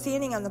her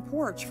standing on the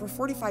porch for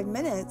 45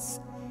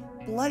 minutes,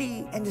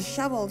 bloody and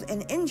disheveled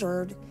and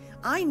injured,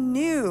 I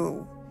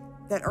knew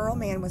that Earl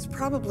Mann was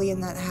probably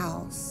in that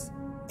house,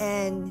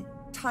 and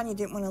Tanya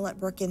didn't want to let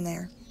Brooke in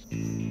there.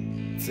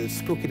 It's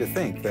spooky to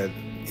think that,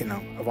 you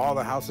know, of all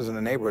the houses in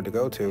the neighborhood to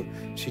go to,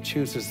 she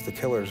chooses the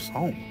killer's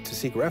home to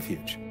seek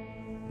refuge.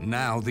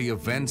 Now the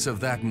events of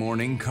that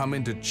morning come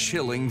into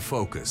chilling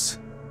focus.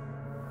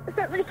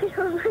 Somebody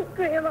killed my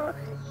grandma.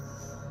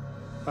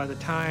 By the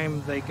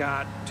time they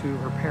got to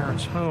her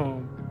parents'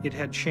 home, it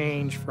had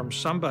changed from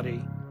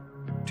somebody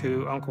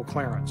to Uncle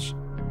Clarence.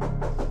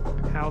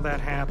 How that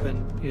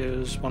happened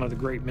is one of the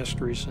great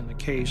mysteries in the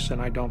case,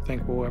 and I don't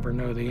think we'll ever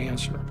know the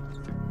answer.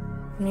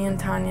 Me and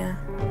Tanya,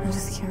 I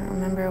just can't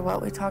remember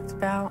what we talked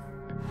about.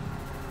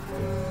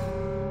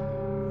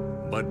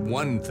 But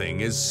one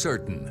thing is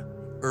certain.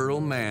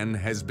 Earl Mann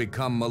has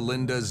become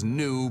Melinda's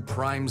new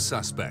prime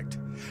suspect,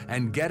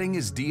 and getting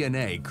his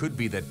DNA could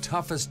be the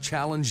toughest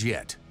challenge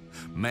yet.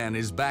 Mann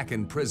is back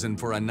in prison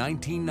for a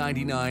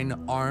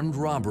 1999 armed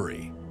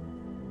robbery.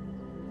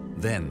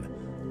 Then,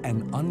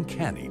 an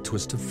uncanny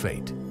twist of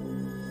fate.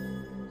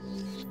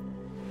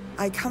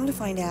 I come to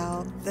find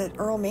out that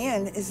Earl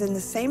Mann is in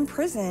the same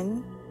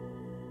prison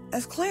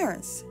as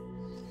Clarence.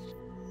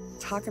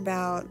 Talk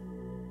about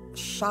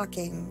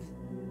shocking.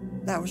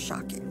 That was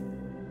shocking.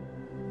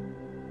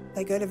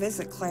 I go to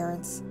visit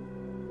Clarence.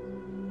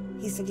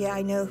 He said, yeah,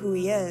 I know who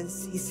he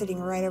is. He's sitting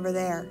right over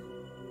there.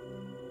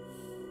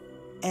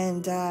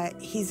 And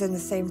he's in the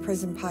same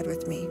prison pod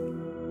with me.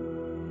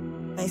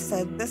 I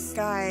said, this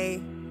guy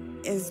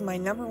is my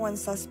 #1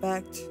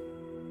 suspect.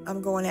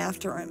 I'm going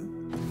after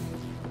him.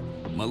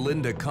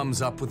 Melinda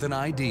comes up with an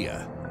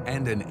idea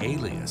and an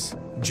alias,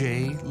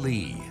 J.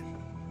 Lee.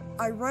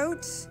 I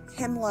wrote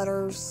him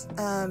letters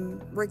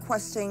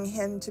requesting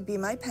him to be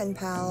my pen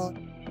pal.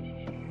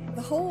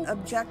 The whole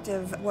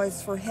objective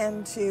was for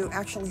him to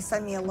actually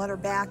send me a letter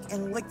back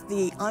and lick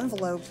the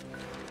envelope.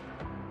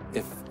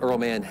 If Earl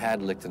Mann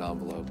had licked an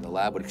envelope, the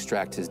lab would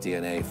extract his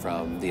DNA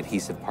from the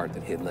adhesive part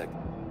that he had licked.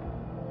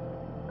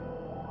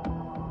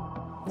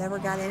 Never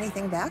got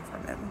anything back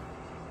from him.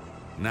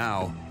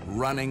 Now,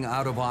 running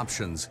out of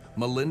options,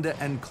 Melinda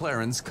and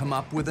Clarence come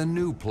up with a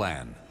new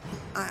plan.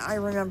 I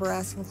remember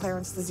asking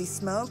Clarence, does he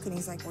smoke? And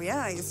he's like, well,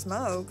 yeah, he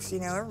smokes. You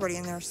know, everybody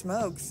in there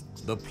smokes.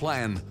 The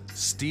plan,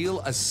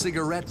 steal a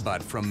cigarette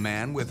butt from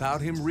Mann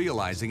without him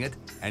realizing it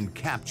and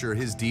capture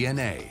his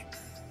DNA.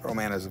 Earl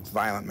Mann is a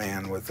violent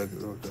man with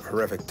a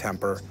horrific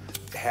temper.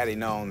 Had he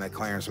known that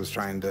Clarence was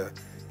trying to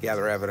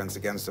gather evidence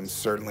against him,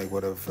 certainly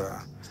would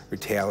have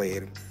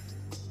retaliated.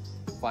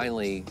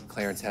 Finally,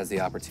 Clarence has the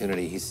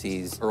opportunity. He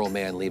sees Earl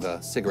Mann leave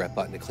a cigarette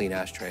butt in a clean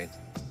ashtray.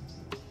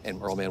 And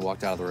Earl Mann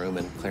walked out of the room,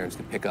 and Clarence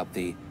could pick up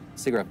the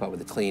cigarette butt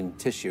with a clean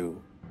tissue.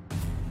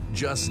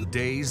 Just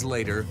days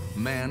later,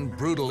 Mann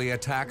brutally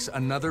attacks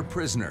another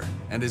prisoner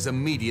and is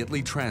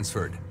immediately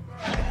transferred.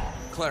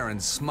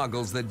 Clarence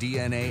smuggles the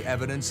DNA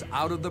evidence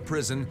out of the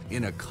prison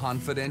in a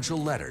confidential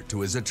letter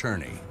to his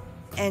attorney.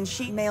 And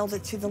she mailed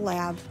it to the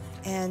lab,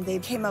 and they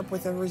came up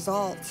with a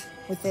result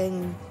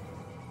within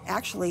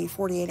actually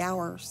 48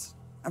 hours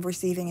of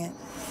receiving it.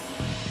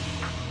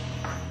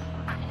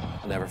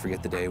 I'll never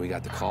forget the day we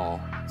got the call.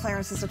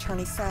 Clarence's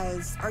attorney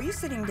says, are you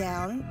sitting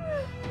down?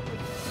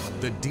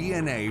 The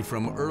DNA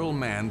from Earl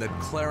Mann that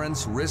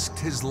Clarence risked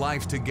his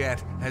life to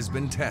get has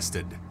been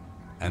tested,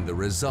 and the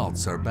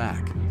results are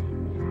back.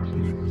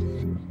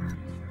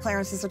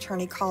 Clarence's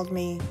attorney called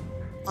me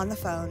on the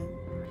phone,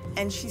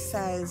 and she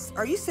says,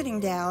 are you sitting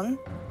down?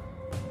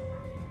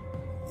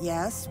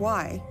 Yes,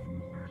 why?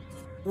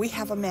 We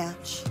have a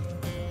match.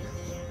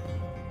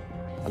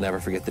 I'll never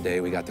forget the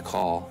day we got the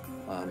call.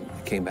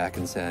 It came back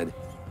and said,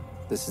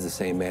 this is the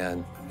same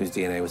man whose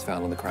DNA was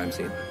found on the crime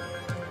scene.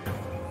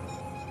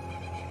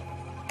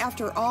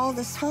 After all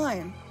this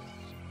time,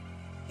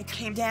 it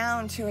came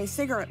down to a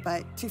cigarette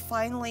butt to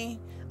finally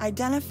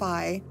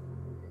identify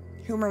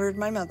who murdered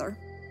my mother.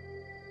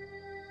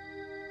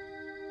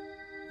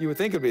 You would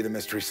think it'd be the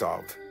mystery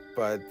solved,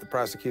 but the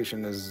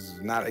prosecution is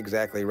not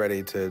exactly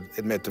ready to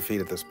admit defeat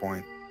at this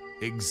point.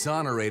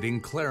 Exonerating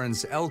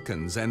Clarence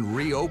Elkins and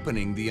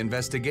reopening the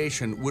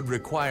investigation would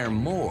require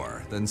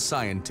more than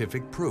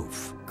scientific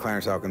proof.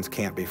 Clarence Elkins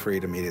can't be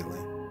freed immediately.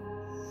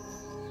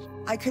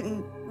 I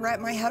couldn't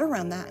wrap my head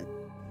around that.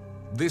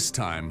 This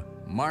time,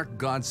 Mark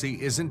Godsey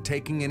isn't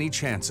taking any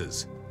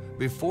chances.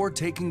 Before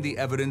taking the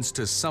evidence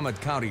to Summit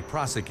County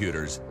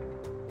prosecutors,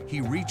 he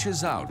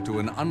reaches out to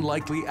an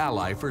unlikely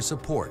ally for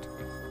support,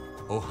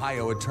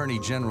 Ohio Attorney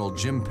General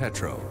Jim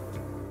Petro.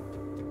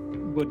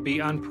 Would be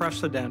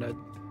unprecedented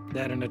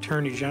that an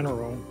attorney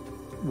general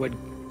would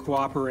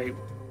cooperate.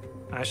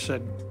 I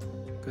said,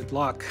 good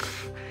luck.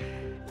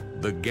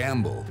 The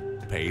gamble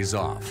pays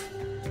off.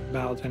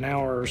 About an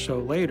hour or so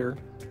later,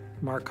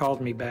 Mark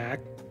called me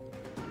back,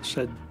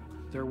 said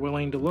they're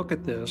willing to look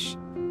at this.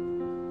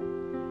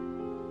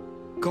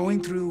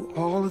 Going through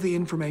all of the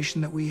information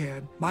that we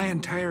had, my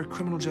entire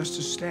criminal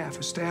justice staff,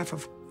 a staff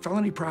of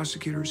felony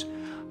prosecutors,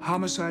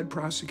 homicide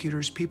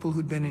prosecutors, people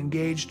who'd been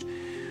engaged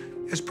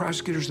as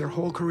prosecutors their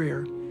whole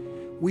career,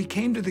 we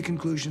came to the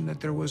conclusion that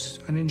there was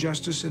an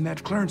injustice and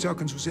that Clarence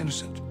Elkins was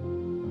innocent.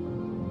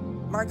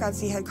 Mark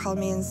Godsey had called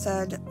me and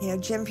said, you know,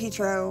 Jim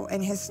Petro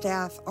and his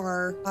staff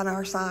are on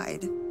our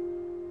side.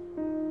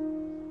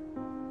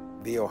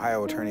 The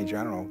Ohio Attorney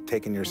General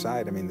taking your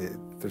side, I mean,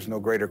 there's no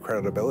greater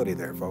credibility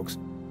there, folks.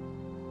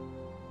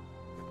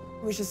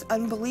 It was just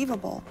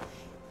unbelievable.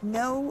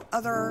 No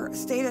other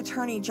state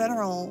attorney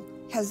general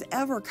has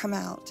ever come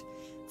out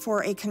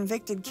for a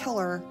convicted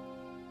killer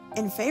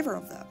in favor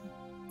of them,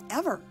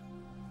 ever.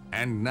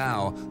 And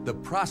now, the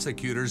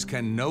prosecutors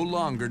can no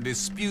longer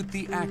dispute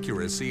the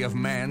accuracy of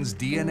Mann's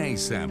DNA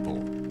sample.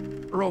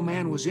 Earl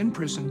Mann was in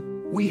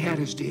prison. We had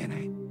his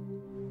DNA.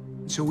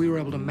 So we were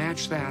able to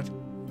match that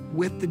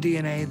with the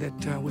DNA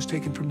that was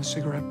taken from the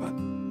cigarette butt.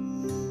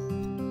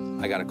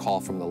 I got a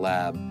call from the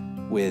lab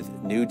with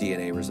new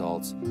DNA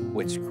results,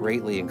 which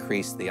greatly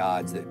increased the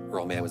odds that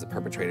Earl Mann was the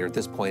perpetrator. At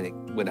this point, it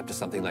went up to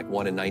something like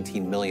 1 in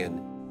 19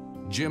 million.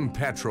 Jim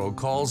Petro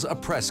calls a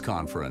press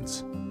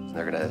conference.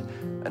 They're going to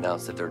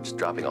announce that they're just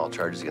dropping all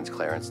charges against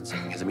Clarence and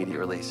seeking his immediate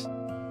release.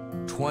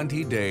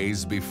 20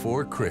 days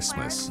before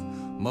Christmas,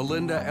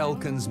 Melinda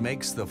Elkins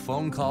makes the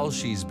phone call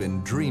she's been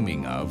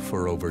dreaming of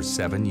for over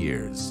 7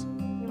 years.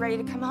 You ready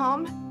to come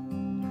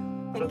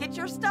home? Then get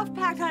your stuff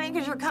packed, honey,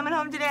 because you're coming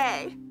home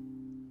today.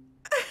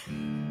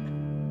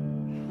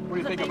 What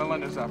do you think of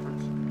Melinda's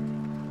efforts?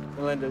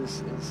 Melinda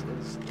is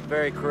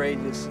very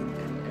courageous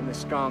and a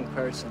strong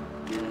person,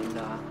 and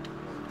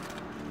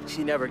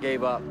she never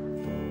gave up.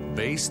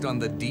 Based on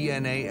the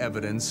DNA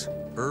evidence,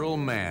 Earl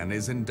Mann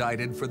is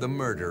indicted for the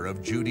murder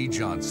of Judy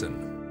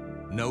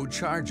Johnson. No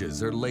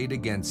charges are laid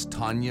against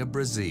Tanya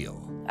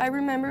Brazil. I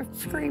remember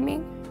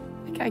screaming,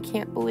 like, I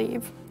can't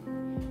believe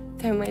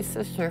that my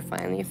sister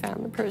finally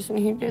found the person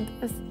who did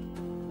this.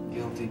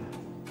 Guilty.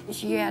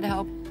 She had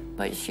help,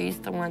 but she's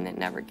the one that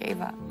never gave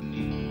up.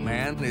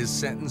 Mann is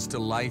sentenced to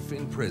life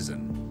in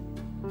prison.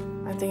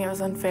 I think it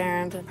was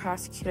unfair the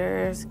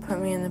prosecutors put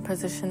me in the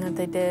position that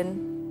they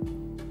did.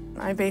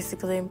 I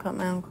basically put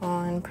my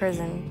uncle in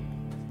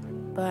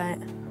prison, but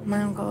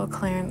my uncle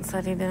Clarence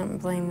said he didn't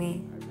blame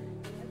me.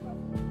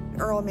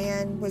 Earl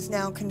Mann was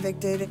now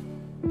convicted,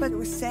 but it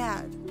was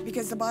sad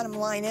because the bottom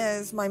line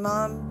is my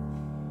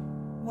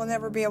mom will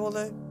never be able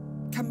to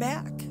come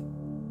back.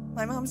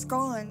 My mom's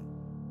gone.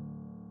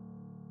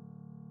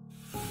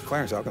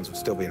 Clarence Elkins would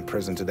still be in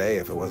prison today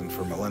if it wasn't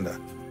for Melinda.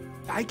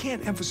 I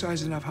can't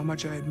emphasize enough how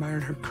much I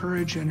admired her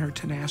courage and her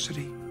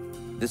tenacity.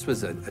 This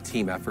was a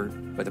team effort,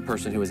 but the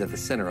person who was at the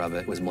center of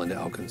it was Melinda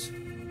Elkins.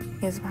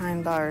 He's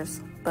behind bars,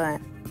 but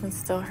it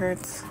still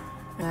hurts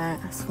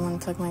that someone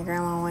took my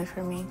grandma away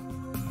from me.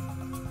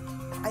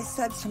 I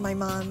said to my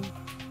mom,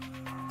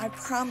 I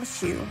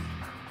promise you,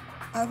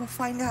 I will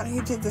find out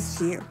who did this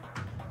to you.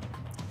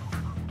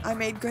 I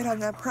made good on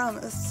that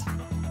promise.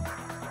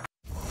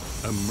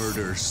 A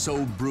murder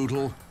so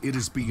brutal, it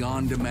is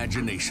beyond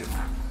imagination.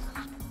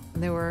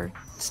 There were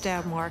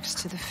stab marks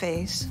to the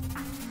face.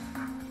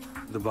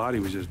 The body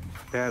was just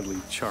badly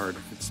charred.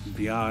 It's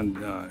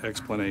beyond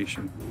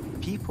explanation.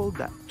 People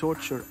that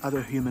torture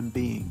other human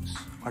beings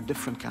are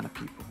different kind of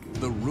people.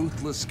 The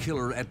ruthless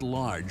killer at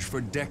large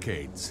for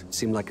decades. It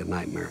seemed like a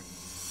nightmare.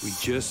 We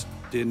just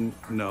didn't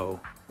know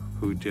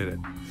who did it.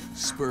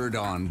 Spurred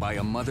on by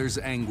a mother's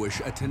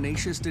anguish, a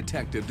tenacious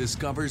detective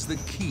discovers the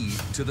key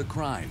to the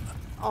crime.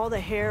 All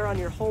the hair on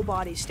your whole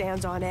body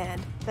stands on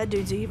end. That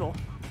dude's evil.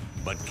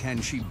 But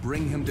can she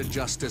bring him to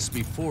justice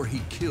before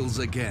he kills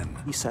again?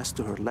 He says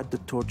to her, let the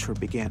torture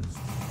begin.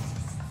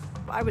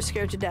 I was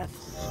scared to death.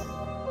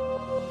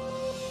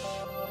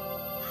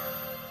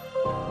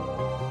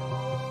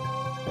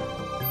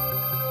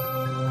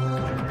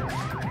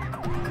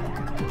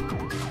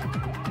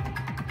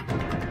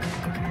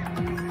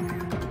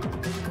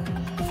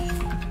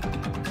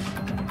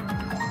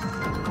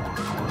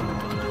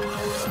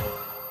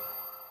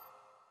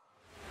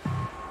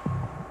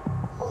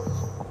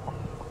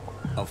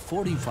 A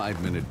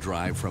 45-minute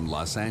drive from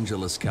Los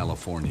Angeles,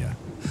 California,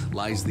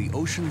 lies the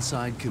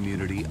oceanside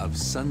community of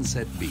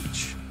Sunset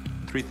Beach.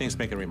 3 things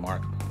make it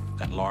remarkable.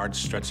 That large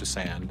stretch of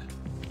sand,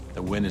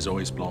 the wind is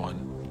always blowing,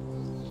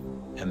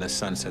 and the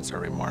sunsets are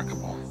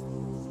remarkable.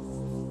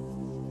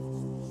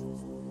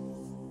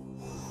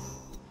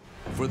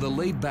 For the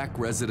laid-back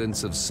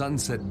residents of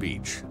Sunset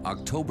Beach,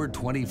 October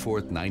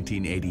 24th,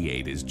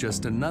 1988 is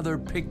just another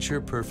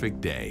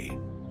picture-perfect day.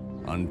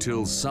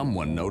 Until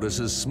someone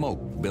notices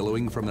smoke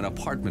billowing from an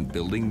apartment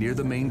building near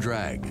the main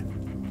drag.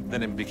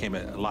 Then it became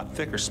a lot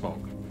thicker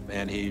smoke,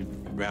 and he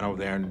ran over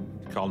there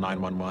and called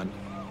 911.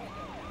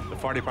 The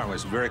fire department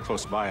was very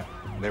close by.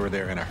 They were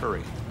there in a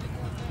hurry.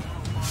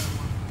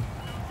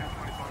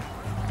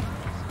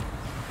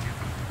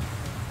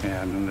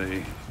 And then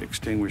they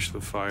extinguished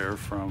the fire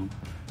from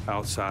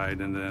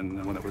outside, and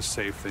then when it was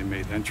safe, they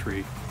made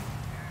entry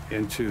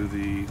into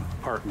the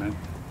apartment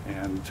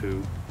and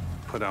to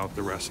put out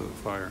the rest of the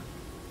fire.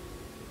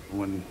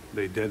 When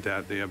they did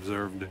that, they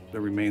observed the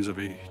remains of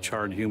a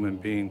charred human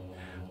being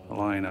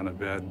lying on a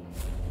bed.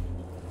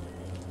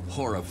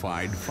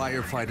 Horrified,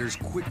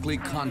 firefighters quickly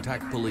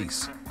contact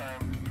police.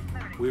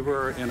 We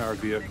were in our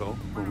vehicle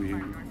when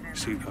we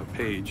received a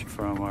page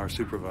from our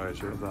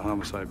supervisor of the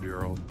Homicide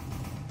Bureau.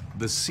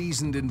 The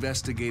seasoned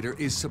investigator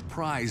is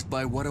surprised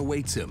by what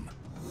awaits him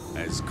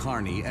as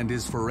Carney and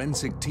his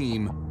forensic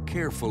team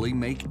carefully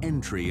make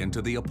entry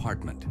into the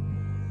apartment.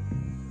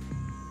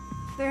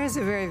 There is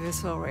a very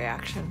visceral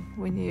reaction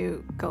when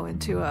you go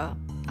into a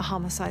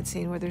homicide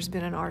scene where there's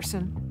been an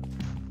arson.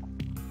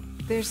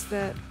 There's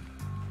the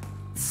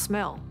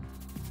smell,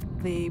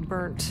 the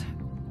burnt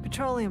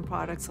petroleum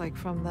products, like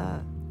from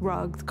the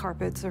rug, the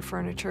carpets, or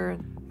furniture.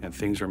 And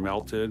things are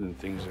melted, and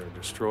things are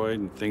destroyed,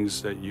 and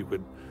things that you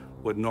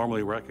would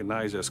normally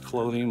recognize as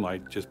clothing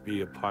might just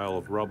be a pile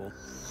of rubble.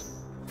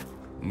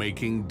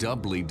 Making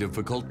doubly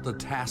difficult the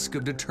task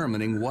of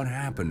determining what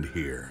happened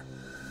here.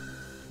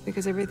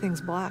 Because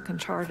everything's black and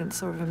charred and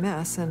sort of a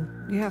mess,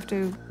 and you have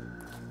to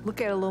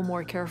look at it a little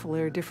more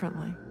carefully or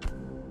differently.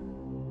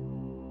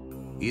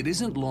 It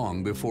isn't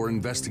long before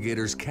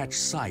investigators catch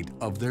sight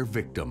of their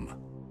victim.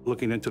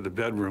 Looking into the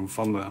bedroom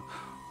from the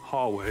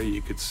hallway,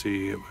 you could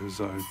see it was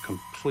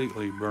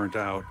completely burnt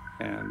out,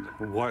 and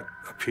what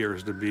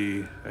appears to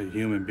be a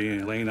human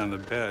being laying on the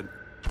bed.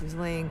 He was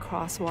laying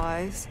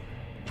crosswise,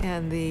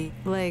 and the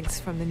legs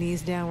from the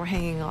knees down were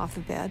hanging off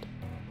the bed.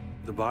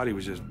 The body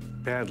was just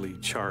badly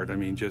charred. I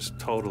mean, just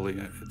totally,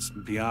 it's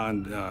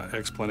beyond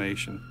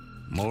explanation.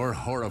 More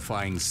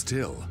horrifying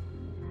still.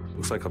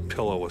 Looks like a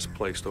pillow was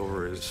placed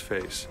over his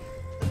face.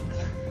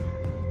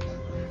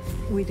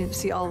 We didn't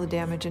see all the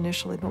damage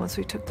initially, but once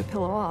we took the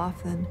pillow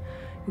off, then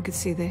we could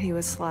see that he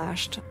was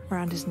slashed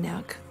around his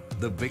neck.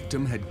 The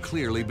victim had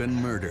clearly been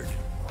murdered.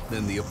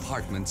 Then the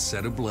apartment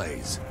set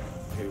ablaze.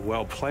 A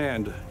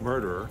well-planned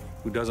murderer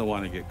who doesn't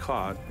want to get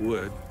caught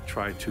would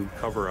try to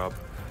cover up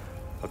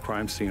a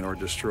crime scene or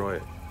destroy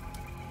it.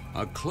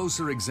 A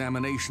closer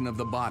examination of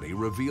the body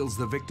reveals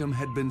the victim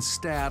had been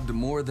stabbed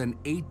more than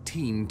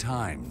 18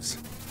 times.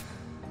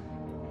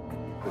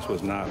 This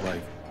was not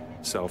like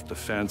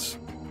self-defense.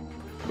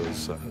 It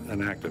was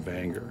an act of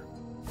anger.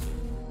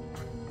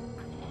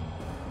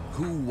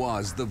 Who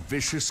was the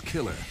vicious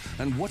killer,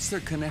 and what's their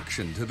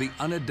connection to the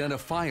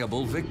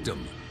unidentifiable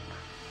victim?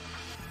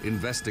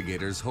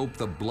 Investigators hope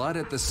the blood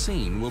at the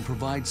scene will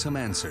provide some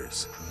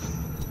answers.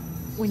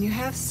 When you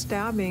have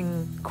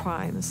stabbing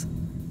crimes,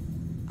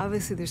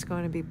 obviously there's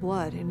going to be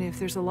blood, and if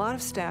there's a lot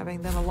of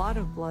stabbing, then a lot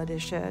of blood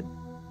is shed,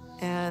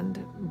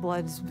 and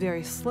blood's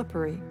very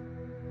slippery.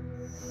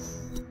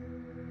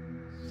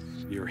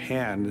 Your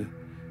hand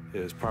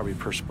is probably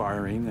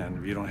perspiring, and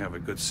if you don't have a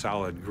good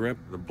solid grip,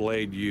 the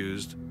blade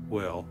used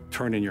will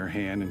turn in your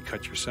hand and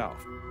cut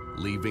yourself,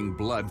 leaving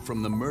blood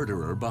from the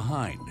murderer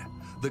behind.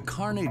 The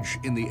carnage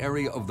in the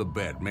area of the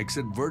bed makes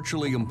it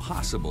virtually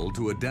impossible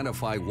to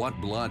identify what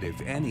blood, if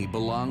any,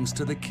 belongs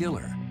to the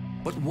killer.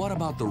 But what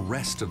about the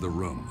rest of the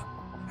room?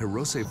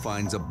 Hirose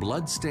finds a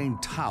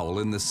blood-stained towel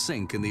in the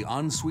sink in the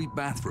ensuite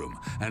bathroom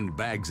and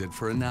bags it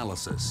for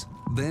analysis,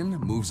 then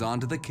moves on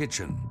to the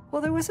kitchen.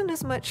 Well, there wasn't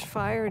as much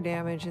fire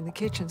damage in the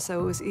kitchen,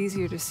 so it was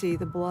easier to see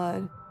the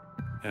blood.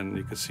 And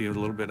you could see a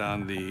little bit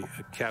on the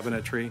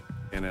cabinetry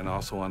and then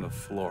also on the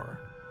floor.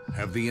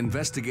 Have the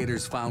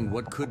investigators found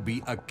what could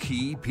be a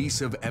key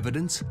piece of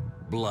evidence?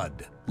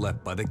 Blood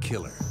left by the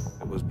killer.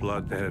 It was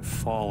blood that had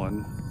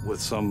fallen with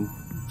some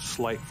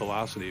slight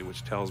velocity,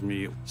 which tells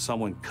me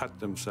someone cut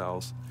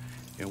themselves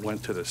and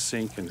went to the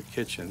sink in the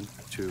kitchen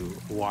to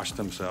wash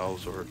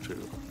themselves or to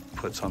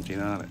put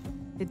something on it.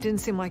 It didn't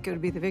seem like it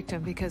would be the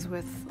victim because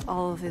with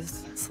all of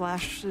his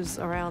slashes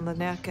around the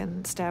neck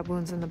and stab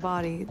wounds in the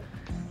body,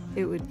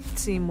 it would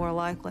seem more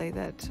likely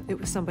that it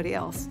was somebody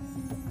else.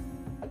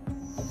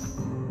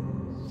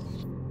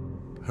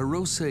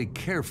 Hirose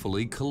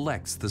carefully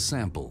collects the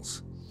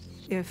samples.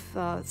 If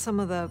some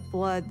of the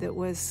blood that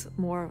was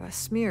more of a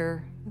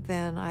smear,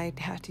 then I'd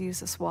have to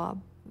use a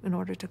swab in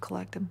order to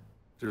collect them.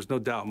 There's no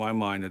doubt in my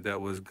mind that that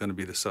was going to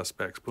be the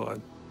suspect's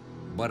blood.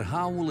 But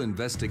how will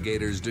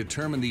investigators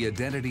determine the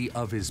identity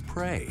of his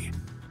prey?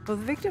 Well,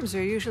 the victims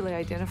are usually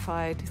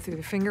identified through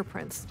the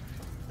fingerprints.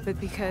 But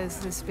because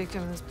this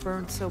victim was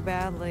burned so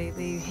badly,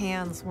 the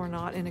hands were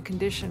not in a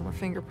condition where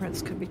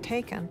fingerprints could be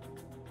taken.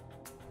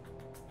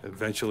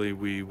 Eventually,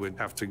 we would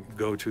have to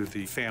go to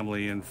the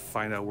family and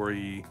find out where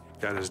he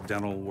got his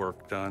dental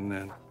work done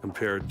and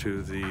compared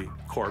to the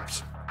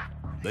corpse.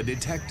 The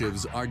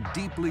detectives are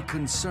deeply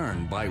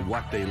concerned by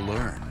what they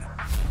learn.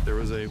 There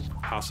was a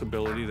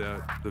possibility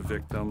that the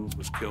victim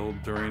was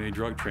killed during a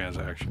drug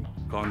transaction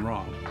gone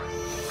wrong.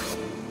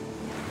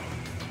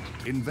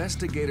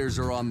 Investigators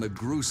are on the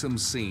gruesome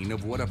scene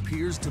of what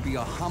appears to be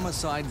a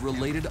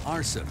homicide-related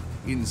arson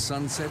in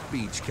Sunset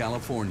Beach,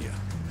 California.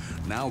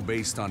 Now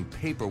based on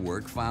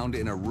paperwork found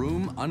in a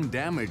room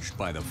undamaged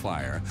by the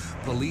fire,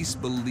 police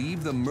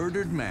believe the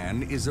murdered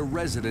man is a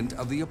resident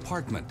of the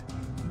apartment.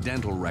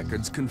 Dental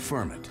records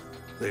confirm it.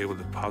 They able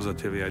to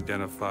positively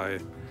identify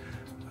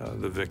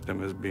the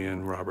victim as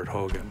being Robert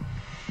Hogan.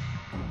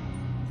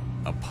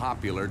 A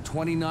popular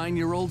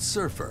 29-year-old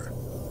surfer.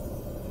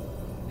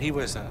 He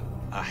was a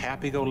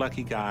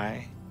happy-go-lucky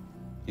guy.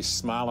 He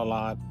smiled a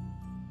lot.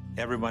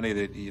 Everybody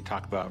that you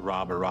talk about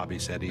Robbie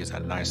said he's a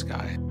nice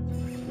guy.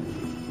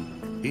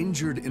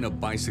 Injured in a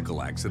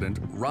bicycle accident,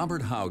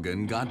 Robert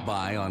Haugen got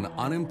by on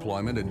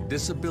unemployment and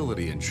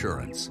disability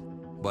insurance.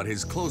 But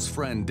his close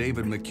friend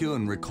David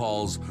McCune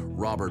recalls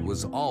Robert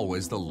was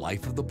always the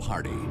life of the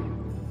party.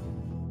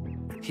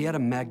 He had a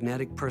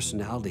magnetic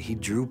personality. He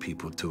drew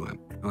people to him.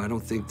 I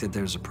don't think that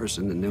there's a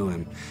person that knew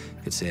him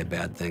could say a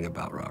bad thing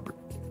about Robert.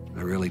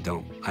 I really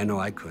don't. I know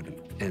I couldn't.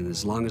 And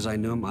as long as I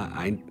knew him,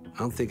 I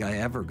don't think I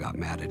ever got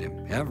mad at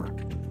him, ever.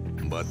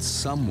 But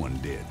someone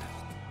did.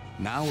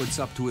 Now it's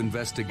up to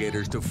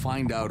investigators to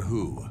find out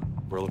who.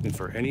 We're looking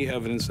for any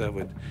evidence that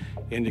would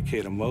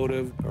indicate a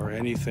motive or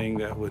anything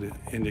that would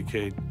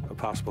indicate a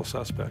possible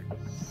suspect.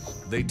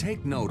 They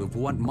take note of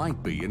what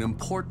might be an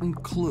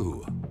important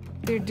clue.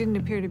 There didn't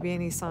appear to be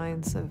any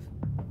signs of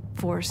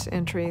forced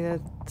entry,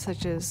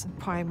 such as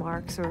pry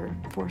marks or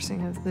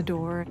forcing of the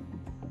door.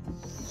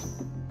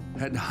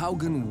 Had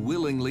Haugen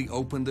willingly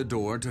opened the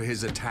door to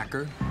his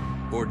attacker?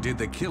 Or did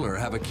the killer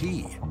have a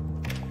key?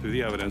 Through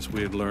the evidence,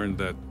 we had learned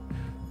that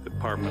the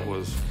apartment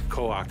was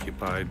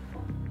co-occupied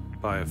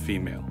by a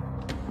female.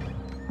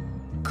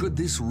 Could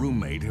this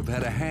roommate have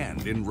had a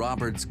hand in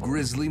Robert's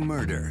grisly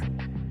murder?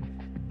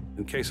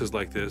 In cases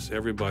like this,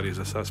 everybody's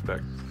a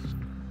suspect.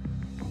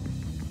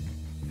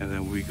 And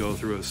then we go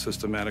through a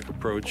systematic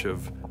approach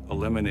of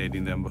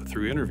eliminating them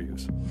through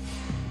interviews.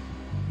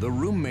 The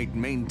roommate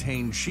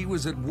maintained she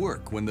was at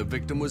work when the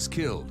victim was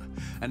killed,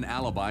 an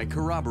alibi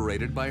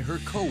corroborated by her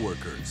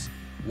co-workers.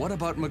 What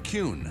about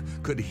McCune?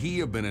 Could he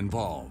have been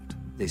involved?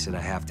 They said,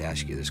 I have to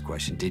ask you this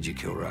question. Did you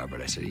kill Robert?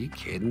 I said, are you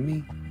kidding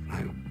me?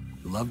 I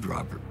loved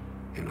Robert.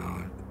 You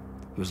know,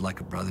 he was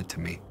like a brother to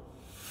me.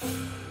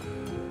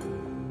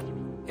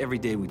 Every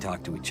day we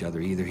talked to each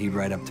other. Either he'd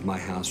ride up to my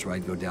house or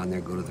I'd go down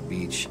there, go to the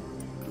beach.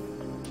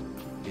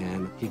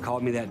 And he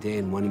called me that day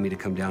and wanted me to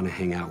come down and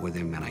hang out with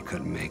him, and I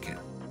couldn't make it.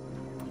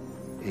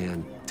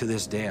 And to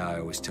this day, I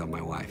always tell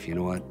my wife, you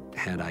know what,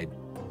 had I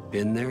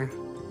been there,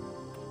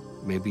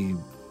 maybe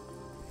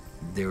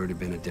there would have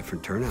been a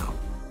different turnout.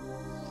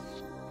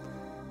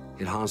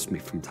 It haunts me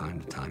from time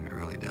to time, it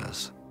really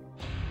does.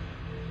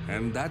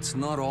 And that's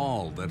not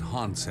all that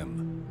haunts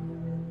him.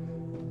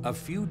 A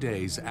few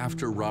days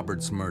after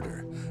Robert's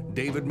murder,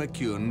 David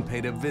McCune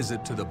paid a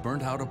visit to the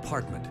burnt-out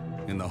apartment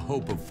in the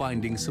hope of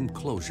finding some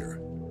closure.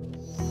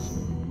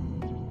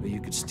 You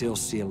could still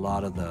see a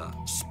lot of the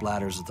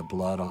splatters of the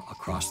blood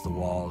across the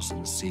walls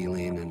and the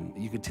ceiling, and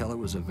you could tell it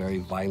was a very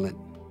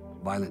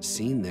violent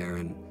scene there,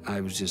 and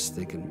I was just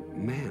thinking,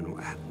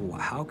 man,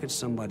 how could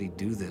somebody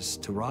do this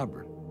to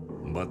Robert?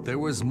 But there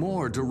was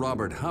more to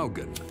Robert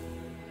Haugen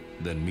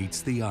than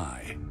meets the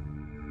eye.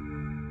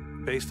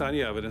 Based on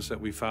the evidence that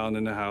we found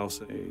in the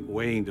house, a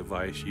weighing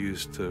device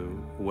used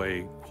to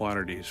weigh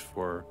quantities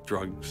for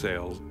drug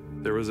sales,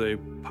 there was a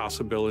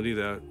possibility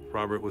that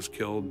Robert was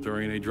killed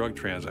during a drug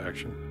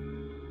transaction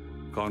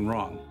gone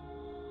wrong.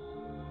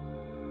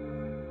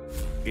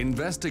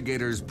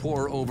 Investigators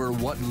pore over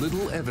what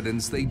little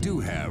evidence they do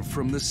have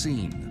from the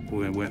scene.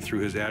 We went through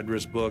his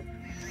address book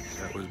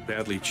that was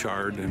badly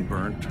charred and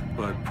burnt,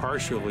 but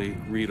partially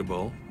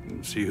readable,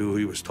 and see who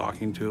he was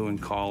talking to and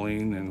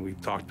calling, and we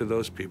talked to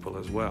those people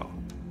as well.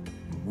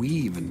 We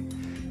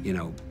even, you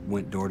know,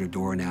 went door to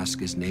door and asked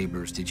his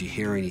neighbors, did you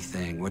hear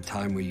anything? What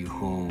time were you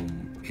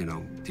home? You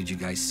know, did you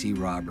guys see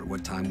Robert?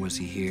 What time was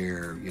he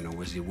here? You know,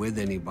 was he with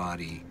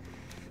anybody?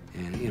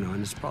 And, you know,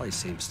 and it's probably the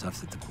same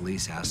stuff that the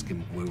police asked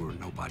him. We were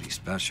nobody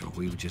special.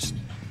 We just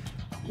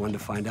wanted to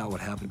find out what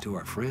happened to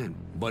our friend.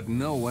 But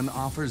no one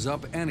offers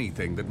up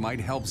anything that might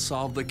help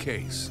solve the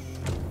case.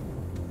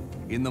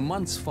 In the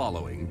months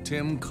following,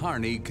 Tim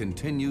Carney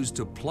continues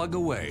to plug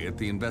away at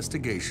the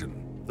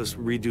investigation. Let's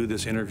redo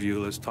this interview.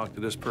 Let's talk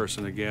to this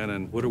person again,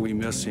 and what are we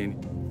missing?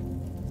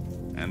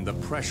 And the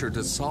pressure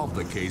to solve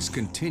the case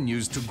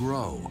continues to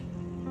grow.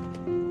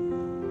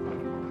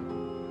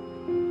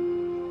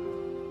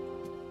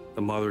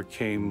 The mother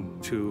came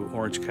to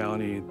Orange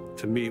County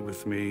to meet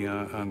with me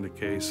on the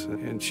case,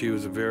 and she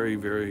was a very,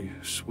 very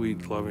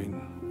sweet,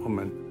 loving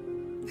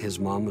woman. His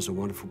mom was a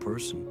wonderful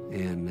person,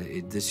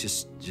 and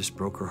this just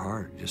broke her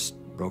heart, just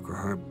broke her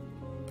heart.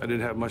 I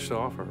didn't have much to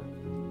offer.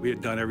 We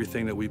had done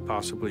everything that we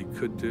possibly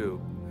could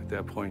do at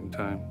that point in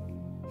time.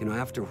 You know,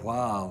 after a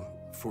while,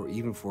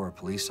 even for a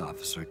police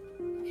officer,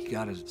 you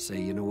gotta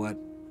say, you know what?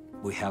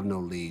 We have no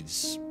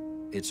leads.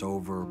 It's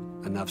over.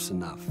 Enough's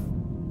enough.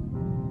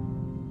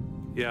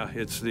 Yeah,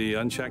 it's the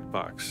unchecked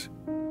box.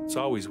 It's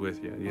always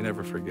with you. You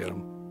never forget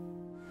them.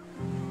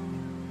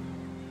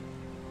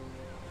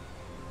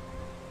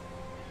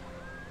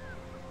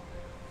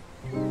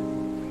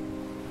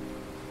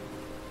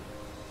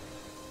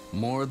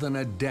 More than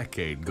a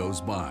decade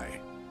goes by.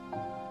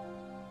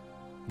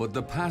 But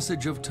the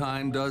passage of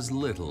time does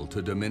little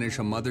to diminish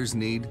a mother's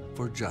need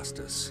for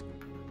justice.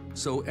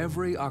 So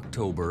every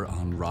October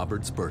on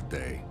Robert's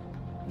birthday,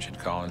 she'd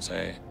call and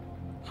say,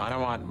 I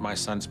don't want my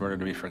son's murder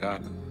to be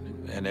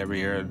forgotten. And every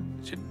year,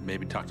 she'd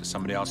maybe talk to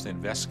somebody else in the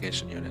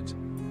investigation unit.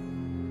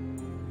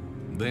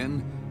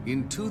 Then,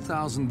 in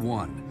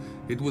 2001,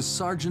 it was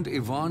Sergeant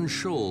Yvonne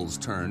Shull's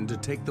turn to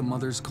take the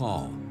mother's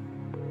call.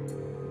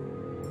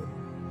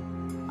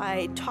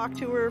 I talked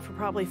to her for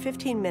probably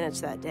 15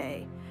 minutes that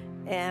day.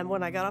 And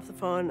when I got off the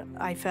phone,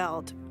 I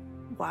felt,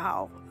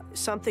 wow,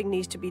 something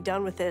needs to be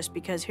done with this,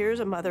 because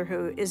here's a mother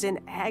who is in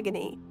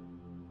agony.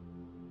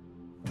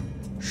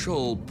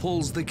 Shull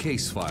pulls the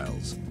case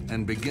files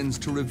and begins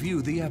to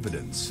review the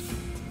evidence.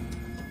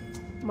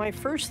 My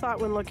first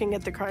thought when looking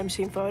at the crime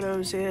scene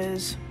photos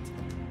is,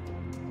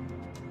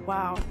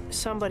 wow,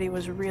 somebody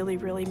was really,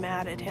 really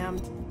mad at him.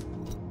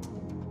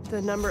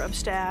 The number of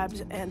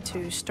stabs and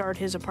to start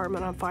his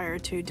apartment on fire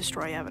to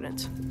destroy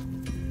evidence.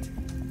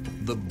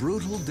 The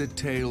brutal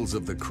details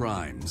of the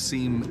crime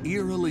seem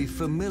eerily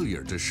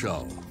familiar to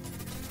Shull.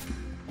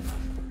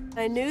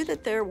 I knew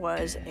that there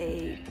was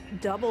a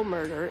double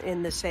murder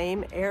in the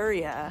same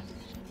area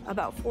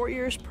about 4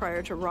 years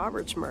prior to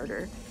Robert's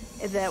murder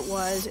that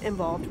was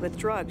involved with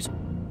drugs.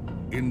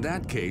 In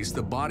that case,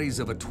 the bodies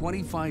of a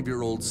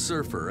 25-year-old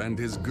surfer and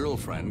his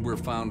girlfriend were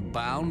found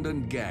bound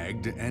and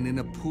gagged and in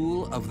a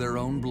pool of their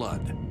own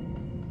blood.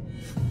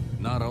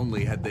 Not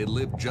only had they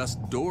lived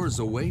just doors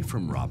away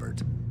from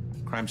Robert.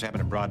 Crimes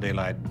happen in broad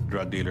daylight,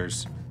 drug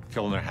dealers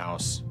killed in their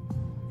house,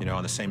 you know,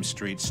 on the same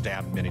street,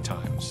 stabbed many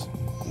times.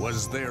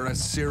 Was there a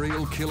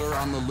serial killer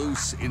on the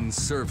loose in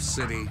Surf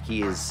City?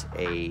 He is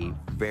a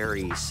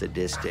very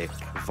sadistic,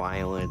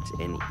 violent,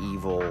 and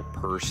evil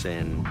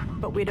person.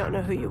 But we don't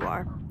know who you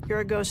are. You're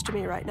a ghost to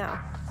me right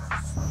now.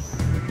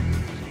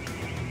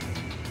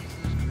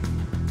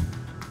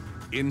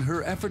 In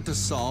her effort to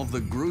solve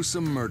the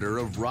gruesome murder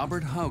of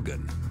Robert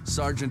Haugen,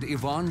 Sergeant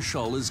Yvonne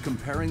Shull is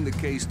comparing the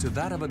case to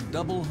that of a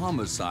double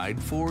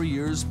homicide 4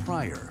 years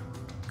prior.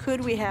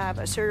 Could we have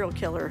a serial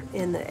killer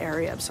in the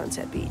area of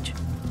Sunset Beach?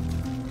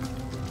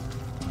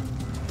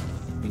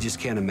 You just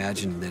can't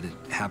imagine that it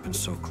happens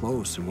so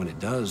close, and when it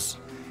does,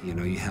 you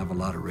know, you have a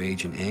lot of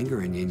rage and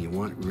anger in you, and you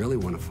really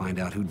want to find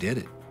out who did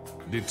it.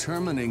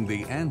 Determining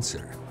the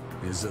answer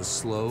is a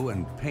slow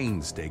and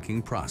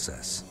painstaking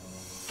process.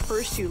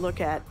 First, you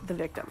look at the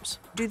victims.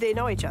 Do they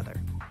know each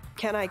other?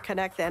 Can I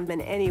connect them in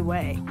any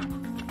way?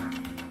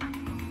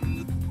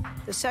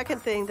 The second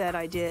thing that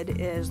I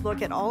did is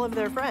look at all of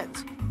their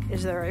friends.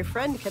 Is there a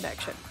friend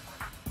connection?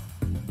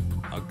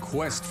 A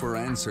quest for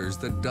answers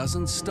that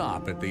doesn't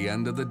stop at the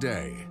end of the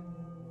day.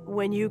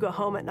 When you go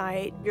home at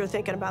night, you're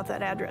thinking about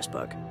that address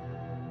book.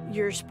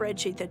 Your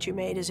spreadsheet that you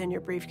made is in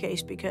your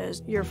briefcase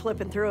because you're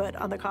flipping through it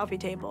on the coffee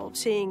table,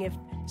 seeing if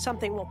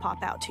something will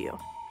pop out to you.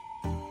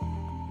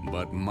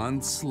 But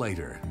months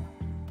later,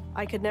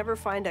 I could never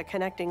find a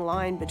connecting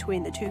line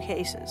between the two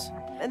cases.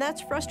 And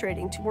that's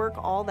frustrating, to work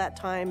all that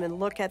time and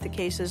look at the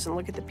cases and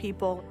look at the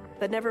people,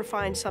 but never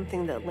find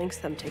something that links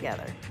them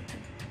together.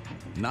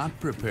 Not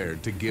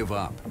prepared to give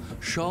up,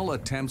 Shull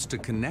attempts to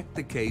connect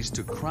the case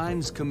to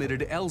crimes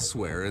committed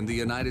elsewhere in the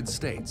United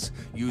States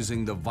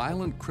using the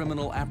Violent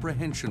Criminal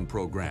Apprehension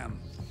Program.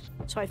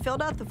 So I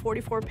filled out the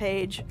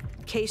 44-page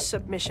case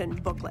submission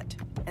booklet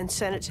and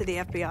sent it to the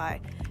FBI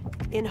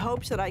in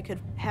hopes that I could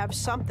have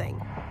something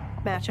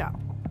match up.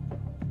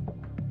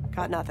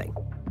 Got nothing.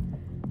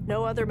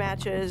 No other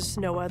matches,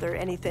 no other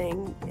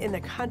anything in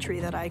the country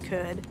that I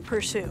could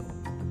pursue.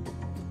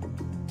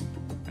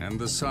 And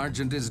the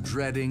sergeant is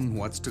dreading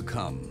what's to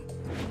come.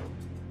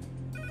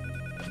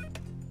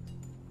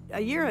 A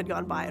year had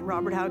gone by and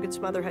Robert Haugen's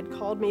mother had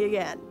called me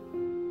again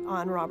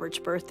on Robert's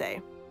birthday.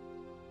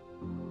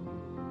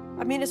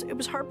 I mean, it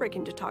was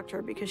heartbreaking to talk to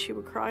her because she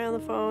would cry on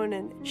the phone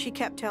and she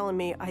kept telling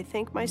me, I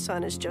think my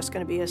son is just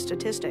going to be a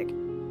statistic.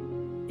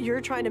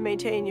 You're trying to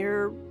maintain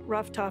your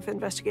rough, tough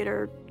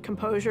investigator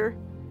composure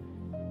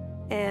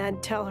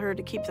and tell her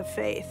to keep the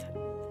faith.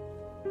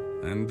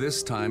 And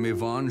this time,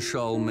 Yvonne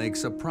Shull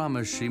makes a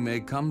promise she may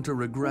come to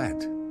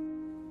regret.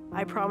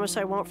 I promise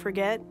I won't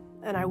forget,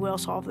 and I will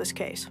solve this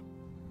case.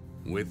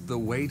 With the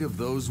weight of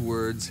those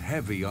words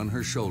heavy on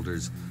her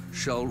shoulders,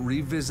 Shull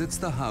revisits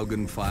the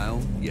Haugen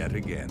file yet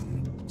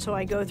again. So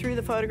I go through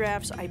the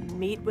photographs, I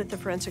meet with the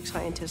forensic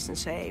scientists and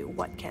say,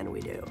 what can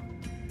we do?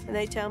 And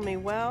they tell me,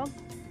 well,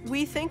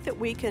 we think that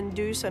we can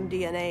do some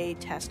DNA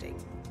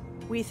testing.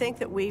 We think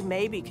that we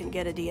maybe can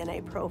get a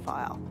DNA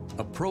profile.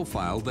 A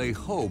profile they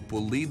hope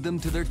will lead them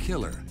to their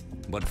killer.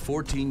 But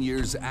 14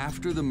 years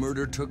after the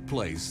murder took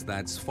place,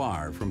 that's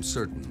far from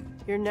certain.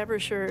 You're never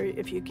sure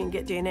if you can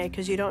get DNA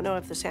because you don't know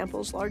if the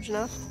sample's large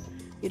enough.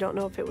 You don't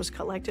know if it was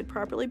collected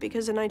properly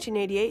because in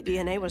 1988,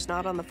 DNA was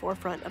not on the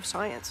forefront of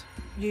science.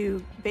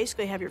 You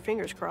basically have your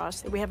fingers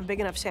crossed that we have a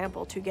big enough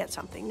sample to get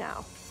something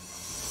now.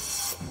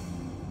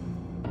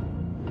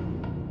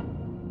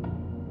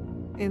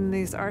 In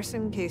these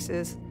arson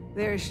cases,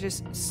 there's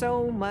just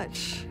so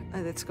much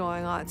that's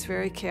going on. It's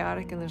very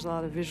chaotic and there's a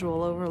lot of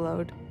visual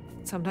overload.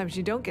 Sometimes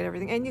you don't get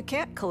everything, and you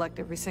can't collect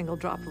every single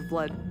drop of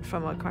blood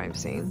from a crime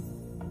scene.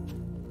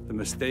 The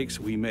mistakes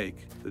we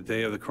make the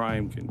day of the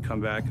crime can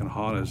come back and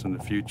haunt us in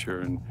the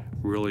future and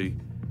really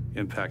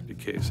impact the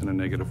case in a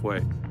negative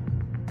way.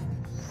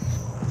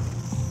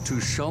 To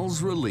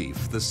Shull's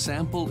relief, the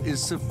sample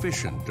is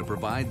sufficient to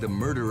provide the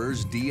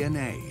murderer's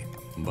DNA.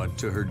 But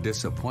to her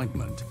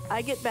disappointment,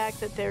 I get back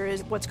that there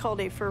is what's called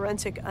a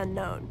forensic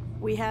unknown.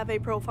 We have a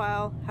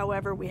profile,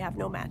 however, we have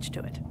no match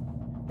to it.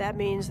 That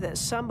means that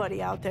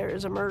somebody out there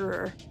is a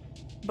murderer,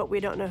 but we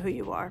don't know who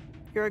you are.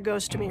 You're a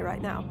ghost to me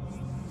right now.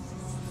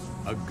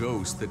 a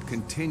ghost that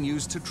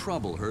continues to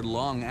trouble her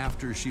long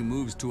after she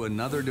moves to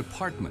another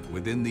department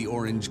within the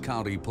Orange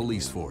County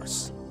Police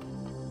Force.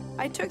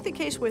 I took the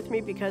case with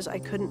me because I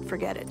couldn't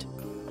forget it.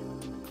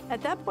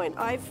 At that point,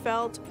 I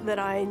felt that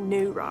I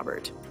knew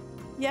Robert.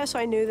 Yes,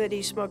 I knew that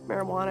he smoked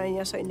marijuana, and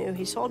yes, I knew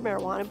he sold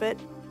marijuana, but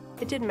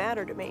it didn't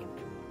matter to me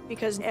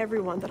because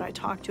everyone that I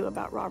talked to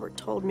about Robert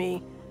told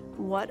me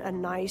what a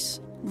nice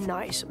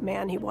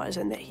man he was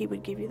and that he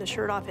would give you the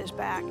shirt off his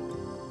back.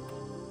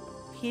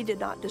 He did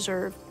not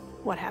deserve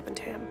what happened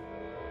to him.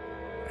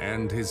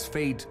 And his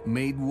fate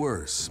made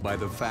worse by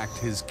the fact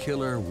his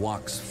killer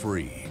walks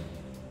free.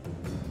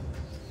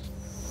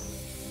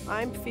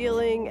 I'm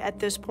feeling at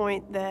this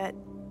point that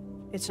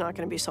it's not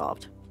going to be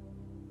solved.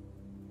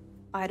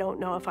 I don't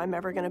know if I'm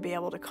ever going to be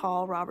able to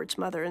call Robert's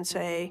mother and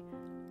say,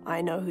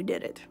 I know who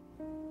did it.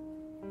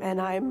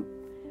 And I'm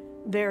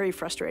very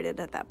frustrated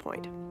at that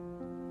point.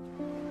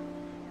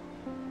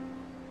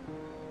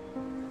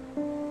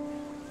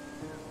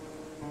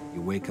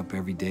 You wake up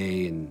every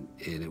day and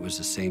it was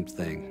the same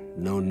thing.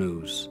 No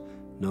news,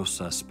 no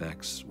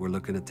suspects. We're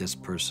looking at this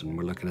person,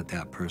 we're looking at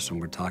that person,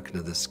 we're talking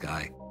to this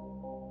guy.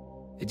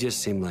 It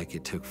just seemed like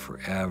it took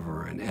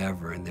forever and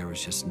ever, and there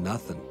was just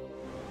nothing.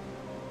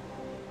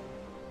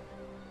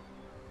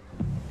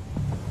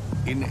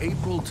 In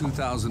April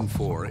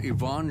 2004,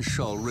 Yvonne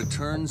Shull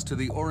returns to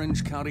the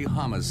Orange County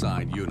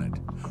Homicide Unit.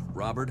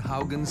 Robert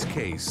Haugen's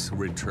case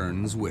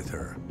returns with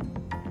her.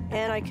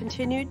 And I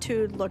continued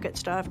to look at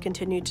stuff,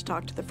 continued to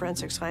talk to the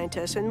forensic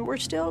scientists, and we're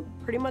still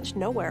pretty much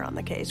nowhere on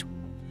the case.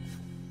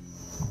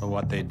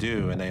 What they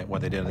do, and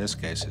what they did in this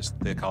case, is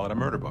they call it a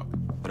murder book.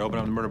 They'd open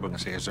up the murder book and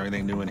say, is there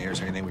anything new in here? Is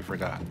there anything we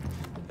forgot?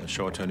 They'll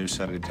show it to a new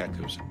set of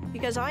detectives.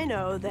 Because I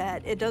know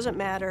that it doesn't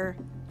matter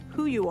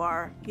who you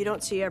are, you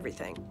don't see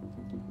everything.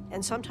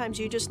 And sometimes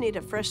you just need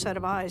a fresh set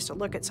of eyes to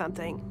look at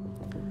something.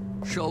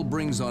 Shull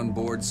brings on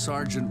board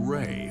Sergeant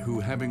Ray, who,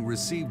 having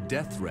received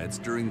death threats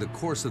during the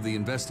course of the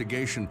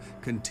investigation,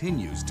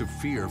 continues to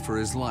fear for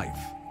his life.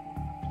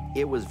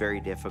 It was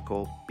very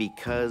difficult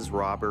because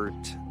Robert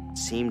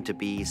seemed to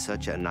be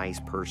such a nice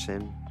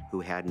person who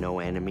had no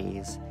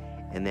enemies,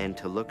 and then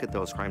to look at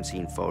those crime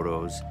scene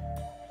photos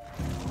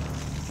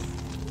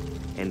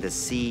and to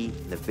see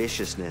the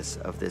viciousness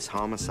of this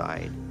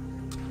homicide,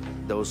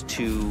 those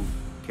two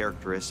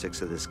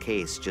characteristics of this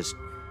case just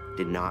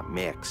did not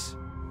mix.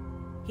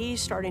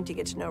 He's starting to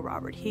get to know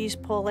Robert. He's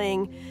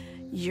pulling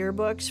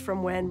yearbooks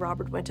from when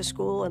Robert went to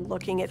school and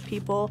looking at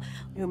people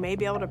who may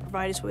be able to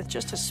provide us with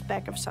just a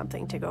speck of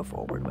something to go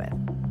forward with.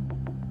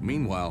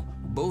 Meanwhile,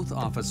 both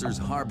officers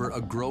harbor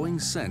a growing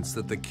sense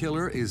that the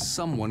killer is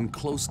someone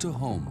close to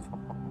home.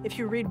 If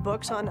you read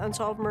books on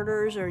unsolved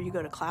murders or you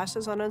go to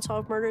classes on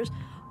unsolved murders,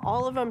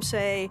 all of them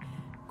say,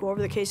 go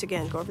over the case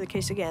again, go over the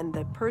case again.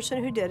 The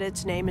person who did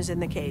it's name is in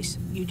the case.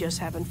 You just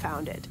haven't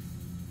found it.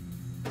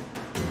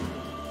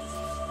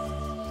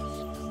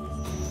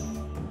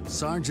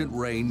 Sergeant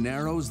Ray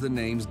narrows the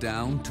names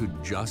down to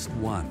just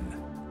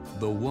one,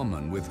 the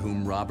woman with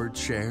whom Robert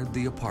shared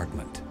the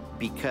apartment.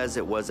 Because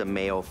it was a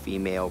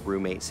male-female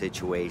roommate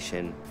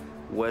situation,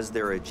 was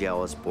there a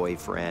jealous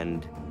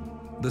boyfriend?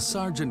 The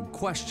sergeant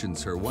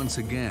questions her once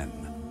again.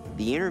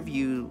 The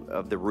interview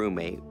of the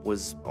roommate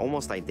was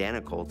almost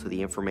identical to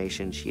the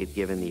information she had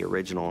given the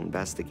original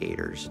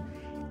investigators.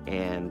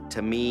 And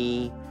to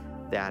me,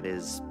 that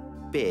is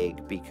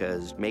big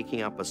because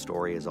making up a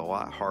story is a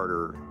lot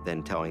harder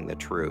than telling the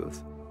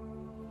truth.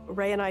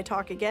 Ray and I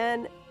talk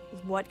again.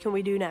 What can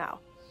we do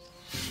now?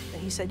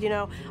 And he said, you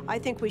know, I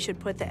think we should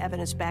put the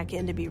evidence back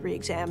in to be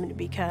re-examined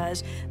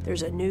because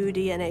there's a new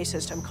DNA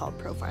system called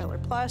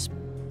Profiler Plus.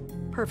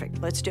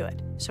 Perfect, let's do it.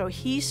 So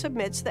he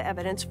submits the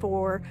evidence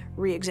for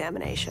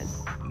re-examination.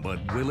 But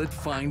will it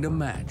find a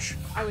match?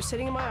 I was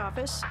sitting in my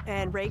office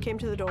and Ray came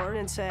to the door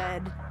and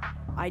said,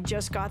 I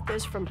just got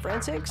this from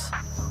forensics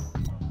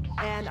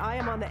and I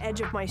am on the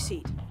edge of my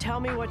seat. Tell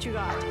me what you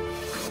got.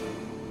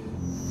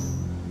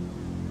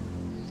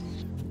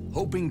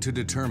 Hoping to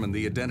determine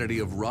the identity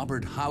of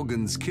Robert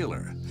Haugen's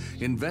killer,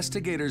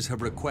 investigators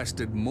have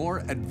requested more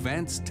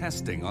advanced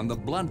testing on the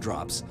blood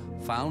drops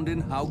found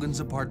in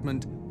Haugen's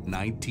apartment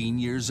 19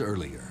 years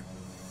earlier.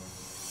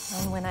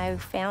 And when I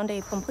found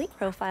a complete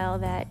profile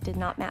that did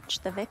not match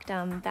the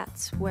victim,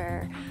 that's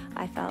where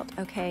I felt,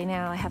 okay,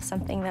 now I have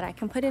something that I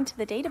can put into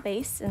the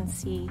database and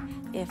see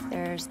if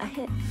there's a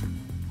hit.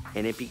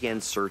 And it began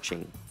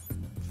searching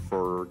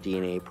for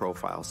DNA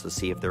profiles to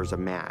see if there's a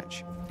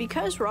match.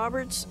 Because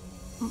Robert's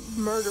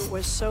murder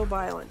was so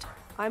violent,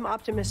 I'm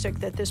optimistic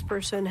that this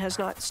person has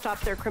not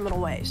stopped their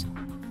criminal ways.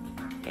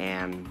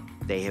 And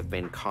they have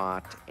been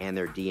caught, and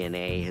their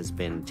DNA has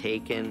been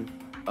taken,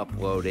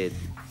 uploaded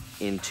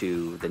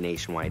into the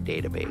nationwide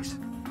database.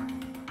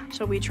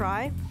 So we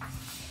try,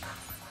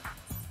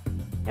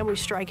 and we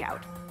strike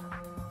out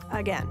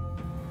again.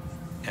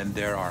 And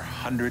there are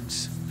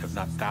hundreds, if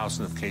not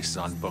thousands, of cases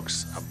on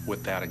books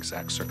with that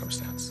exact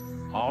circumstance.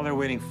 All they're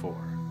waiting for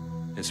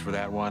is for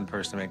that one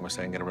person to make a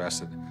mistake and get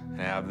arrested and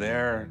have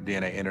their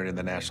DNA entered in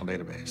the national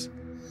database.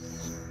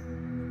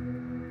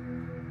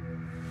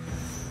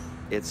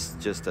 It's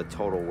just a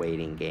total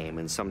waiting game,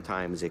 and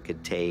sometimes it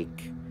could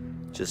take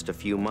just a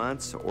few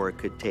months, or it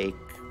could take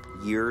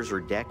years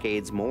or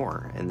decades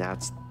more, and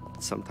that's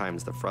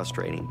sometimes the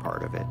frustrating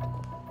part of it.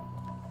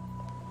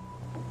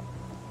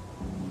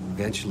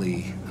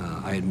 Eventually,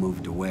 I had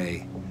moved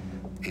away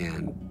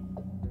and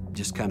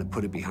just kind of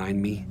put it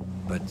behind me,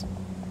 but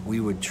we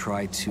would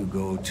try to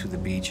go to the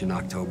beach in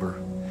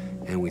October,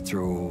 and we'd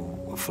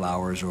throw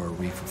flowers or a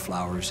wreath of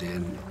flowers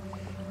in.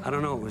 I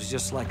don't know, it was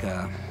just like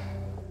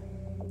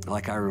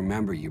I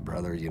remember you,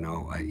 brother, you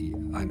know.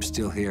 I'm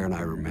still here and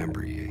I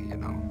remember you, you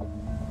know.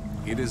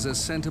 It is a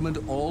sentiment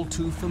all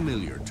too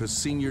familiar to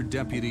Senior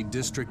Deputy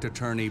District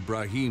Attorney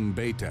Brahim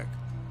Beytek.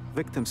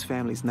 Victims'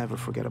 families never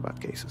forget about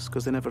cases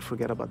because they never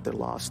forget about their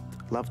lost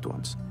loved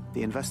ones.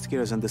 The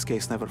investigators in this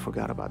case never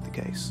forgot about the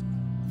case.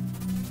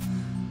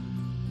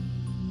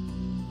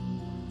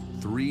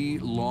 3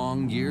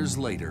 long years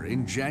later,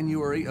 in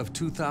January of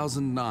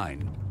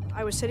 2009.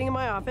 I was sitting in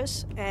my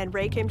office, and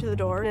Ray came to the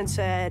door and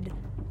said,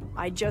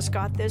 "I just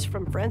got this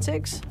from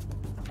forensics,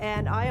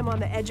 and I am on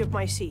the edge of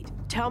my seat.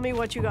 Tell me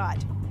what you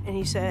got." And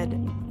he said,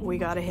 "We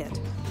got a hit."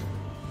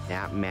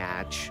 That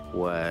match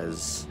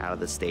was out of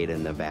the state of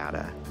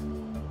Nevada.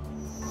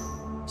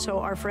 So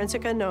our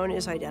forensic unknown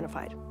is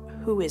identified.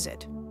 Who is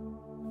it?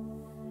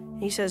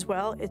 He says,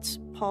 "Well, it's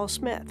Paul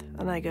Smith."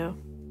 And I go,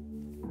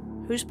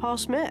 "Who's Paul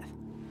Smith?"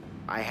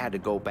 I had to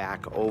go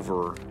back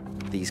over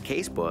these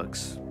case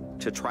books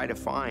to try to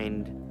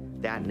find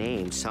that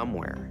name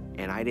somewhere,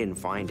 and I didn't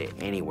find it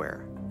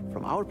anywhere.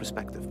 From our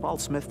perspective, Paul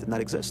Smith did not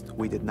exist.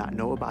 We did not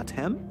know about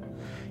him.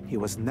 He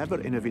was never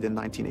interviewed in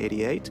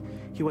 1988.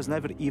 He was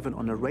never even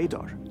on a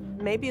radar.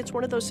 Maybe it's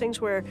one of those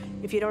things where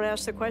if you don't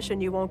ask the question,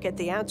 you won't get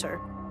the answer.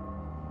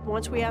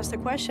 Once we asked the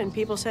question,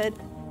 people said,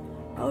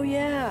 "Oh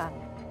yeah,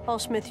 Paul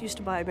Smith used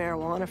to buy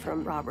marijuana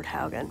from Robert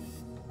Haugen."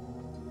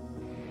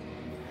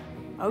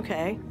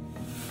 Okay.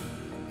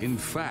 In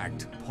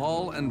fact,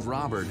 Paul and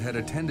Robert had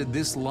attended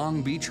this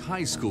Long Beach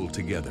high school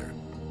together.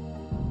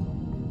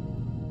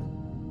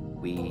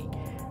 We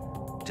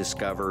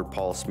discovered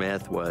Paul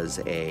Smith was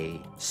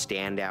a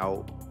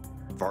standout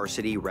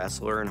varsity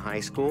wrestler in high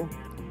school,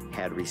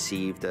 had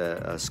received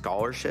a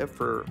scholarship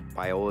for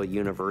Biola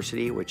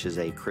University, which is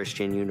a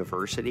Christian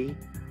university.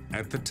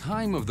 At the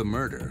time of the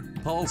murder,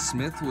 Paul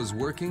Smith was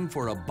working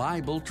for a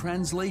Bible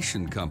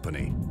translation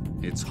company.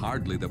 It's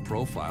hardly the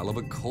profile of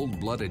a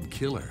cold-blooded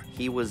killer.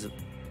 He was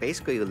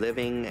basically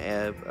living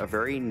a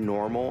very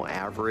normal,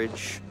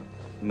 average,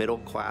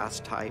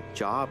 middle-class type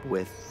job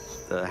with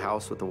the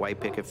house with the white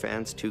picket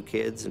fence, 2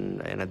 kids,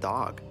 and a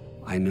dog.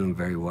 I knew him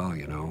very well,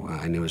 you know.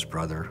 I knew his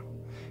brother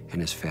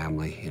and his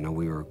family. You know,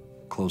 we were a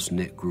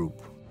close-knit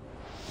group.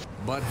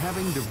 But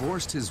having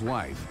divorced his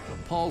wife,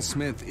 Paul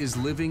Smith is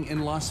living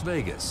in Las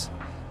Vegas.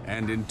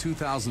 And in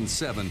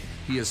 2007,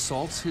 he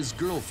assaults his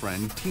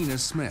girlfriend, Tina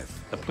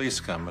Smith. The police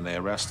come and they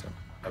arrest him.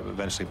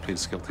 Eventually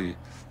pleads guilty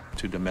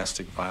to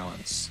domestic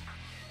violence.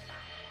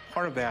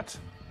 Part of that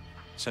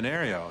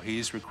scenario,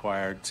 he's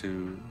required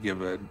to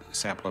give a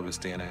sample of his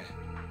DNA.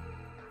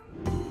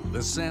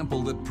 The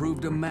sample that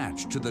proved a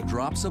match to the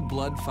drops of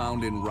blood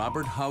found in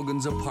Robert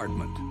Haugen's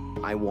apartment.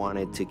 I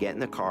wanted to get in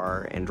the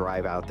car and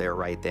drive out there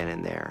right then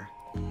and there.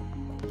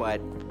 But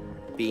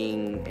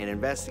being an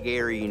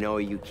investigator, you know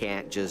you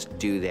can't just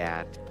do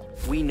that.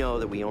 We know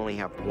that we only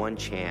have one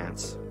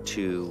chance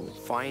to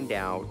find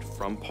out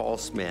from Paul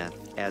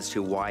Smith as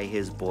to why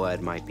his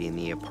blood might be in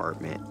the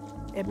apartment.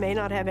 It may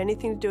not have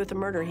anything to do with the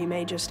murder. He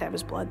may just have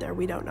his blood there.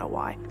 We don't know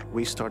why.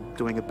 We start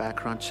doing a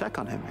background check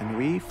on him, and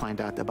we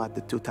find out about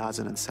the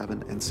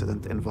 2007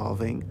 incident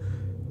involving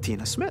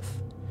Tina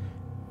Smith.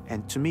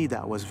 And to me,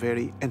 that was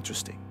very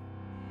interesting.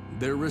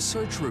 Their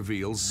research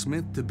reveals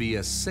Smith to be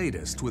a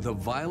sadist with a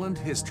violent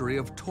history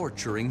of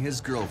torturing his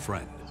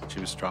girlfriend. She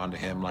was drawn to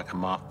him like a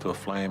moth to a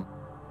flame.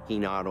 He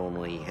not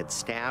only had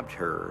stabbed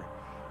her,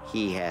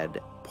 he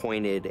had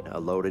pointed a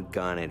loaded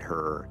gun at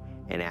her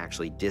and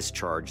actually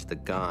discharged the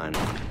gun,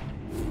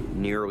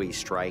 nearly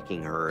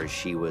striking her as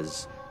she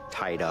was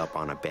tied up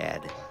on a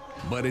bed.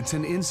 But it's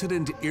an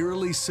incident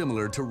eerily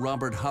similar to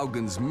Robert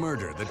Haugen's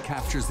murder that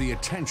captures the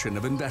attention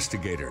of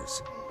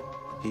investigators.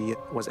 He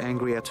was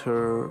angry at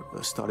her,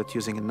 started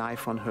using a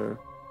knife on her.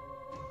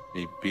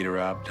 He beat her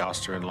up,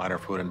 doused her in lighter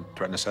fluid, and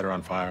threatened to set her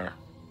on fire.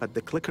 But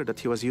the clicker that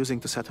he was using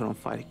to set her on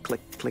fire, click,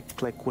 click,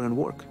 click, wouldn't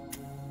work.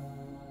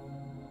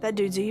 That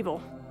dude's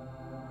evil.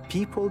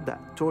 People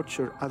that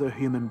torture other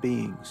human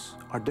beings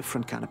are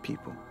different kind of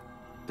people.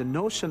 The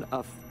notion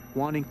of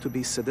wanting to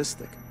be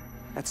sadistic,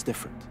 that's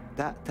different.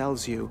 That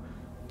tells you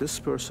this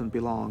person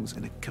belongs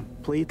in a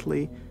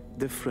completely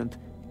different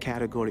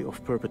category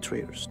of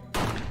perpetrators.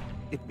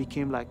 It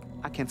became like,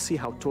 I can see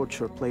how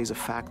torture plays a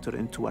factor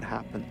into what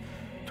happened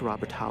to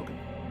Robert Haugen.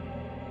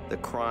 The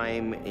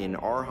crime in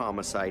our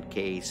homicide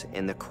case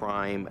and the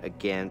crime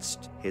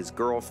against his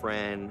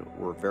girlfriend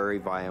were very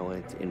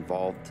violent,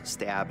 involved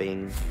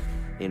stabbing,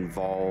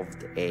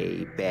 involved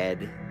a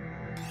bed.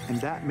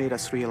 And that made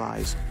us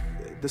realize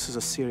this is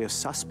a serious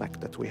suspect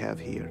that we have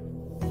here.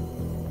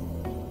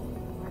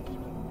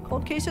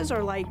 Cold cases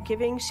are like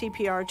giving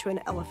CPR to an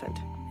elephant.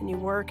 And you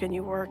work and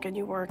you work and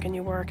you work and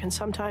you work, and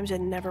sometimes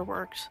it never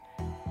works.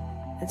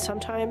 And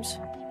sometimes,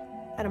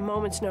 at a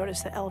moment's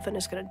notice, the elephant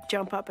is going to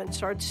jump up and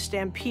start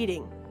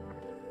stampeding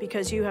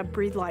because you have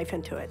breathed life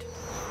into it.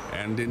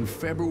 And in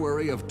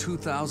February of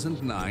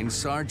 2009,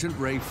 Sergeant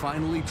Ray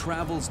finally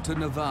travels to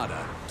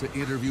Nevada to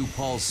interview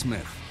Paul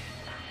Smith.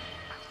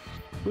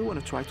 We want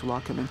to try to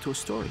lock him into a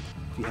story.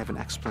 You have an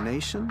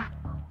explanation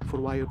for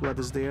why your blood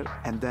is there,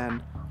 and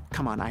then,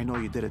 come on, I know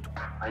you did it.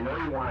 I know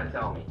you want to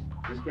tell me.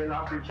 Just get it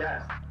off your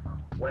chest.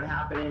 What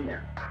happened in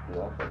there?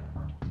 Nothing.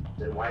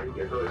 Then why did you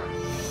get hurt?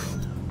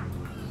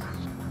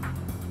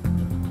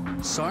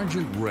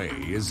 Sergeant Ray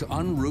is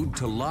en route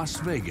to Las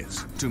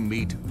Vegas to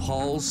meet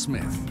Paul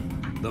Smith,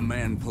 the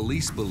man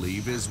police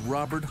believe is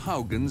Robert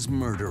Haugen's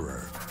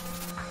murderer.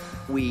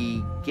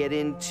 We get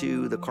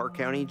into the Clark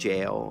County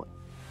Jail.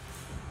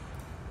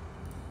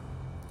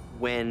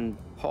 When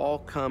Paul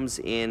comes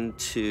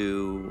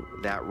into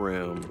that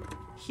room,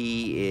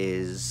 he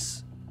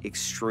is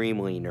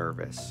extremely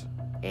nervous,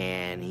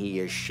 and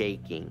he is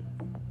shaking,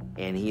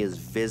 and he is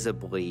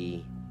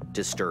visibly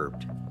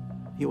disturbed.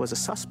 He was a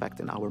suspect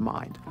in our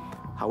mind.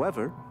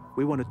 However,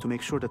 we wanted to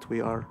make sure that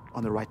we are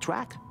on the right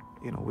track.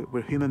 You know,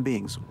 we're human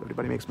beings.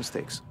 Everybody makes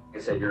mistakes.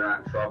 Like I said, you're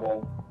not in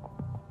trouble,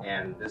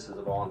 and this is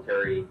a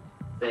voluntary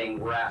thing.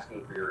 We're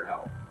asking for your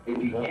help,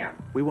 if you can.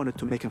 We wanted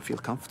to make him feel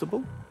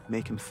comfortable,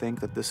 make him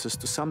think that this is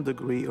to some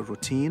degree a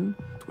routine.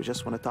 We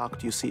just want to talk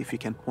to you, see if you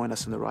can point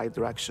us in the right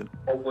direction.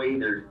 Hopefully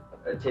there's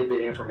a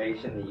tidbit of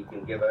information that you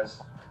can give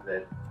us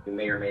that you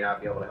may or may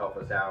not be able to help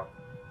us out.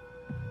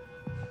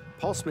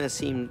 Paul Smith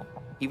seemed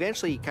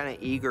eventually kind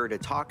of eager to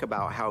talk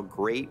about how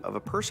great of a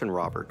person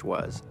Robert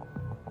was.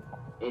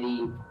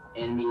 Any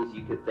enemies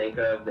you could think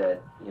of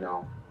that, you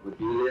know, would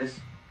do this?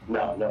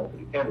 No,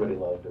 everybody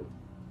loved him.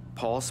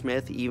 Paul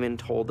Smith even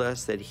told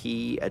us that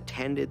he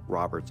attended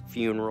Robert's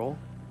funeral.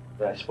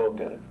 I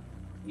spoke at it.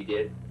 You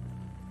did?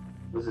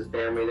 Was his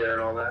family there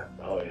and all that?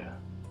 Oh, yeah.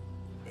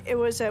 It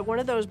was one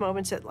of those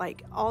moments that,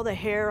 like, all the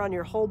hair on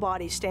your whole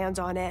body stands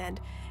on end,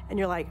 and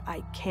you're like,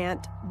 I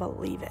can't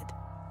believe it.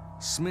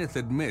 Smith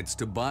admits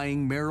to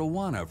buying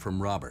marijuana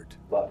from Robert.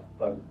 But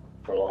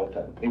for a long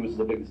time. He was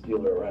the biggest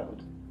dealer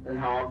around. And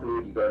how often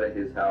would you go to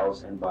his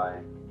house and buy?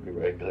 Pretty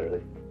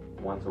regularly.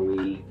 Once a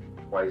week,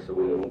 twice a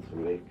week? Once a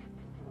week.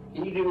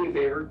 Can you do me a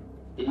favor?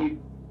 Can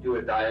you do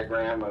a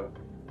diagram of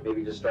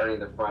maybe just starting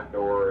at the front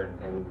door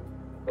and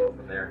go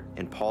from there?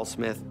 And Paul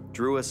Smith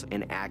drew us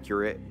an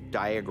accurate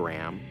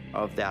diagram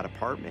of that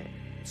apartment.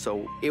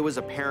 So it was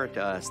apparent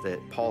to us that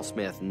Paul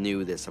Smith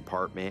knew this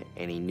apartment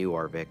and he knew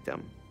our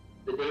victim.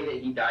 The day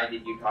that he died,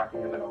 did you talk to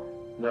him at all?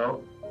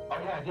 No. Oh,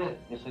 yeah, I did.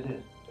 Yes, I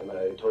did. And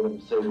I told him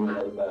to save me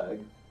another bag.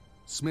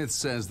 Smith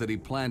says that he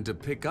planned to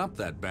pick up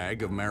that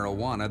bag of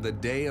marijuana the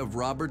day of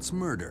Robert's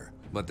murder,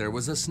 but there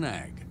was a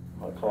snag.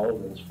 I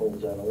called and his phone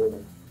was out of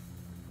order.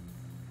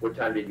 What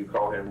time did you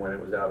call him when it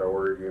was out of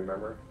order, do you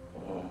remember?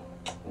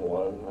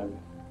 1.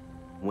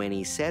 When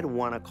he said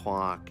 1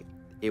 o'clock,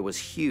 it was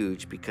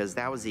huge because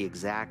that was the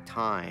exact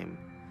time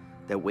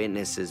that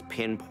witnesses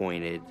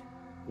pinpointed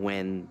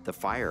when the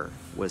fire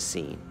was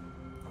seen.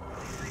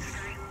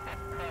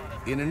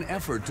 In an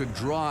effort to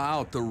draw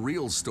out the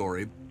real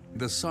story,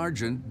 the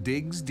sergeant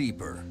digs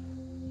deeper.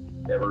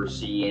 Ever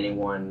see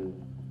anyone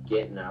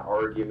get in an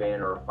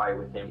argument or a fight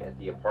with him at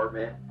the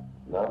apartment?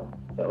 No,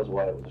 that was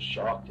why it was a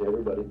shock to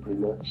everybody pretty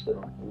much that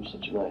he was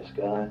such a nice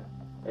guy.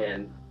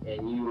 And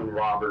you and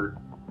Robert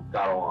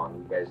got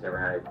along? You guys never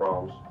had any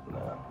problems?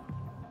 No.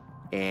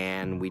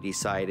 And we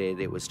decided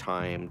it was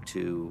time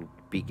to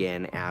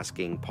begin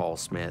asking Paul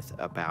Smith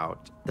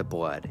about the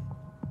blood,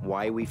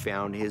 why we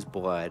found his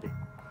blood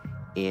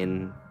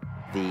in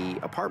the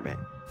apartment.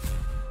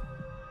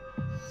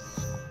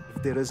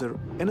 If there is an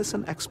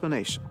innocent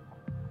explanation,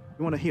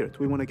 we want to hear it.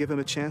 We want to give him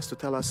a chance to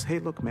tell us, hey,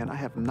 look, man, I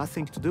have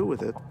nothing to do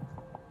with it.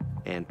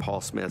 And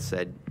Paul Smith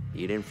said,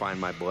 you didn't find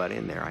my blood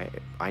in there.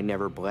 I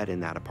never bled in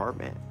that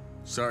apartment.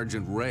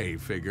 Sergeant Ray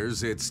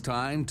figures it's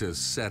time to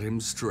set him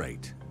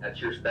straight.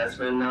 That's your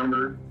specimen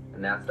number,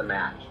 and that's the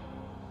match.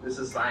 This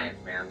is science,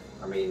 man.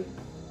 I mean,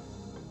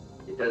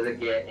 it doesn't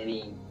get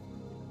any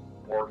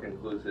more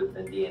conclusive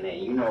than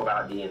DNA. You know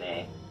about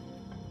DNA.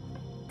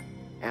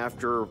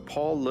 After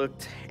Paul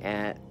looked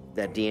at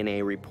that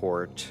DNA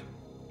report,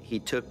 he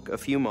took a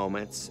few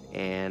moments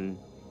and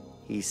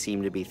he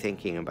seemed to be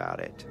thinking about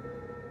it.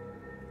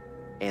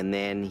 And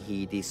then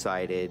he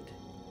decided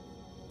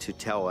to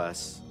tell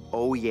us,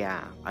 oh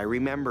yeah, I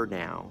remember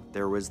now,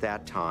 there was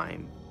that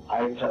time.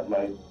 I cut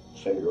my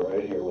finger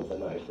right here with a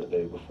knife the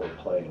day before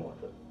playing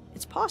with it.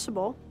 It's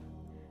possible.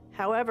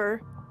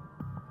 However,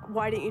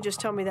 why didn't you just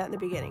tell me that in the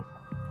beginning?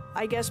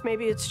 I guess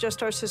maybe it's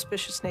just our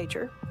suspicious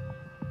nature.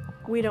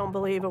 We don't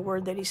believe a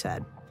word that he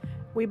said.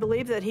 We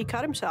believe that he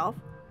cut himself.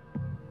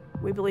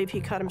 We believe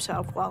he cut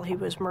himself while he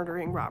was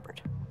murdering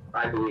Robert.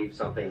 I believe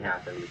something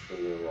happened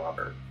between you and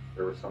Robert.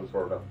 There was some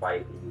sort of a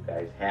fight that you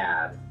guys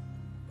had.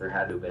 There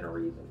had to have been a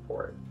reason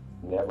for it.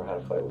 Never had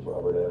a fight with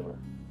Robert ever.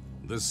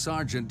 The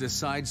sergeant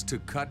decides to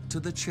cut to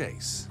the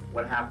chase.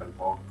 What happened,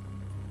 Paul?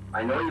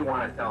 I know you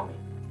want to tell me,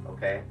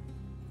 okay?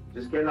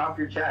 Just get it off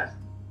your chest.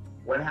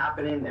 What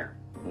happened in there?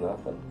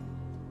 Nothing.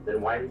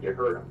 Then why did you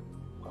hurt him?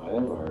 I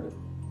never hurt him.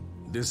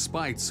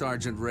 Despite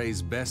Sergeant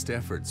Ray's best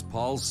efforts,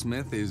 Paul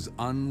Smith is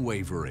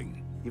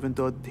unwavering. Even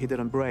though he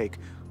didn't break,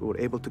 we were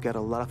able to get a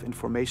lot of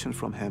information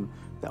from him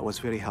that was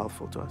very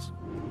helpful to us.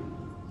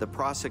 The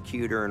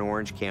prosecutor in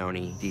Orange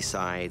County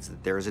decides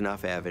that there's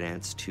enough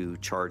evidence to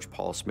charge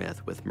Paul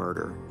Smith with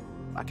murder.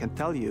 I can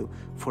tell you,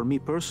 for me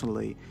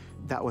personally,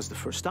 that was the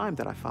first time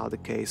that I filed a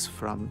case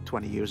from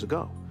 20 years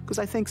ago. Because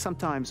I think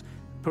sometimes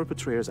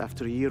perpetrators,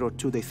 after a year or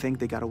two, they think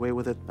they got away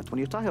with it. But when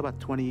you're talking about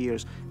 20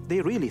 years,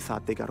 they really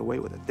thought they got away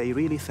with it. They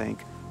really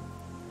think,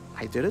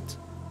 I did it.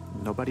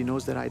 Nobody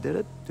knows that I did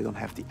it. They don't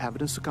have the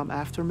evidence to come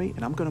after me,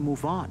 and I'm going to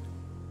move on.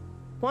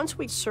 Once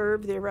we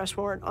served the arrest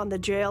warrant on the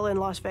jail in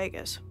Las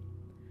Vegas,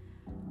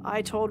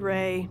 I told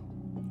Ray,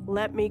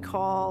 let me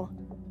call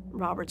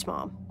Robert's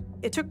mom.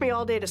 It took me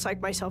all day to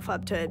psych myself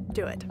up to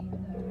do it.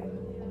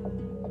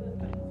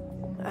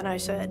 And I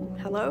said,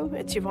 hello,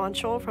 it's Yvonne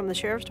Shull from the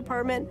Sheriff's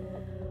Department.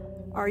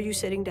 Are you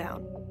sitting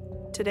down?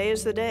 Today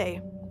is the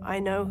day. I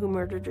know who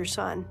murdered your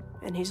son,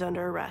 and he's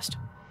under arrest.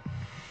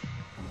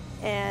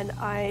 And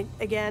I,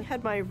 again,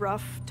 had my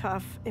rough,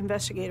 tough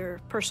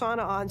investigator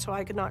persona on so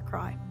I could not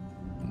cry.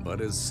 But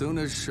as soon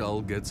as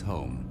Shull gets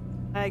home,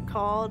 I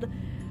called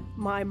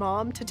my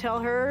mom to tell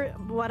her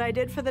what I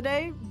did for the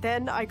day,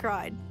 then I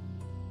cried.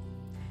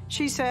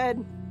 She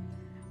said,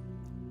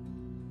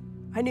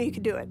 I knew you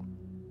could do it.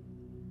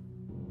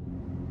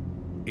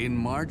 In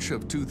March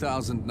of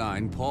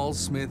 2009, Paul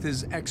Smith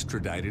is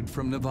extradited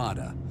from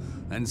Nevada,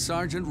 and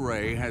Sergeant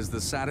Ray has the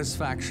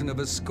satisfaction of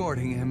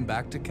escorting him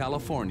back to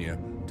California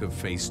to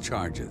face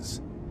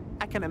charges.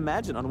 I can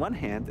imagine, on one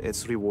hand,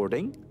 it's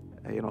rewarding.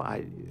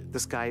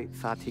 This guy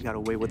thought he got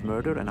away with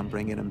murder, and I'm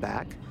bringing him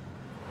back.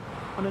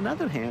 On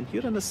another hand,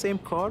 you're in the same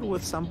car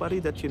with somebody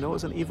that you know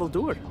is an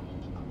evildoer.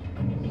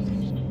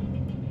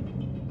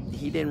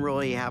 He didn't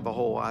really have a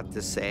whole lot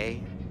to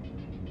say.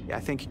 I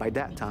think by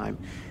that time,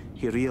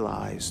 he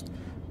realized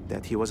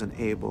that he wasn't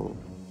able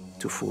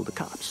to fool the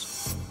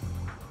cops.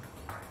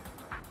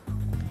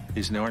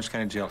 He's in the Orange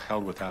County Jail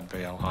held without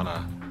bail on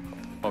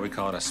what we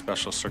call a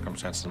special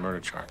circumstances murder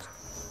charge.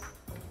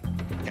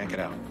 Can't get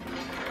out.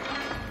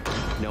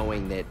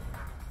 Knowing that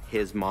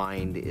his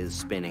mind is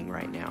spinning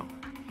right now,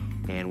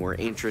 and we're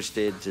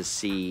interested to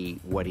see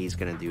what he's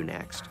going to do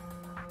next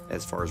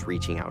as far as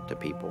reaching out to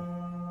people.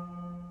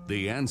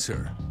 The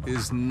answer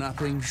is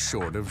nothing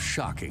short of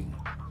shocking.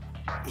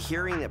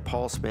 Hearing that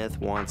Paul Smith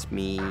wants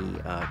me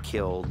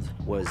killed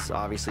was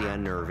obviously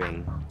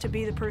unnerving. To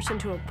be the person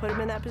to have put him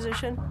in that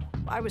position,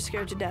 I was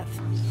scared to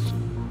death.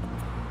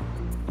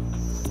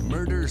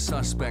 Murder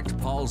suspect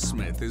Paul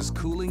Smith is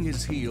cooling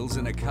his heels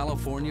in a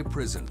California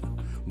prison,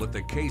 but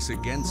the case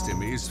against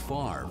him is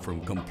far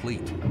from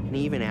complete. And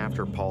even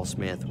after Paul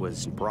Smith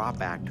was brought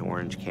back to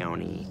Orange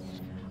County,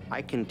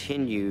 I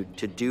continued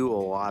to do a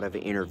lot of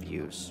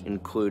interviews,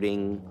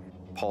 including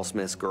Paul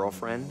Smith's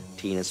girlfriend,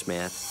 Tina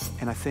Smith.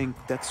 And I think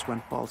that's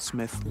when Paul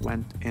Smith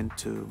went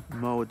into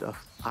mode of,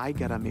 I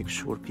gotta make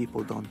sure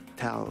people don't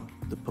tell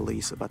the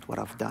police about what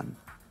I've done,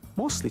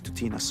 mostly to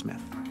Tina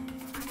Smith.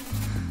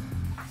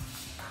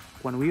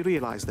 When we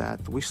realized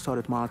that, we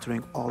started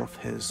monitoring all of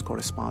his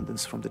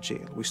correspondence from the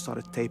jail. We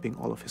started taping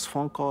all of his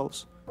phone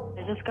calls.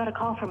 I just got a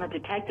call from a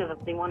detective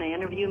that they want to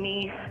interview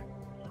me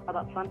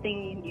about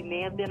something you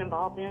may have been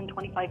involved in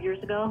 25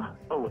 years ago.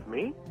 Oh, with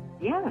me?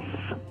 Yes.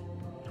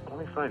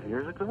 25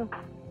 years ago?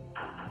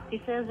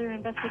 He says they're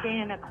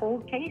investigating a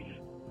cold case.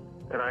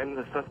 And I'm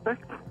the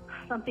suspect?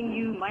 Something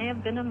you might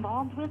have been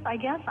involved with, I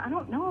guess. I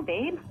don't know,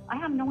 babe. I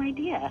have no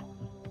idea.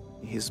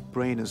 His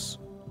brain is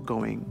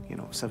going,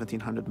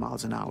 1,700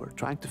 miles an hour,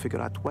 trying to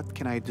figure out what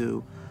can I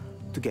do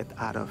to get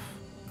out of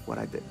what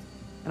I did.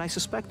 And I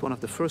suspect one of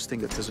the first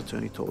things that his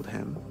attorney told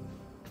him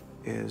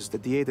is the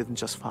DA didn't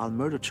just file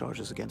murder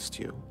charges against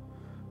you.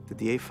 The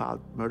DA filed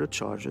murder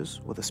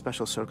charges with a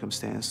special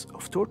circumstance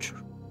of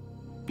torture.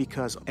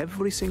 Because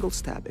every single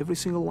stab, every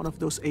single one of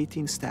those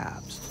 18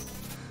 stabs,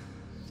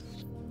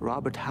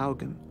 Robert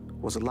Haugen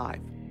was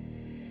alive.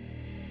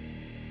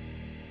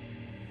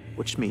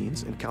 Which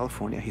means, in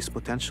California, he's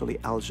potentially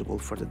eligible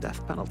for the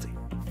death penalty.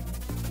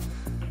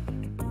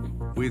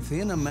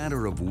 Within a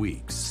matter of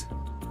weeks,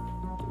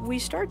 we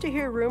start to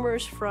hear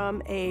rumors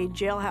from a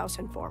jailhouse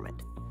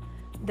informant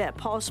that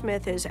Paul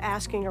Smith is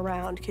asking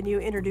around, can you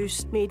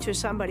introduce me to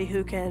somebody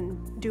who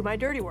can do my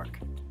dirty work?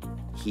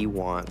 He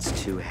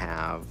wants to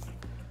have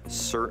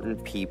certain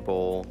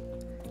people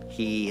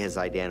he has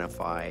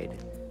identified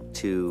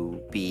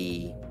to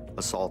be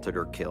assaulted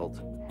or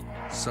killed.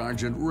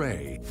 Sergeant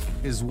Ray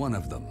is one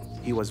of them.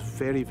 He was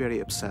very, very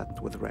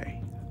upset with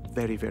Ray.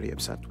 Very, very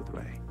upset with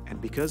Ray.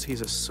 And because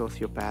he's a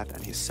sociopath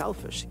and he's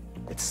selfish,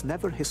 it's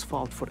never his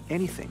fault for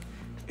anything.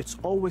 It's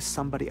always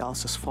somebody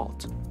else's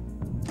fault.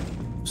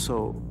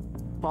 So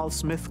Paul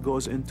Smith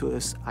goes into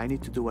this, I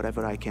need to do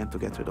whatever I can to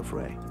get rid of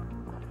Ray.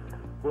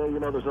 Well, you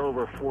know, there's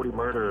over 40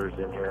 murderers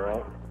in here,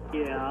 right?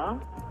 Yeah.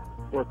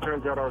 Well, it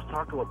turns out I was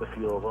talking with a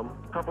few of them.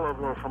 A couple of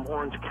them are from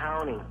Orange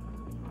County.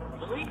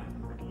 Really?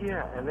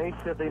 Yeah, and they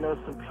said they know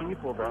some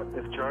people that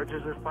if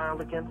charges are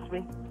filed against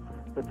me,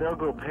 that they'll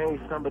go pay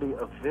somebody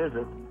a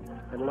visit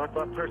and let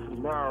that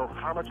person know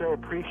how much I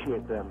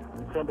appreciate them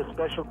and send a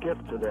special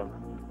gift to them,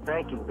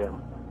 thanking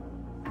them.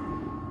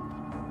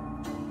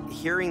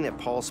 Hearing that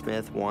Paul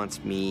Smith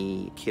wants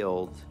me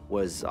killed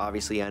was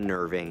obviously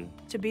unnerving.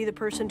 To be the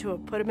person to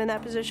have put him in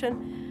that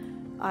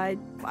position, I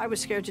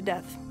was scared to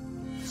death.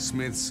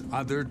 Smith's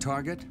other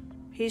target?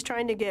 He's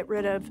trying to get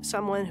rid of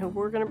someone who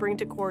we're going to bring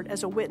to court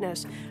as a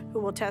witness who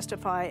will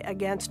testify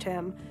against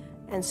him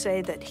and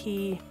say that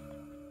he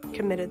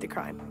committed the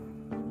crime.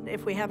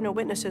 If we have no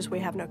witnesses, we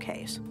have no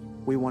case.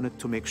 We wanted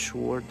to make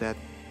sure that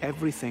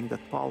everything that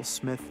Paul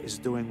Smith is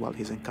doing while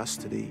he's in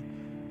custody,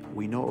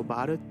 we know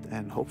about it,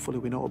 and hopefully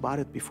we know about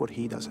it before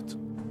he does it.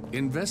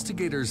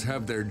 Investigators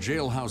have their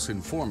jailhouse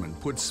informant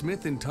put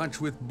Smith in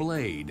touch with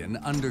Blade, an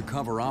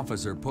undercover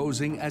officer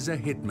posing as a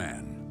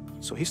hitman.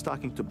 So he's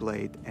talking to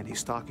Blade, and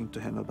he's talking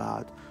to him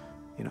about,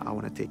 you know, I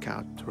want to take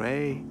out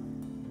Ray.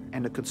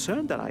 And the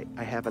concern that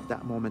I have at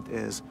that moment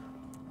is,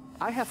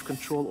 I have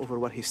control over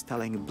what he's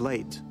telling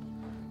Blade.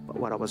 But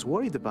what I was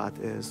worried about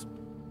is,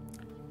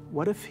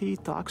 what if he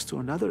talks to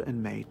another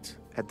inmate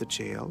at the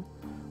jail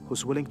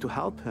who's willing to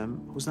help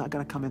him, who's not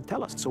going to come and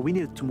tell us? So we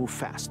needed to move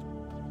fast.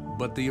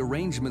 But the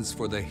arrangements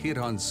for the hit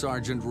on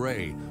Sergeant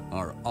Ray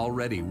are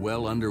already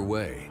well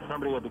underway.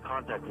 Somebody will be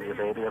contacting you,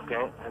 baby,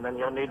 okay? And then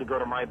you'll need to go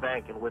to my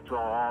bank and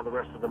withdraw all the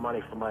rest of the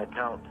money from my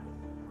account.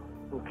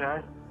 Okay?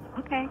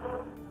 Okay.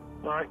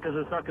 All right, because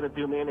it's not going to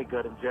do me any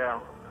good in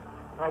jail.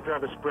 I'd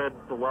rather spread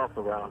the wealth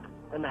around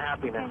and the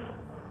happiness.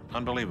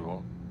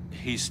 Unbelievable.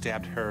 He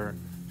stabbed her,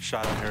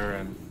 shot at her,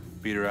 and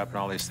beat her up and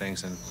all these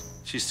things, and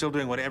she's still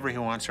doing whatever he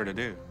wants her to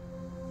do.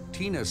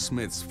 Tina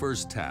Smith's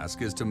first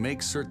task is to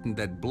make certain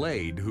that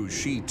Blade, who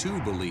she too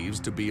believes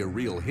to be a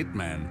real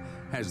hitman,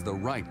 has the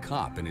right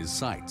cop in his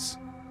sights.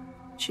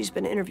 She's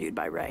been interviewed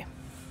by Ray,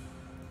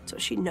 so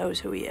she knows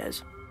who he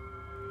is.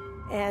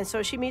 And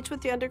so she meets with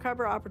the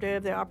undercover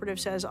operative. The operative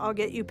says, I'll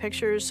get you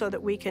pictures so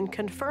that we can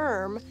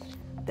confirm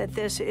that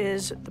this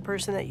is the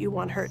person that you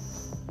want hurt.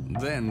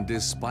 Then,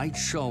 despite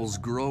Shull's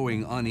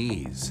growing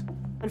unease,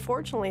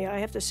 unfortunately, I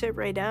have to sit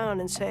Ray down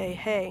and say,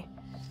 hey,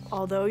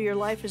 although your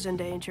life is in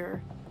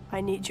danger, I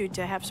need you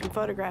to have some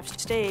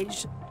photographs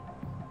staged,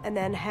 and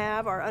then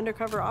have our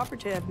undercover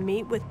operative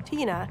meet with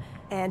Tina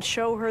and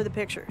show her the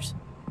pictures.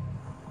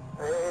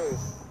 Hey,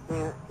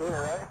 Tina,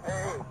 right?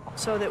 Hey.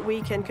 So that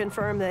we can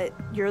confirm that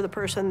you're the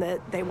person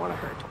that they want to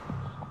hurt.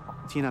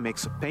 Tina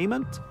makes a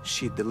payment,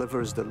 she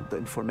delivers the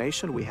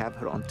information, we have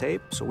her on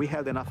tape, so we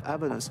had enough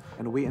evidence,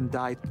 and we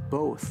indict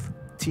both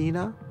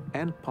Tina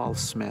and Paul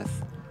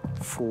Smith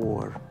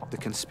for the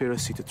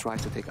conspiracy to try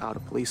to take out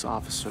a police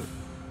officer.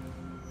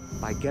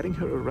 By getting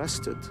her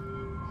arrested,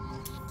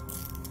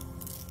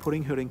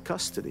 putting her in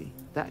custody,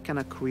 that kind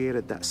of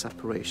created that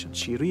separation.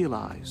 She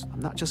realized,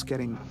 I'm not just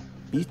getting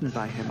beaten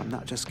by him, I'm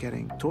not just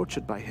getting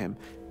tortured by him.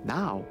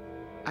 Now,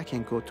 I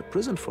can go to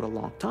prison for a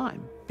long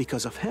time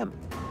because of him.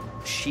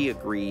 She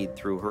agreed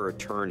through her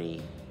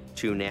attorney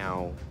to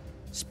now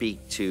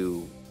speak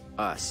to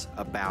us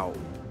about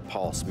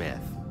Paul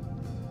Smith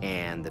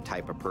and the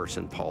type of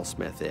person Paul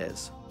Smith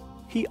is.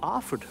 He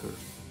offered her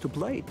to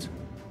Blade.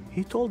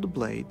 He told the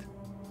Blade,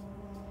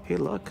 hey,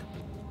 look,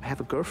 I have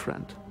a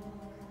girlfriend.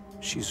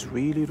 She's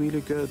really,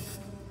 really good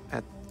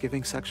at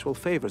giving sexual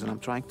favors, and I'm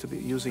trying to be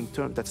using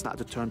term, that's not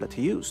the term that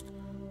he used.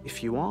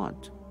 If you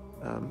want,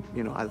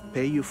 you know, I'll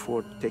pay you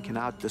for taking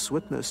out this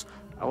witness.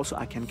 Also,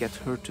 I can get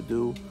her to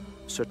do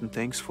certain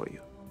things for you.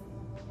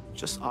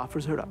 Just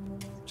offers her up,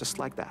 just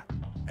like that.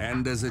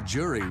 And as a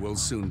jury will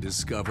soon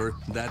discover,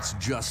 that's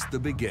just the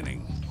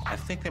beginning. I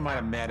think they might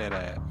have met at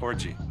an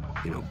orgy.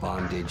 You know,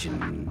 bondage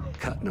and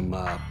cutting them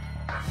up.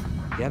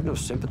 You have no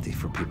sympathy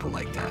for people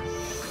like that.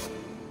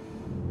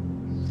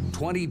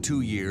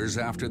 22 years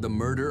after the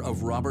murder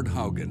of Robert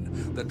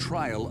Haugen, the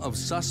trial of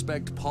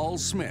suspect Paul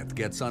Smith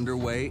gets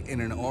underway in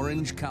an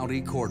Orange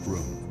County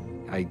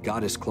courtroom. I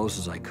got as close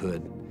as I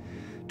could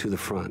to the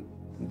front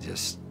and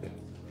just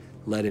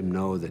let him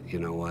know that, you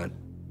know what,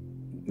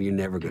 you're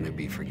never going to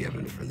be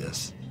forgiven for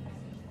this.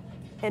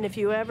 And if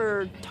you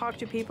ever talk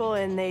to people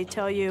and they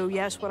tell you,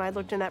 yes, when I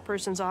looked in that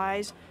person's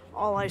eyes,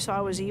 all I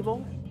saw was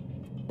evil,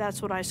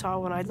 that's what I saw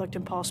when I looked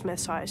in Paul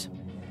Smith's eyes.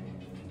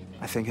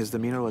 I think his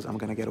demeanor was, I'm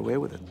going to get away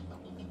with it.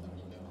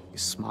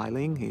 He's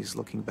smiling, he's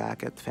looking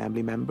back at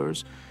family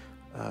members,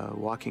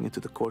 walking into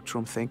the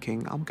courtroom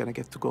thinking, I'm gonna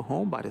get to go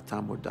home by the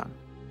time we're done.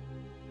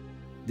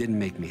 Didn't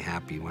make me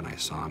happy when I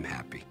saw him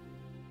happy.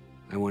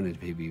 I wanted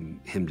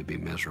him to be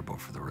miserable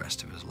for the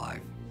rest of his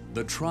life.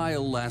 The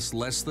trial lasts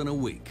less than a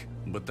week,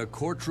 but the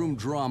courtroom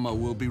drama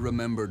will be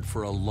remembered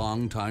for a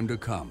long time to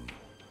come.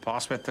 Paul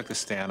Smith took a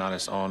stand on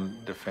his own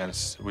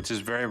defense, which is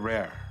very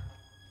rare.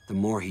 The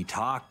more he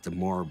talked, the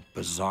more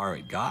bizarre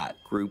it got.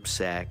 Group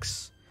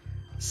sex,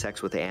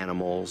 sex with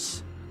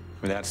animals.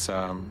 I mean, that's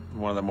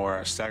one of the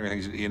more staggering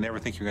things. You never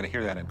think you're going to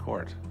hear that in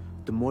court.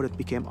 The more it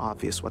became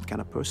obvious what kind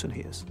of person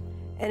he is.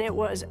 And it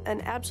was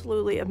an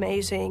absolutely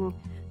amazing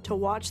to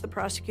watch the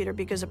prosecutor,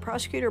 because the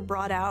prosecutor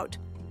brought out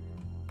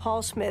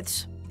Paul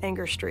Smith's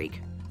anger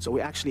streak. So we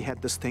actually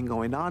had this thing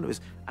going on. It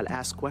was, I'll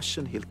ask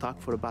question, he'll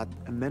talk for about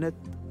a minute,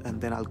 and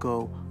then I'll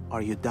go,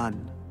 are you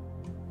done?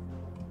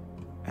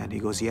 And he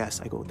goes,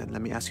 yes. I go, then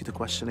let me ask you the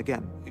question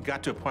again. It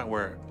got to a point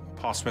where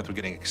Paul Smith was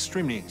getting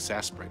extremely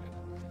exasperated.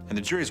 And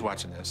the jury's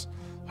watching this.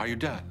 Are you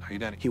done? Are you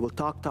done? He will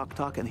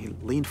talk, and he'll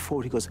lean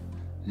forward. He goes,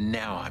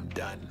 now I'm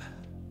done.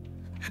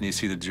 And you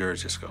see the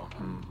jurors just go,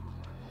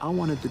 I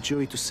wanted the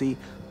jury to see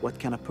what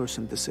kind of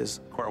person this is.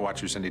 Court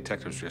watchers and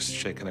detectives just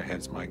shaking their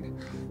heads, Mike.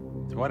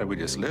 Why did we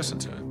just listen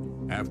to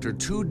it? After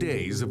 2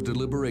 days of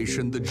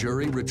deliberation, the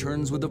jury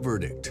returns with a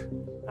verdict.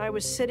 I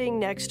was sitting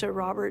next to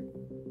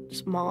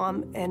Robert's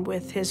mom and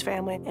with his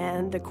family,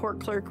 and the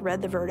court clerk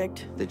read the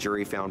verdict. The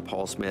jury found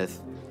Paul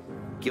Smith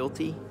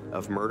guilty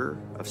of murder,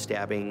 of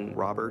stabbing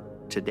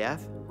Robert to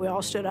death. We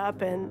all stood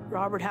up, and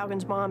Robert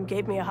Haugen's mom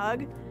gave me a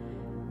hug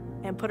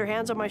and put her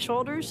hands on my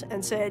shoulders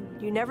and said,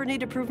 you never need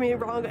to prove me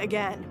wrong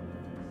again.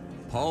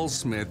 Paul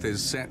Smith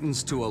is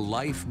sentenced to a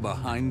life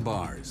behind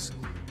bars.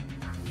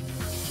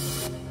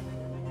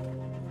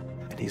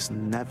 And he's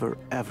never,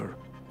 ever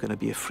gonna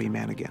be a free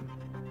man again.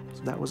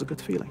 So that was a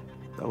good feeling.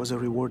 That was a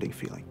rewarding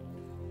feeling.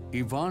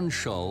 Yvonne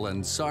Shull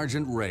and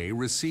Sergeant Ray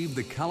received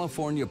the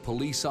California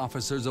Police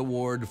Officers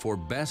Award for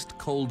Best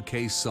Cold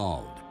Case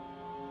Solved.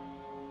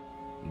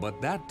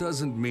 But that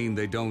doesn't mean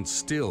they don't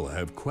still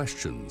have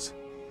questions.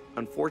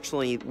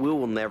 Unfortunately, we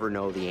will never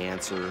know the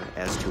answer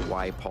as to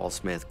why Paul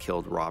Smith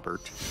killed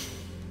Robert.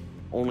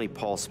 Only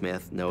Paul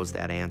Smith knows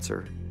that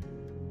answer.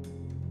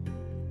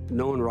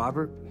 Knowing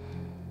Robert,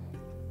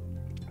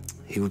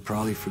 he would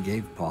probably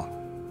forgave Paul.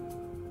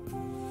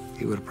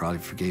 He would have probably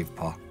forgave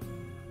Paul.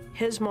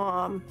 His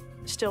mom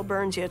still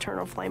burns the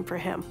eternal flame for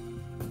him,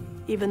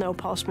 even though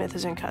Paul Smith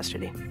is in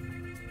custody.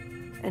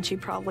 And she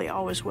probably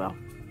always will.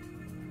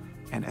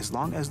 And as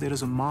long as there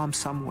is a mom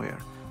somewhere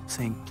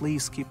saying,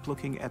 please keep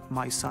looking at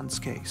my son's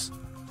case,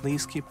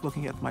 please keep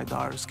looking at my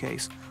daughter's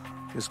case,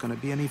 there's going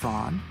to be an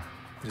Yvonne,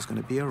 there's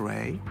going to be a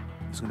Ray,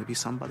 there's going to be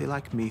somebody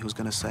like me who's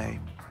going to say,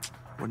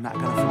 we're not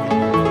going to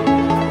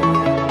forget.